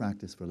do this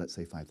practice for, let's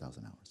say,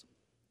 5,000 hours,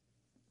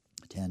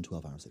 10,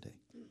 12 hours a day.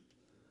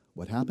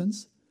 What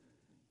happens?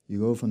 You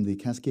go from the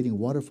cascading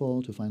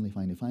waterfall to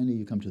finally,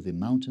 you come to the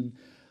mountain.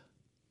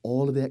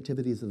 All of the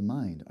activities of the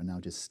mind are now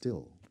just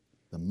still.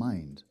 The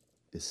mind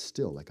is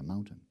still like a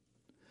mountain.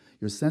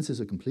 Your senses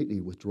are completely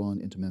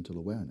withdrawn into mental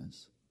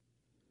awareness.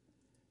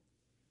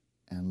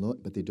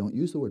 But they don't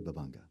use the word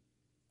bhavanga.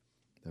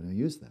 They don't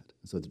use that.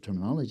 And so the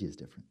terminology is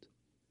different.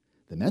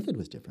 The method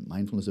was different.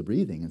 Mindfulness of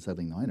breathing and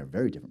settling the mind are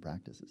very different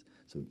practices.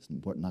 So it's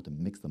important not to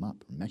mix them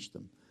up or mesh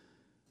them.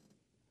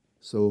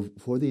 So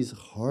for these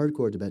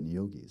hardcore Tibetan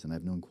yogis, and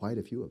I've known quite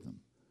a few of them,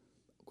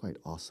 quite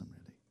awesome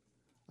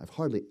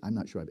really. I'm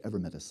not sure I've ever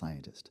met a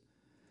scientist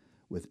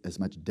with as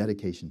much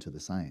dedication to the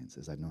science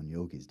as I've known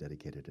yogis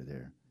dedicated to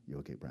their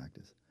yogic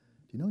practice.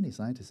 Do you know any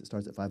scientists that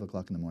starts at 5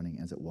 o'clock in the morning,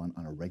 ends at 1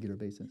 on a regular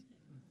basis?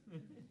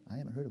 I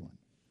haven't heard of one.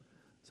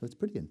 So it's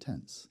pretty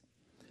intense.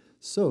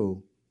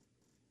 So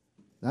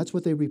that's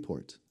what they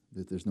report.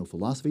 That there's no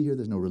philosophy here,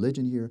 there's no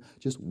religion here,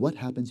 just what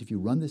happens if you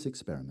run this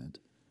experiment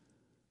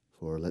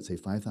for, let's say,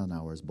 5,000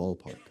 hours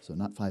ballpark. So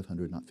not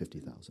 500, not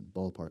 50,000,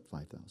 ballpark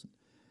 5,000.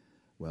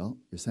 Well,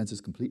 your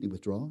senses completely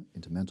withdraw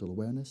into mental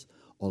awareness.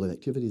 All of the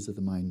activities of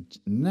the mind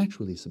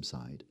naturally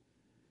subside.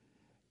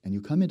 And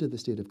you come into the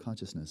state of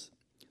consciousness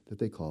that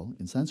they call,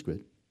 in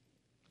Sanskrit,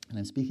 and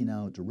I'm speaking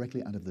now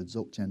directly out of the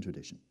Dzogchen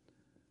tradition.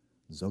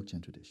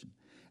 Dzogchen tradition.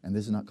 And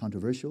this is not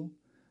controversial.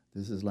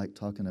 This is like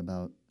talking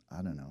about,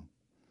 I don't know,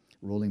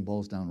 rolling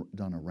balls down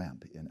a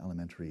ramp in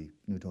elementary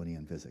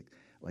Newtonian physics.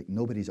 Like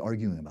nobody's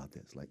arguing about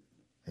this. Like,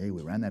 hey,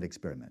 we ran that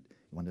experiment.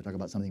 You want to talk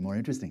about something more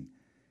interesting?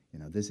 You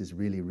know, this is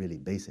really, really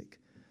basic.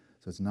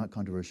 So it's not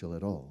controversial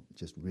at all,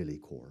 just really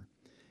core.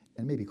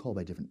 And maybe called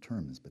by different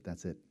terms, but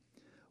that's it.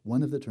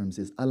 One of the terms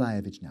is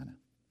alaya vijnana,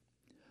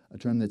 a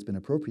term that's been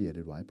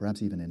appropriated by,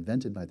 perhaps even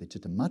invented by the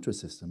Chittamatra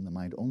system, the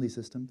mind-only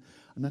system.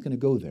 I'm not going to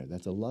go there.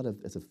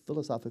 It's a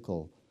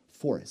philosophical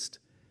forest.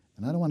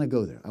 And I don't want to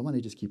go there. I want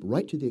to just keep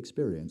right to the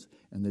experience.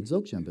 And the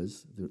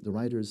Dzogchenpas, the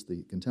writers,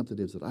 the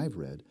contemplatives that I've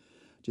read,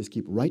 just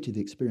keep right to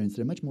the experience.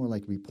 They're much more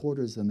like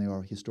reporters than they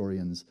are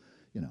historians,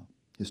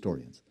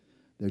 historians.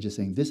 They're just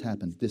saying, this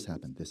happened, this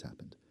happened, this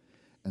happened.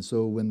 And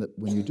so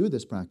when you do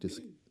this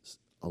practice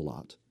a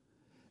lot,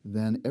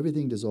 then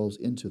everything dissolves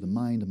into the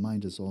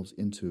mind dissolves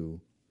into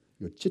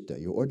your chitta,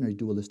 your ordinary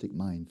dualistic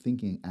mind,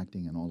 thinking,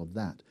 acting, and all of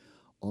that.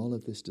 All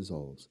of this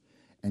dissolves.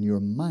 And your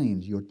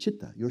mind, your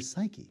chitta, your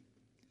psyche,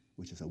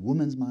 which is a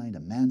woman's mind, a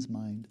man's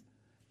mind,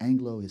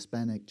 Anglo,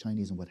 Hispanic,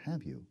 Chinese, and what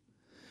have you,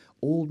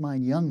 old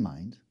mind, young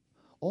mind,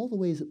 all the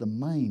ways that the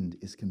mind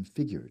is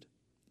configured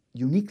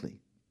uniquely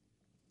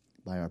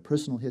by our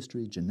personal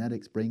history,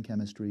 genetics, brain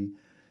chemistry,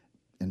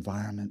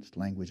 environment,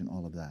 language, and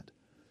all of that.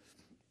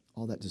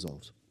 All that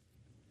dissolves.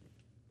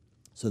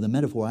 So the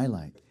metaphor I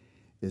like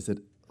is that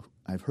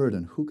I've heard,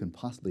 and who can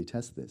possibly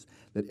test this,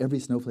 that every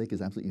snowflake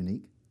is absolutely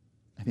unique.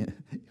 I mean,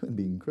 it would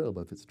be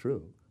incredible if it's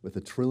true, with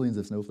the trillions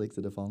of snowflakes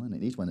that have fallen,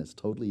 and each one is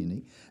totally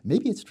unique.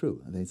 Maybe it's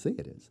true. They say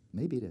it is.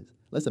 Maybe it is.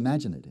 Let's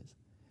imagine it is.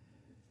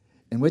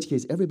 In which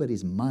case,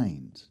 everybody's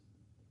mind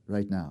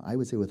right now, I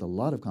would say with a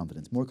lot of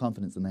confidence, more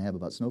confidence than I have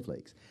about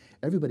snowflakes,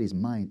 everybody's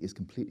mind is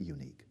completely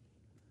unique.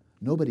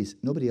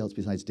 Nobody else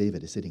besides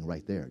David is sitting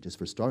right there, just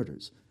for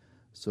starters.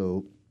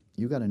 So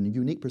you got a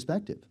unique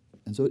perspective.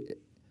 And so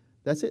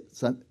that's it.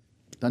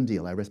 Done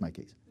deal. I rest my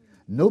case.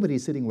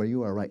 Nobody's sitting where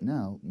you are right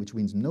now, which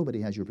means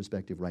nobody has your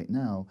perspective right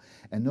now,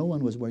 and no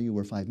one was where you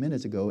were 5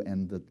 minutes ago,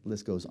 and the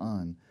list goes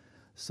on.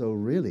 So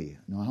really,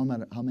 no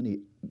matter how many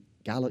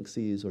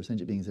galaxies or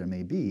sentient beings there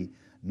may be,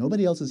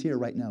 nobody else is here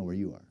right now where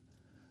you are.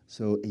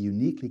 So a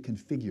uniquely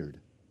configured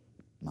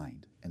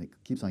mind, and it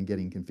keeps on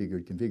getting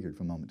configured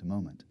from moment to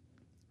moment,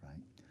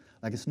 right?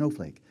 like a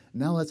snowflake.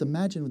 Now let's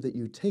imagine that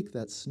you take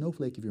that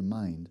snowflake of your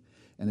mind,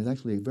 and it's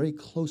actually a very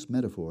close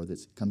metaphor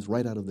that comes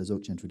right out of the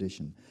Dzogchen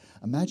tradition.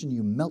 Imagine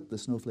you melt the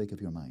snowflake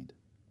of your mind,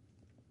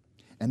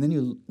 and then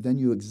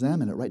you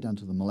examine it right down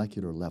to the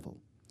molecular level,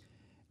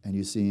 and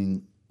you're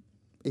seeing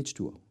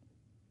H2O,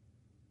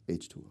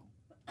 H2O.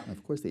 Now,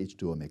 of course, the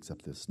H2O makes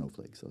up this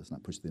snowflake, so let's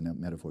not push the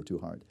metaphor too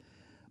hard.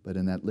 But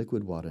in that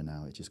liquid water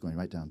now, it's just going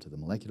right down to the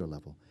molecular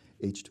level,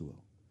 H2O.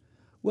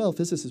 Well,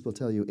 physicists will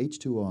tell you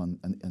H2O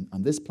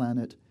on this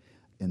planet,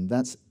 in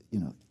that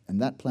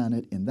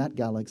planet, in that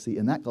galaxy,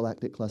 in that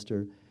galactic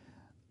cluster.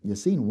 You've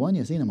seen one,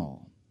 you've seen them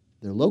all.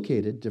 They're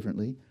located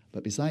differently,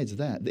 but besides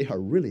that, they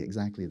are really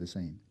exactly the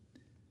same.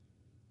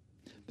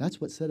 That's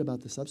what's said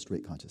about the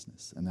substrate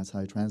consciousness, and that's how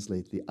I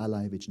translate the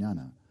alaya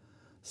vijnana,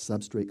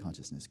 substrate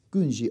consciousness.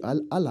 Gunji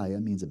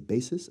alaya means a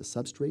basis, a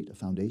substrate, a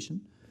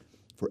foundation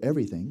for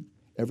everything.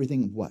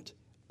 Everything what?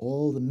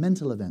 All the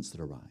mental events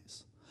that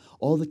arise,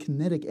 all the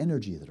kinetic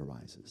energy that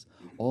arises,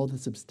 all the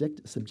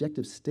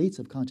subjective states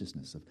of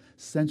consciousness, of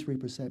sensory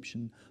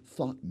perception,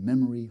 thought,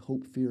 memory,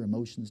 hope, fear,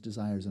 emotions,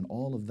 desires, and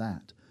all of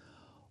that.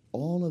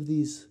 All of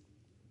these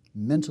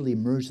mental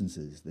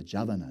emergences, the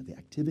javana, the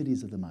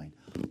activities of the mind,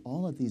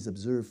 all of these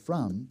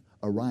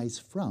arise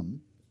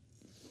from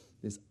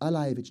this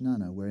alaya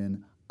vijnana,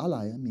 wherein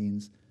alaya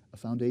means a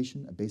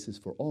foundation, a basis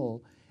for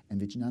all, and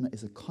vijnana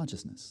is a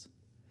consciousness.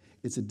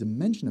 It's a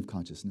dimension of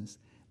consciousness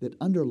that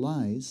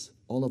underlies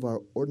all of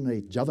our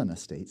ordinary javana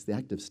states, the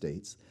active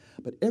states,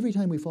 but every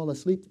time we fall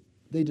asleep,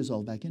 they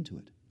dissolve back into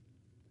it.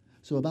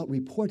 So about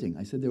reporting,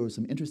 I said there were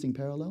some interesting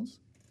parallels.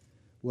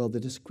 Well, the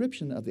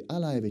description of the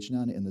alaya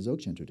vijnana in the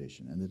Dzogchen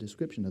tradition and the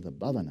description of the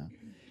bhavana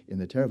in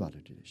the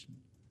Theravada tradition,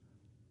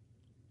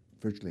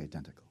 virtually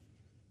identical.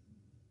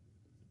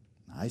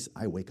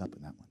 I wake up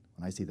in that one.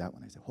 When I see that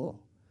one, I say, whoa,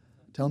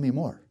 tell me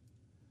more.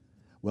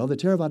 Well, the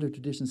Theravada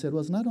tradition said, well,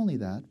 it's not only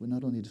that, we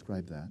not only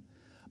describe that,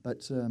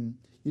 but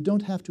you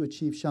don't have to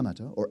achieve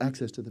shamatha, or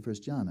access to the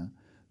first jhana,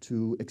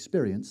 to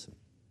experience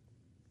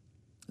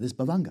this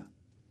bhavanga.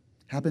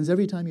 Happens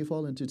every time you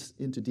fall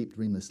into deep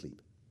dreamless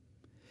sleep.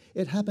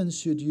 It happens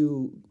should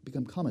you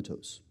become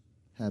comatose,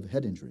 have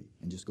head injury,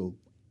 and just go,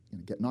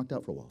 get knocked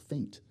out for a while,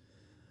 faint.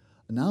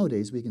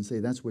 Nowadays, we can say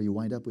that's where you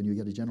wind up when you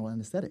get a general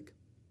anesthetic.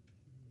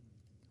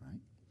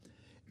 Right?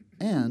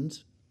 And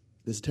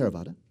this is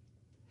Theravada.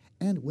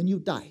 And when you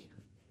die,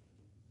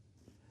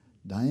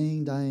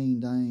 dying,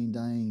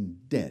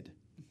 dead.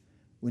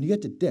 When you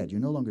get to dead,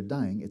 you're no longer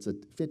dying. It's a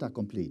fait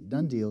accompli,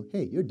 done deal.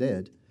 Hey, you're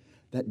dead.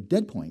 That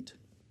dead point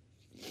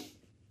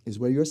is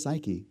where your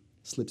psyche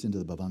slips into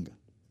the bhavanga.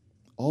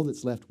 All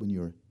that's left when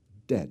you're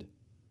dead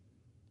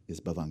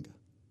is bhavanga.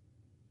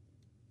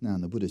 Now,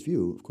 in the Buddhist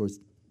view, of course,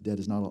 dead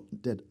is not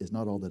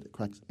all that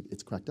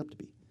it's cracked up to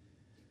be,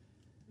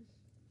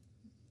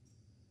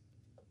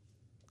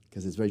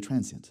 because it's very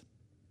transient.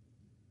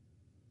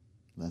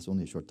 Lasts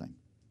only a short time.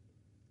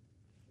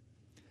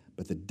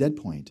 But the dead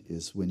point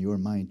is when your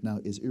mind now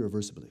is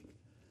irreversibly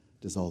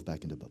dissolved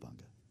back into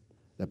bhavanga.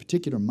 That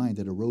particular mind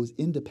that arose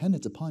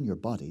independent upon your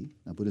body,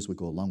 now Buddhists would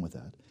go along with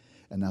that,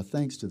 and now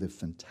thanks to the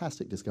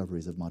fantastic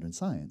discoveries of modern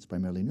science,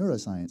 primarily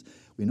neuroscience,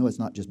 we know it's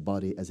not just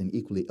body as in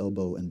equally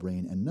elbow and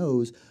brain and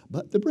nose,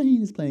 but the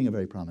brain is playing a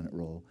very prominent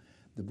role.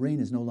 The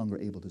brain is no longer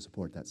able to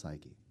support that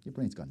psyche. Your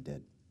brain's gone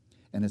dead.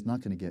 And it's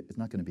not going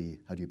to be,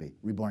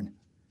 reborn.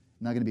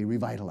 Not going to be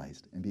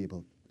revitalized and be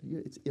able,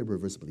 it's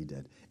irreversibly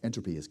dead.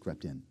 Entropy has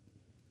crept in.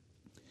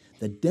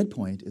 The dead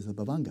point is the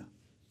bhavanga.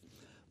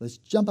 Let's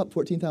jump up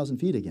 14,000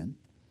 feet again.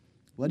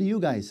 What do you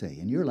guys say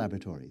in your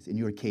laboratories, in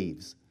your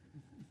caves?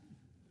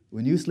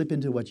 When you slip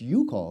into what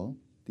you call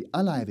the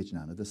alaya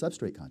vijnana, the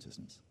substrate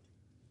consciousness.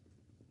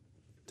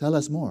 Tell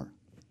us more.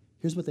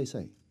 Here's what they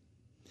say.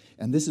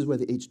 And this is where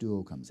the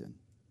H2O comes in.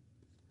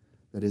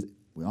 That is,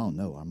 we all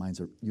know our minds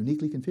are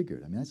uniquely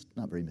configured. I mean, that's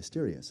not very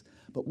mysterious.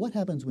 But what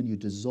happens when you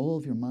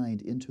dissolve your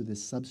mind into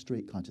this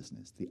substrate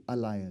consciousness, the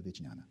alaya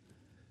vijnana?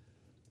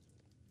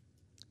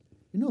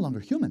 You're no longer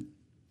human.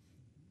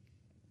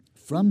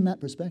 From that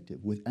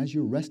perspective, as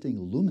you're resting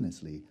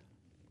luminously,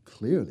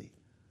 clearly,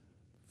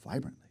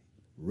 vibrantly,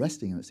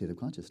 resting in that state of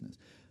consciousness,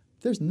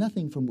 there's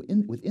nothing from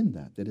within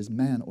that is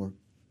man or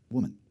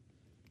woman.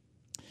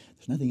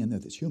 There's nothing in there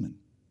that's human.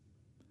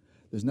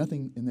 There's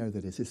nothing in there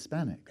that is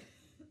Hispanic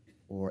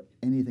or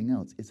anything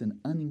else. It's an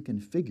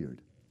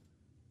unconfigured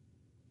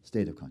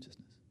state of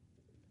consciousness.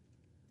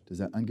 Does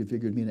that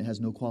unconfigured mean it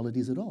has no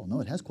qualities at all? No,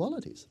 it has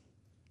qualities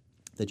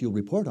that you'll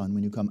report on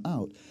when you come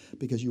out,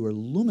 because you are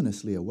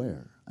luminously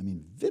aware, I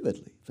mean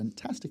vividly,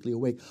 fantastically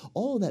awake,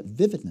 all that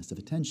vividness of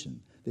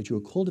attention that you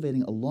are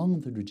cultivating along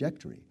the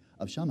trajectory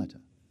of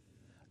shamatha,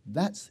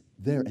 that's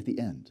there at the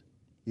end.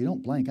 You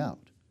don't blank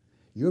out.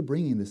 You're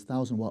bringing this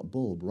 1,000-watt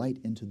bulb right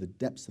into the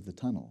depths of the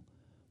tunnel,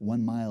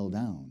 1 mile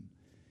down.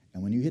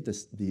 And when you hit the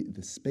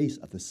space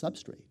of the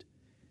substrate,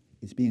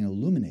 it's being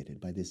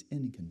illuminated by this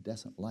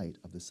incandescent light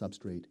of the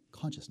substrate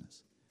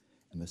consciousness.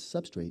 And the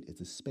substrate is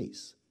the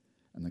space,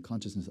 and the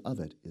consciousness of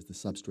it is the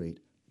substrate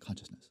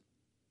consciousness.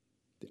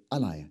 The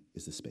alaya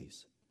is the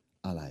space.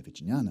 Alaya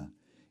vijnana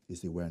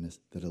is the awareness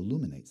that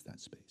illuminates that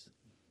space.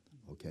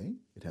 Okay?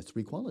 It has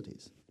three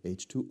qualities,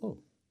 H2O.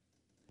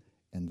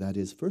 And that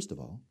is, first of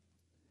all,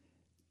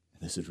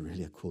 and this is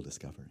really a cool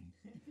discovery,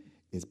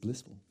 it's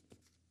blissful.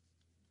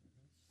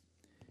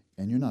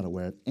 And you're not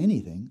aware of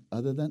anything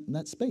other than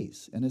that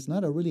space. And it's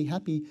not a really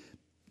happy,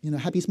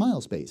 happy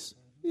smile space.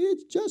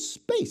 It's just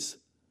space.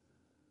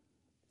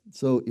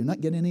 So you're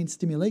not getting any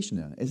stimulation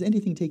in it. Is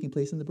anything taking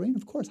place in the brain?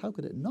 Of course, how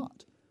could it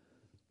not?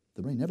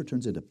 The brain never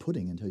turns into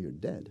pudding until you're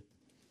dead.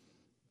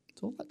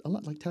 It's a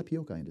lot like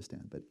tapioca, I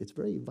understand, but it's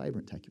very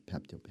vibrant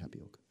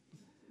tapioca.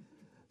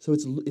 So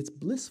it's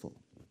blissful.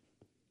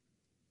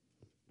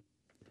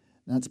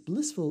 Now, it's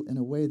blissful in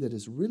a way that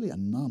is really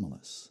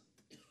anomalous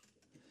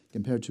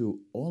compared to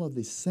all of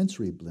the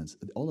sensory bliss,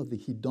 all of the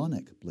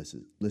hedonic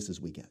blisses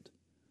we get.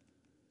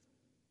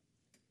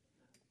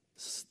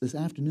 This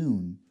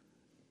afternoon,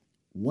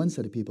 one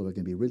set of people are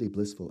going to be really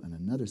blissful and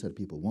another set of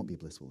people won't be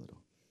blissful at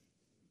all.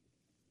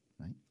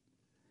 Right?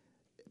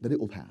 But it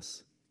will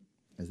pass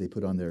as they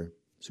put on their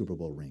Super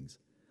Bowl rings.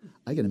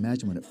 I can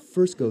imagine when it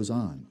first goes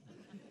on,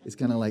 it's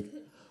kind of like,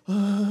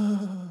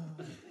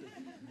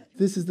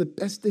 this is the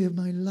best day of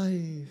my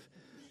life.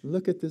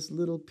 Look at this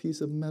little piece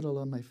of metal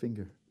on my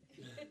finger.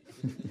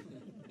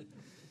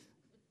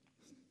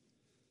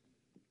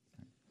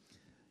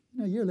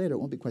 A year later, it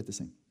won't be quite the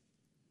same.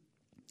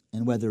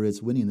 And whether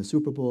it's winning the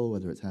Super Bowl,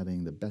 whether it's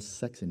having the best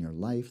sex in your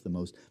life, the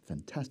most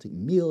fantastic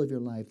meal of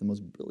your life, the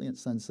most brilliant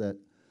sunset,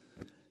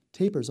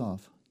 tapers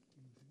off.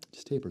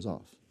 Just tapers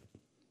off.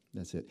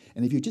 That's it.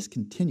 And if you just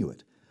continue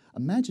it,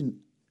 imagine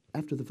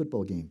after the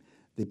football game,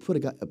 they put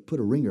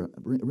a ring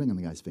on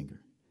the guy's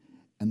finger,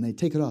 and they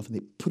take it off and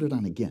they put it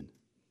on again.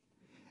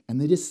 And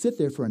they just sit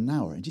there for an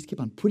hour and just keep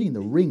on putting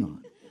the ring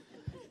on.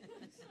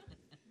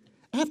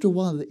 After a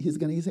while, he's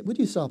going to say, would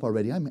you stop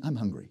already? I'm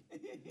hungry.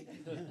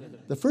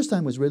 The first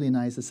time was really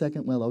nice. The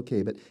second, well,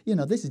 okay, but,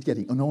 this is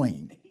getting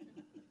annoying.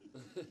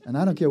 And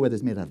I don't care whether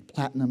it's made out of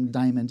platinum,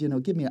 diamond,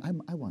 give me,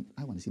 I want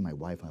to see my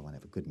wife, I want to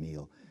have a good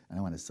meal, and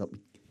I want to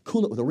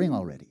cool it with a ring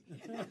already.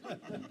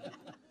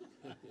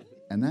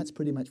 And that's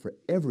pretty much for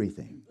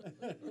everything.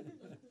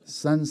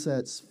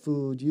 Sunsets,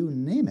 food, you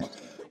name it.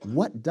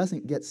 What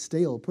doesn't get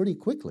stale pretty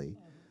quickly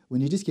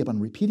when you just keep on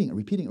repeating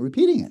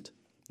it,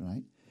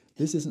 right?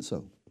 This isn't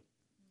so.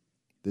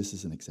 This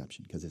is an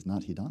exception because it's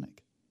not hedonic.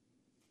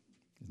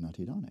 It's not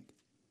hedonic.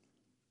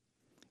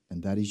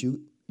 And that is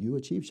you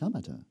achieve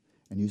shamatha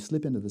and you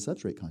slip into the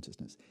substrate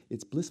consciousness.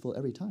 It's blissful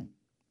every time.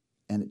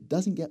 And it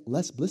doesn't get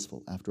less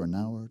blissful after an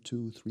hour,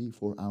 2, 3,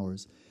 4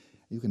 hours.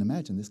 You can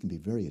imagine this can be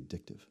very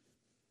addictive.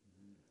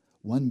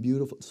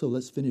 So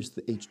let's finish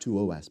the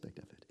H2O aspect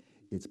of it.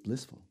 It's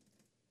blissful.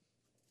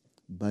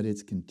 But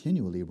it's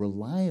continually,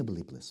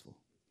 reliably blissful.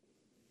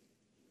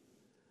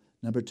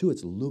 Number 2,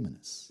 it's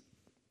luminous.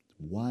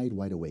 Wide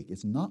awake.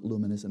 It's not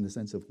luminous in the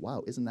sense of,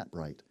 wow, isn't that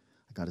bright?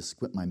 I got to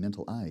squint my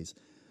mental eyes.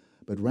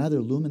 But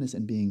rather luminous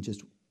in being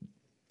just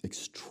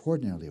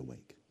extraordinarily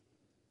awake.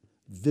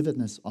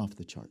 Vividness off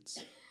the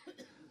charts.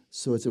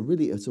 So it's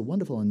a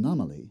wonderful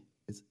anomaly.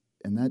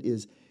 And that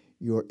is,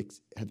 you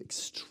have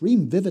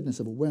extreme vividness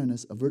of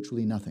awareness of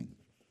virtually nothing.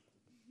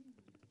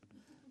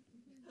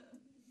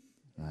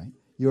 Right?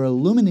 You're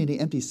illuminating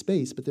empty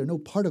space, but there are no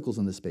particles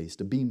in the space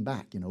to beam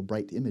back,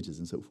 bright images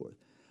and so forth.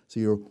 So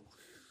you're,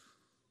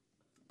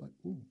 but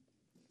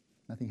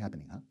nothing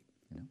happening, huh?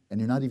 And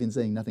you're not even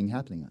saying nothing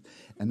happening.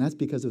 And that's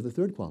because of the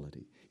third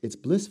quality. It's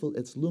blissful,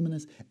 it's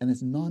luminous, and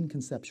it's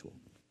non-conceptual.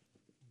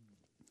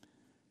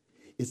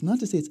 It's not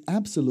to say it's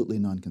absolutely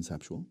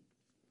non-conceptual.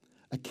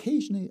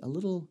 Occasionally, a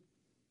little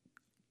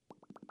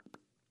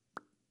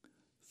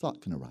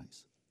thought can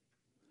arise.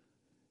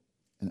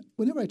 And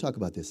whenever I talk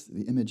about this,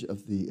 the image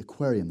of the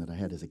aquarium that I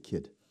had as a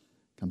kid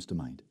comes to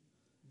mind.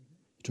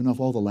 You turn off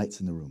all the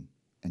lights in the room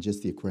and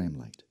just the aquarium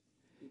light.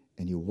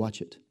 And you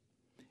watch it.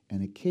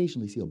 And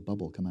occasionally see a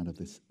bubble come out of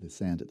the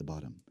sand at the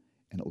bottom.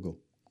 And it will go.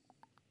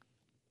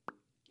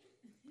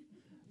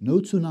 No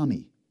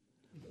tsunami.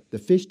 The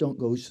fish don't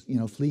go,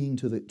 fleeing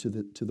to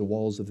the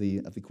walls of the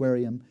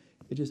aquarium.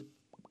 It just,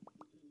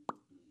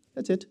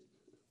 that's it.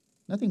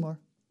 Nothing more.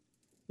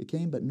 It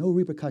came, but no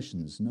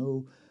repercussions,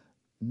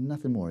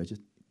 nothing more.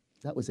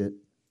 That was it.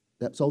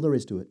 That's all there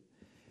is to it.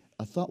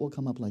 A thought will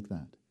come up like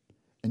that,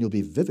 and you'll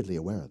be vividly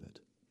aware of it.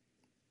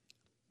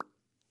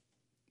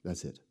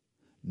 That's it.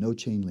 No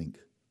chain link,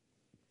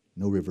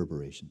 no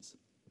reverberations.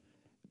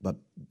 But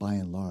by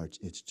and large,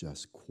 it's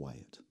just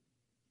quiet.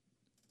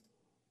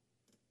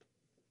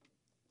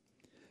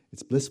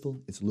 It's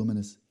blissful, it's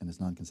luminous, and it's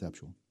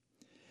non-conceptual.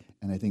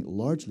 And I think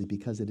largely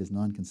because it is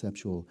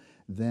non-conceptual,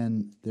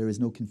 then there is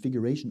no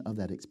configuration of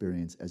that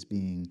experience as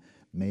being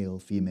male,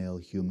 female,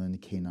 human,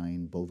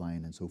 canine,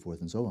 bovine, and so forth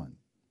and so on.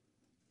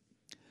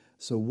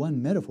 So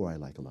one metaphor I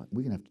like a lot,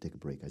 we're going to have to take a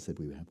break, I said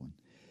we would have one,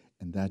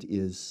 and that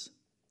is,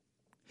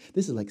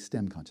 this is like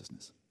stem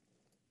consciousness.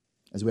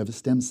 As we have a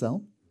stem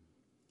cell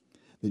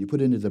that you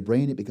put into the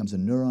brain, it becomes a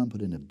neuron,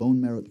 put into bone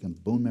marrow, it becomes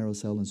a bone marrow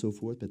cell and so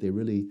forth, but they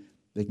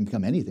can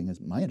become anything, as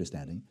my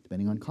understanding,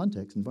 depending on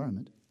context,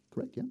 environment.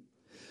 Correct, yeah?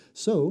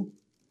 So,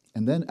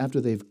 And then after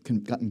they've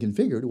gotten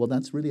configured, well,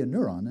 that's really a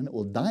neuron, and it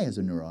will die as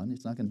a neuron.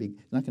 It's not going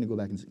to go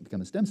back and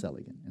become a stem cell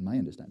again, in my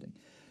understanding.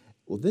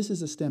 Well, this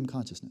is a stem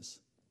consciousness.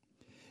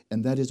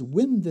 And that is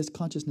when this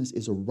consciousness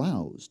is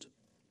aroused,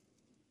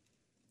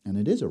 and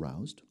it is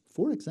aroused,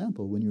 for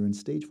example, when you're in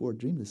stage 4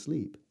 dreamless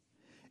sleep,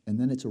 and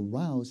then it's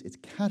aroused, it's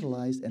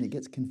catalyzed, and it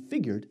gets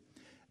configured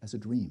as a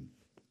dream.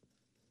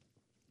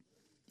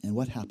 And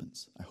what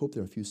happens? I hope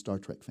there are a few Star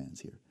Trek fans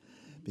here,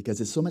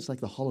 because it's so much like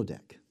the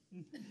holodeck.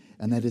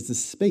 And that is the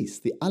space,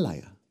 the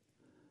alaya,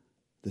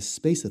 the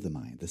space of the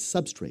mind, the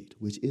substrate,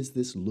 which is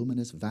this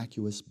luminous,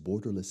 vacuous,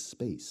 borderless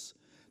space.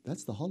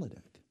 That's the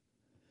holodeck.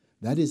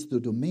 That is the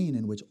domain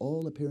in which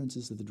all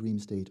appearances of the dream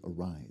state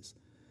arise.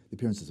 The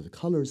appearances of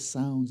colors,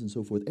 sounds, and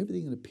so forth,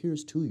 everything that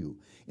appears to you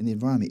in the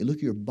environment. You look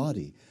at your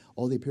body,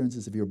 all the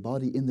appearances of your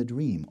body in the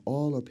dream,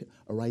 all are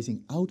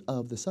arising out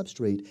of the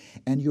substrate,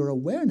 and your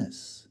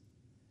awareness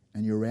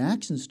and your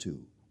reactions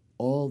to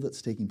all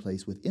that's taking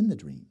place within the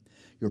dream.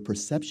 Your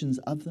perceptions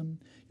of them,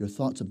 your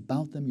thoughts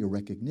about them, your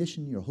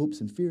recognition, your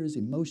hopes and fears,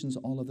 emotions,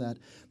 all of that.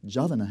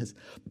 Javana has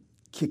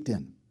kicked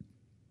in.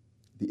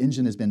 The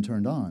engine has been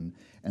turned on,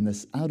 and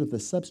this, out of the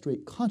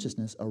substrate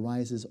consciousness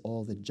arises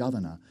all the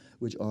javana,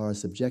 which are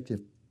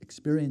subjective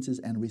experiences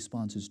and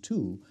responses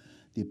to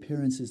the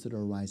appearances that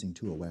are arising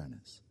to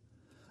awareness.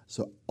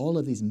 So all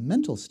of these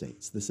mental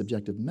states, the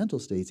subjective mental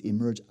states,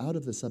 emerge out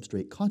of the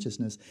substrate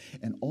consciousness,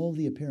 and all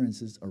the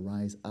appearances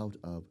arise out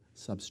of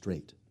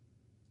substrate.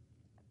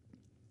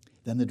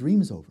 Then the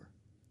dream's over,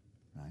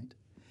 right?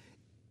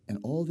 And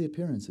all the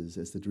appearances,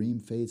 as the dream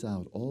fades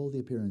out, all the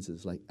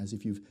appearances, like as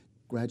if you've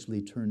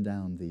gradually turned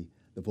down the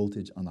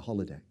voltage on the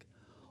holodeck,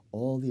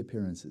 all the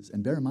appearances,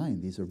 and bear in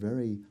mind, these are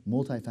very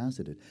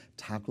multifaceted,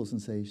 tactile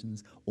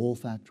sensations,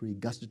 olfactory,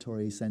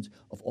 gustatory sense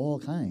of all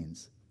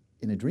kinds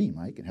in a dream,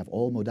 right? You can have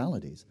all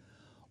modalities.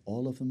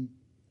 All of them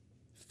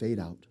fade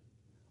out.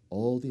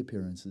 All the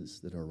appearances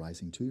that are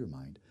arising to your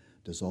mind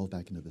dissolve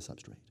back into the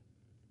substrate.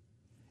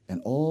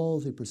 And all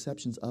the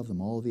perceptions of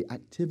them, all the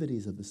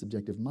activities of the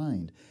subjective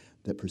mind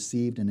that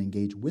perceived and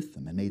engaged with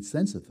them and made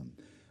sense of them,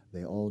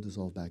 they all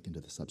dissolve back into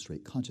the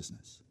substrate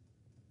consciousness.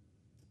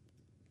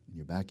 And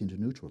you're back into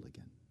neutral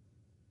again.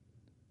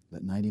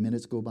 Let 90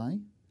 minutes go by,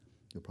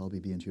 you'll probably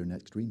be into your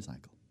next dream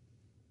cycle.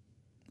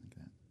 Like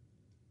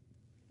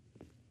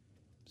that.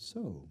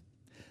 So,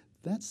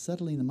 that's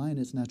settling the mind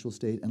in its natural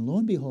state. And lo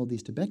and behold,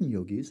 these Tibetan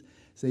yogis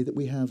say that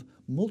we have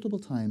multiple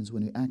times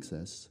when we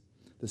access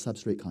the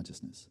substrate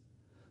consciousness.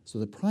 So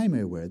the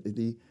primary way,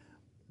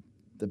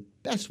 the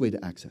best way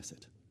to access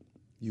it,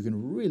 you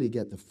can really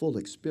get the full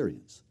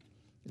experience,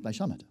 is by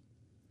shamatha.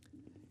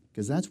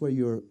 Because that's where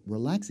you're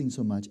relaxing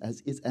so much,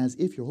 it's as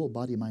if your whole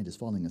body-mind is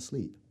falling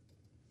asleep.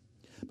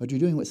 But you're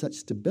doing it with such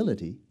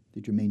stability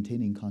that you're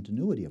maintaining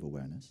continuity of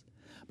awareness,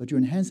 but you're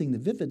enhancing the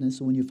vividness,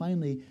 so when you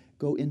finally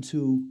go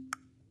into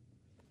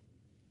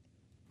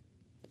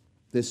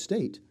this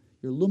state,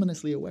 you're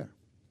luminously aware.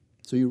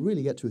 So you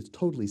really get to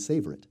totally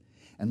savor it.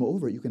 And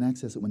moreover, you can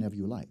access it whenever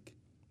you like.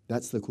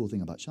 That's the cool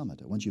thing about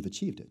shamatha. Once you've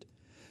achieved it,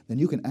 then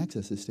you can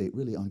access this state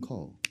really on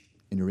call,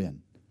 and you're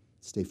in.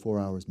 Stay 4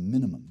 hours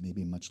minimum,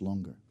 maybe much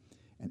longer.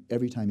 And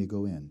every time you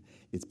go in,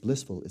 it's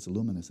blissful, it's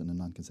luminous, and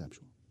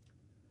non-conceptual.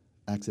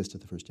 Access to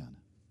the first jhana.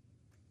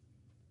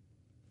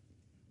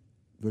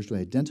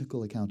 Virtually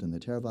identical account in the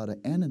Theravada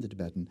and in the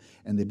Tibetan,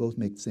 and they both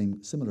make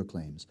similar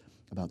claims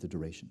about the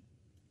duration.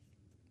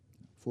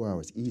 4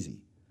 hours,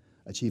 easy.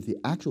 Achieve the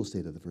actual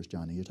state of the first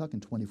jhana, you're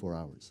talking 24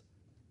 hours.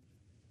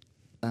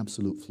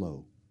 Absolute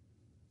flow,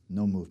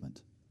 no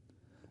movement.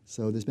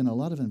 So there's been a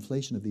lot of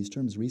inflation of these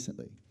terms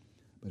recently.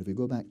 But if you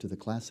go back to the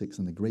classics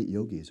and the great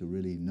yogis who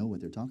really know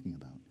what they're talking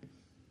about,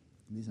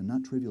 these are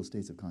not trivial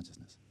states of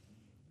consciousness.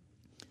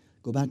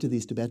 Go back to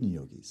these Tibetan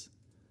yogis.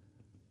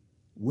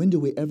 When do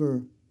we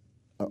ever,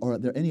 or are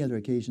there any other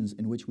occasions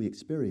in which we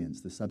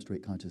experience the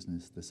substrate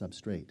consciousness, the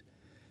substrate?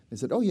 They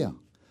said, oh yeah,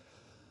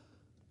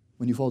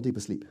 when you fall deep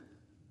asleep,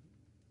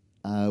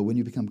 when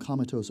you become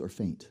comatose or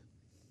faint,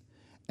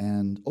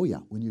 and oh yeah,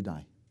 when you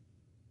die.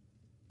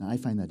 Now I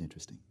find that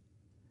interesting,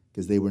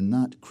 because they were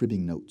not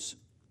cribbing notes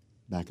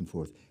back and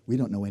forth. We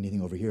don't know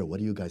anything over here. What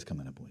are you guys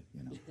coming up with?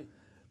 You know?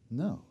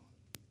 No.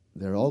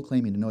 They're all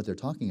claiming to know what they're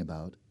talking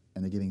about,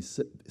 and they're giving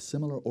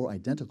similar or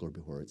identical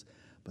reports,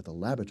 but the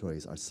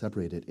laboratories are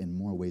separated in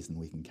more ways than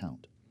we can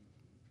count.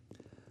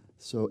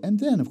 So, and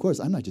then, of course,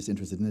 I'm not just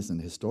interested in this as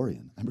a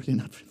historian. I'm really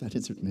not that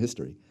interested in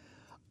history.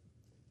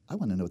 I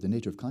want to know what the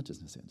nature of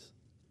consciousness is.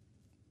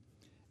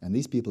 And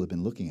these people have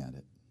been looking at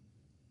it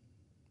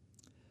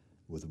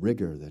with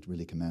rigor that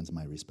really commands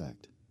my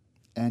respect,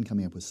 and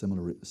coming up with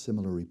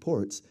similar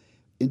reports,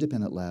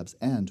 independent labs,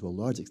 and to a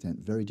large extent,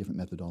 very different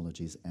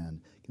methodologies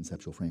and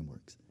conceptual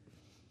frameworks.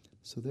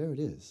 So there it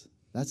is.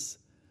 That's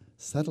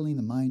settling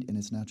the mind in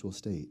its natural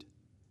state,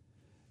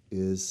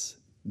 is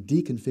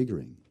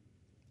deconfiguring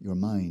your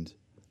mind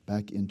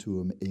back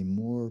into a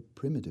more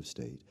primitive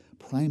state,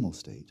 primal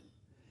state.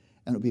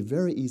 And it would be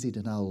very easy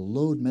to now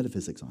load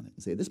metaphysics on it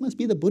and say, this must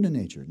be the Buddha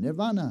nature,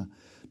 nirvana,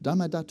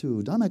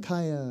 dharmadhatu,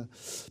 dharmakaya,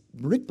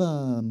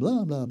 rikpa,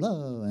 blah, blah,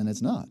 blah, and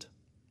it's not.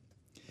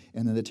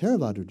 And in the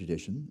Theravada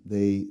tradition,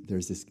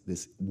 there's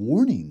this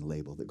warning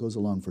label that goes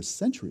along for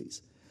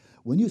centuries.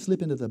 When you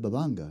slip into the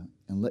Bhavanga,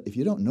 and if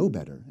you don't know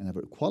better and have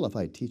a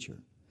qualified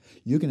teacher,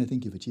 you're going to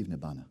think you've achieved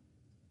Nibbana.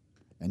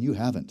 And you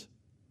haven't.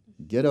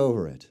 Get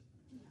over it.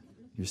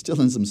 You're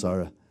still in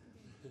samsara.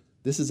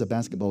 This is a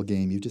basketball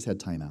game. You just had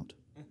timeout.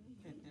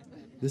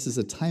 This is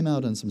a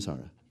timeout on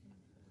samsara.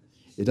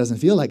 It doesn't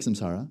feel like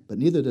samsara, but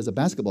neither does a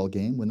basketball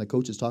game when the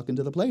coach is talking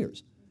to the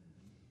players.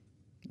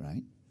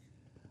 Right?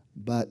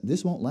 But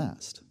this won't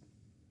last.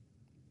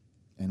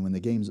 And when the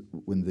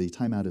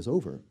timeout is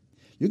over,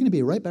 you're going to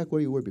be right back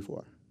where you were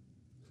before.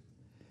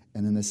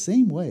 And in the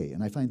same way,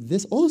 and I find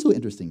this also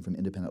interesting from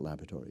independent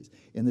laboratories,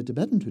 in the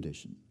Tibetan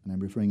tradition, and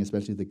I'm referring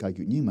especially to the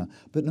Kaikut Nyingma,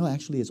 but no,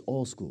 actually it's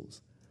all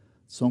schools.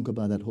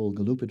 Tsongkhapa, that whole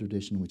Gelugpa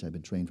tradition, which I've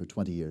been trained for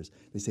 20 years,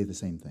 they say the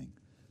same thing.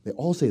 They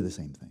all say the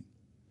same thing.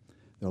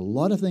 There are a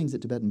lot of things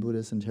that Tibetan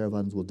Buddhists and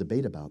Theravadins will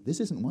debate about. This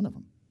isn't one of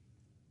them,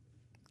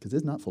 because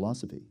it's not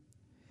philosophy.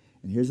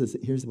 And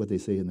here's what they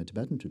say in the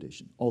Tibetan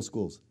tradition, all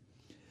schools.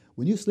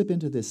 When you slip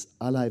into this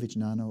alaya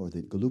vijnana, or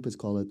the Gelugpas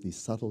call it the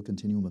subtle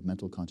continuum of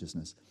mental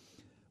consciousness,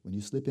 when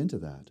you slip into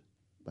that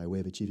by way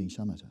of achieving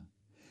shamatha,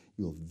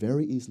 you'll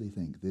very easily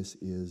think this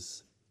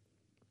is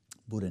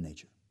Buddha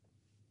nature,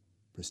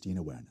 pristine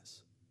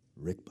awareness,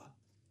 rikpa,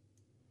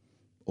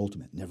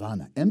 ultimate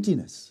nirvana,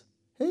 emptiness.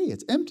 Hey,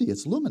 it's empty,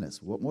 it's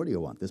luminous. What more do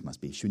you want? This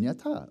must be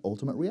shunyata,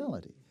 ultimate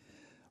reality.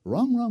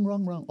 Wrong, wrong,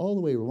 wrong, wrong, all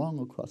the way wrong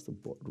across the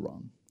board,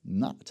 wrong.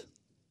 Not.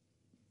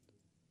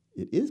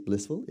 It is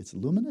blissful, it's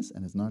luminous,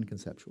 and it's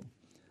non-conceptual.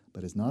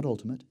 But it's not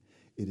ultimate.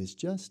 It is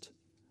just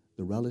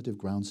the relative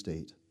ground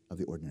state of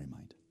the ordinary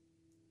mind.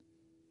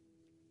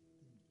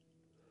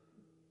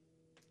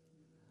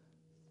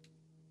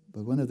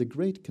 But one of the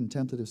great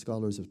contemplative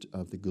scholars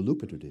of the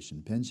Gelugpa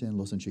tradition, Panchen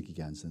Losang Chökyi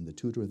Gyaltsen, the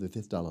tutor of the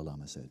fifth Dalai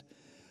Lama, said,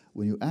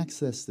 when you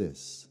access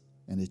this,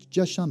 and it's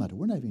just shamatha,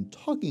 we're not even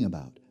talking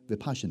about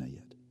vipassana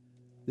yet.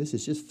 This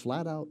is just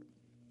flat out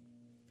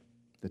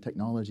the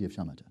technology of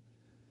shamatha.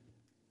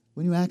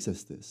 When you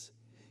access this,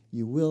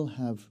 you will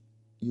have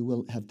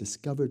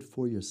discovered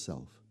for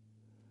yourself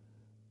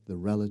the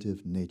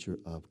relative nature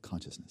of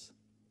consciousness.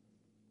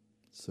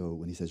 So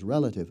when he says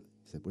relative,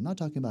 he said, we're not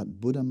talking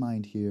about Buddha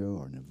mind here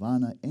or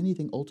nirvana,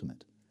 anything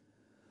ultimate,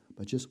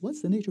 but just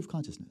what's the nature of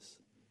consciousness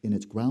in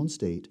its ground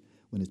state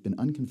when it's been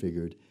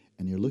unconfigured,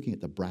 and you're looking at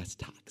the brass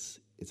tacks,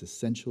 its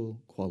essential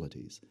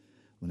qualities,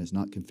 when it's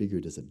not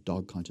configured as a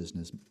dog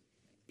consciousness,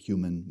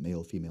 human,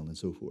 male, female, and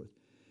so forth.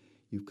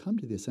 You've come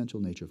to the essential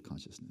nature of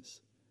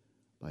consciousness.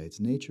 By its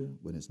nature,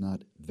 when it's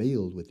not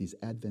veiled with these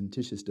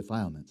adventitious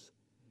defilements,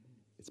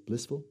 it's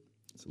blissful,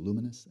 it's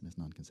luminous, and it's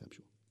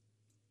non-conceptual.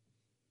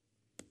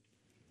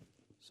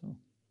 So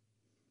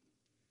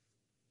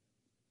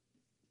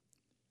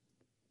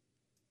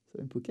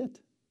in Phuket,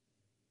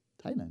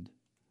 Thailand,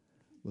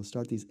 we'll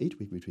start these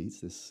 8-week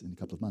retreats in a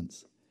couple of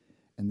months.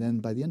 And then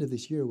by the end of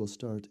this year, we'll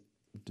start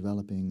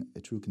developing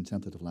a true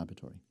contemplative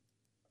laboratory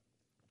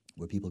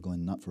where people go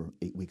in not for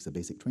 8 weeks of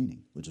basic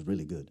training, which is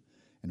really good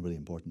and really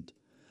important,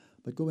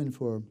 but go in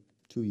for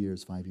 2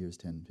 years, 5 years,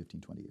 10,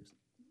 15, 20 years.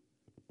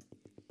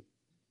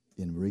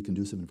 In a very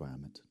conducive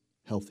environment,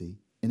 healthy,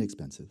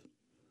 inexpensive,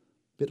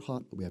 bit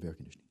hot, but we have air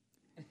conditioning.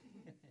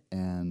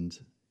 And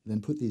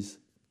then put these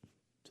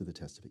to the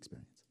test of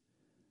experience.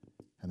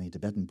 Having a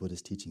Tibetan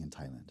Buddhist teaching in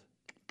Thailand.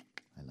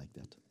 I like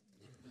that.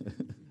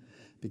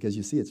 Because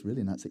you see, it's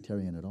really not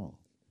sectarian at all.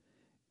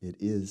 It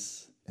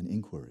is an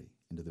inquiry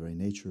into the very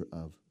nature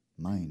of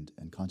mind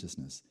and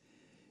consciousness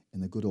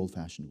in the good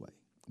old-fashioned way,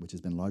 which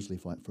has been largely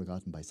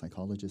forgotten by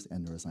psychologists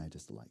and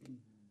neuroscientists alike.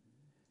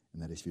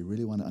 And that is, if you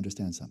really want to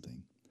understand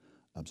something,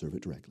 observe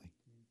it directly.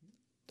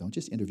 Don't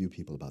just interview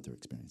people about their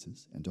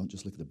experiences, and don't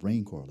just look at the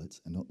brain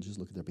correlates, and don't just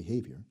look at their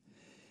behavior.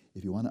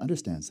 If you want to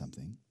understand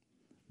something,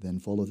 then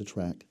follow the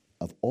track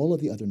of all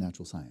of the other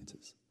natural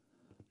sciences.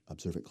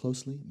 Observe it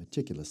closely,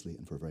 meticulously,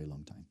 and for a very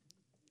long time.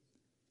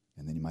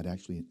 And then you might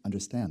actually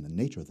understand the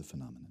nature of the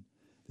phenomenon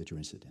that you're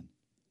interested in.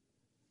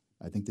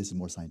 I think this is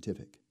more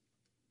scientific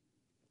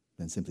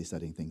than simply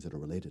studying things that are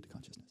related to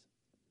consciousness.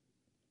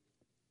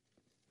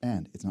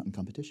 And it's not in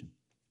competition.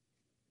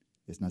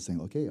 It's not saying,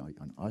 okay, are you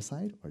on our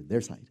side or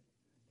their side?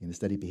 You're going to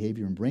study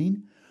behavior and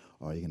brain,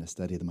 or are you going to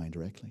study the mind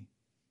directly?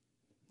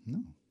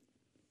 No.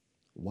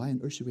 Why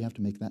on earth should we have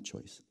to make that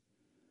choice?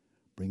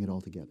 Bring it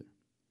all together.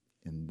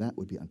 And that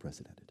would be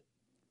unprecedented.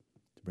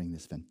 To bring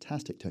this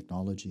fantastic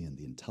technology and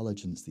the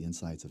intelligence, the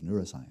insights of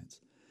neuroscience,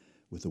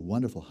 with the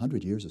wonderful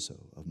 100 years or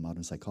so of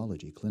modern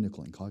psychology,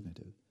 clinical and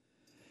cognitive,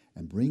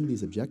 and bring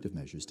these objective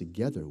measures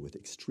together with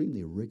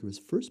extremely rigorous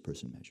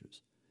first-person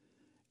measures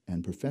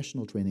and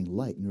professional training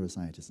like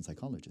neuroscientists and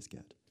psychologists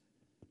get.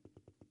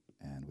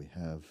 And we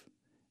have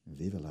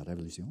Vive la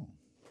Révolution.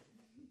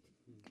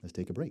 Let's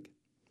take a break.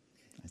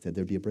 I said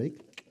there'd be a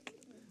break.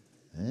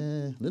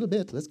 A little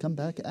bit. Let's come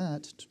back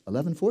at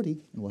 11:40,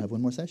 and we'll have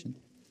one more session.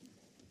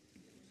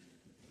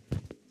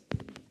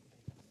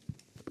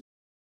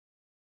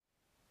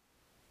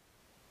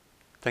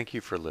 Thank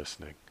you for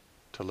listening.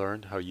 To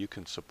learn how you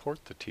can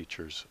support the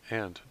teachers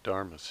and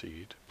Dharma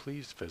Seed,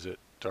 please visit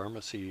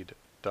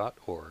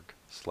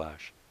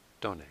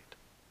dharmaseed.org/donate.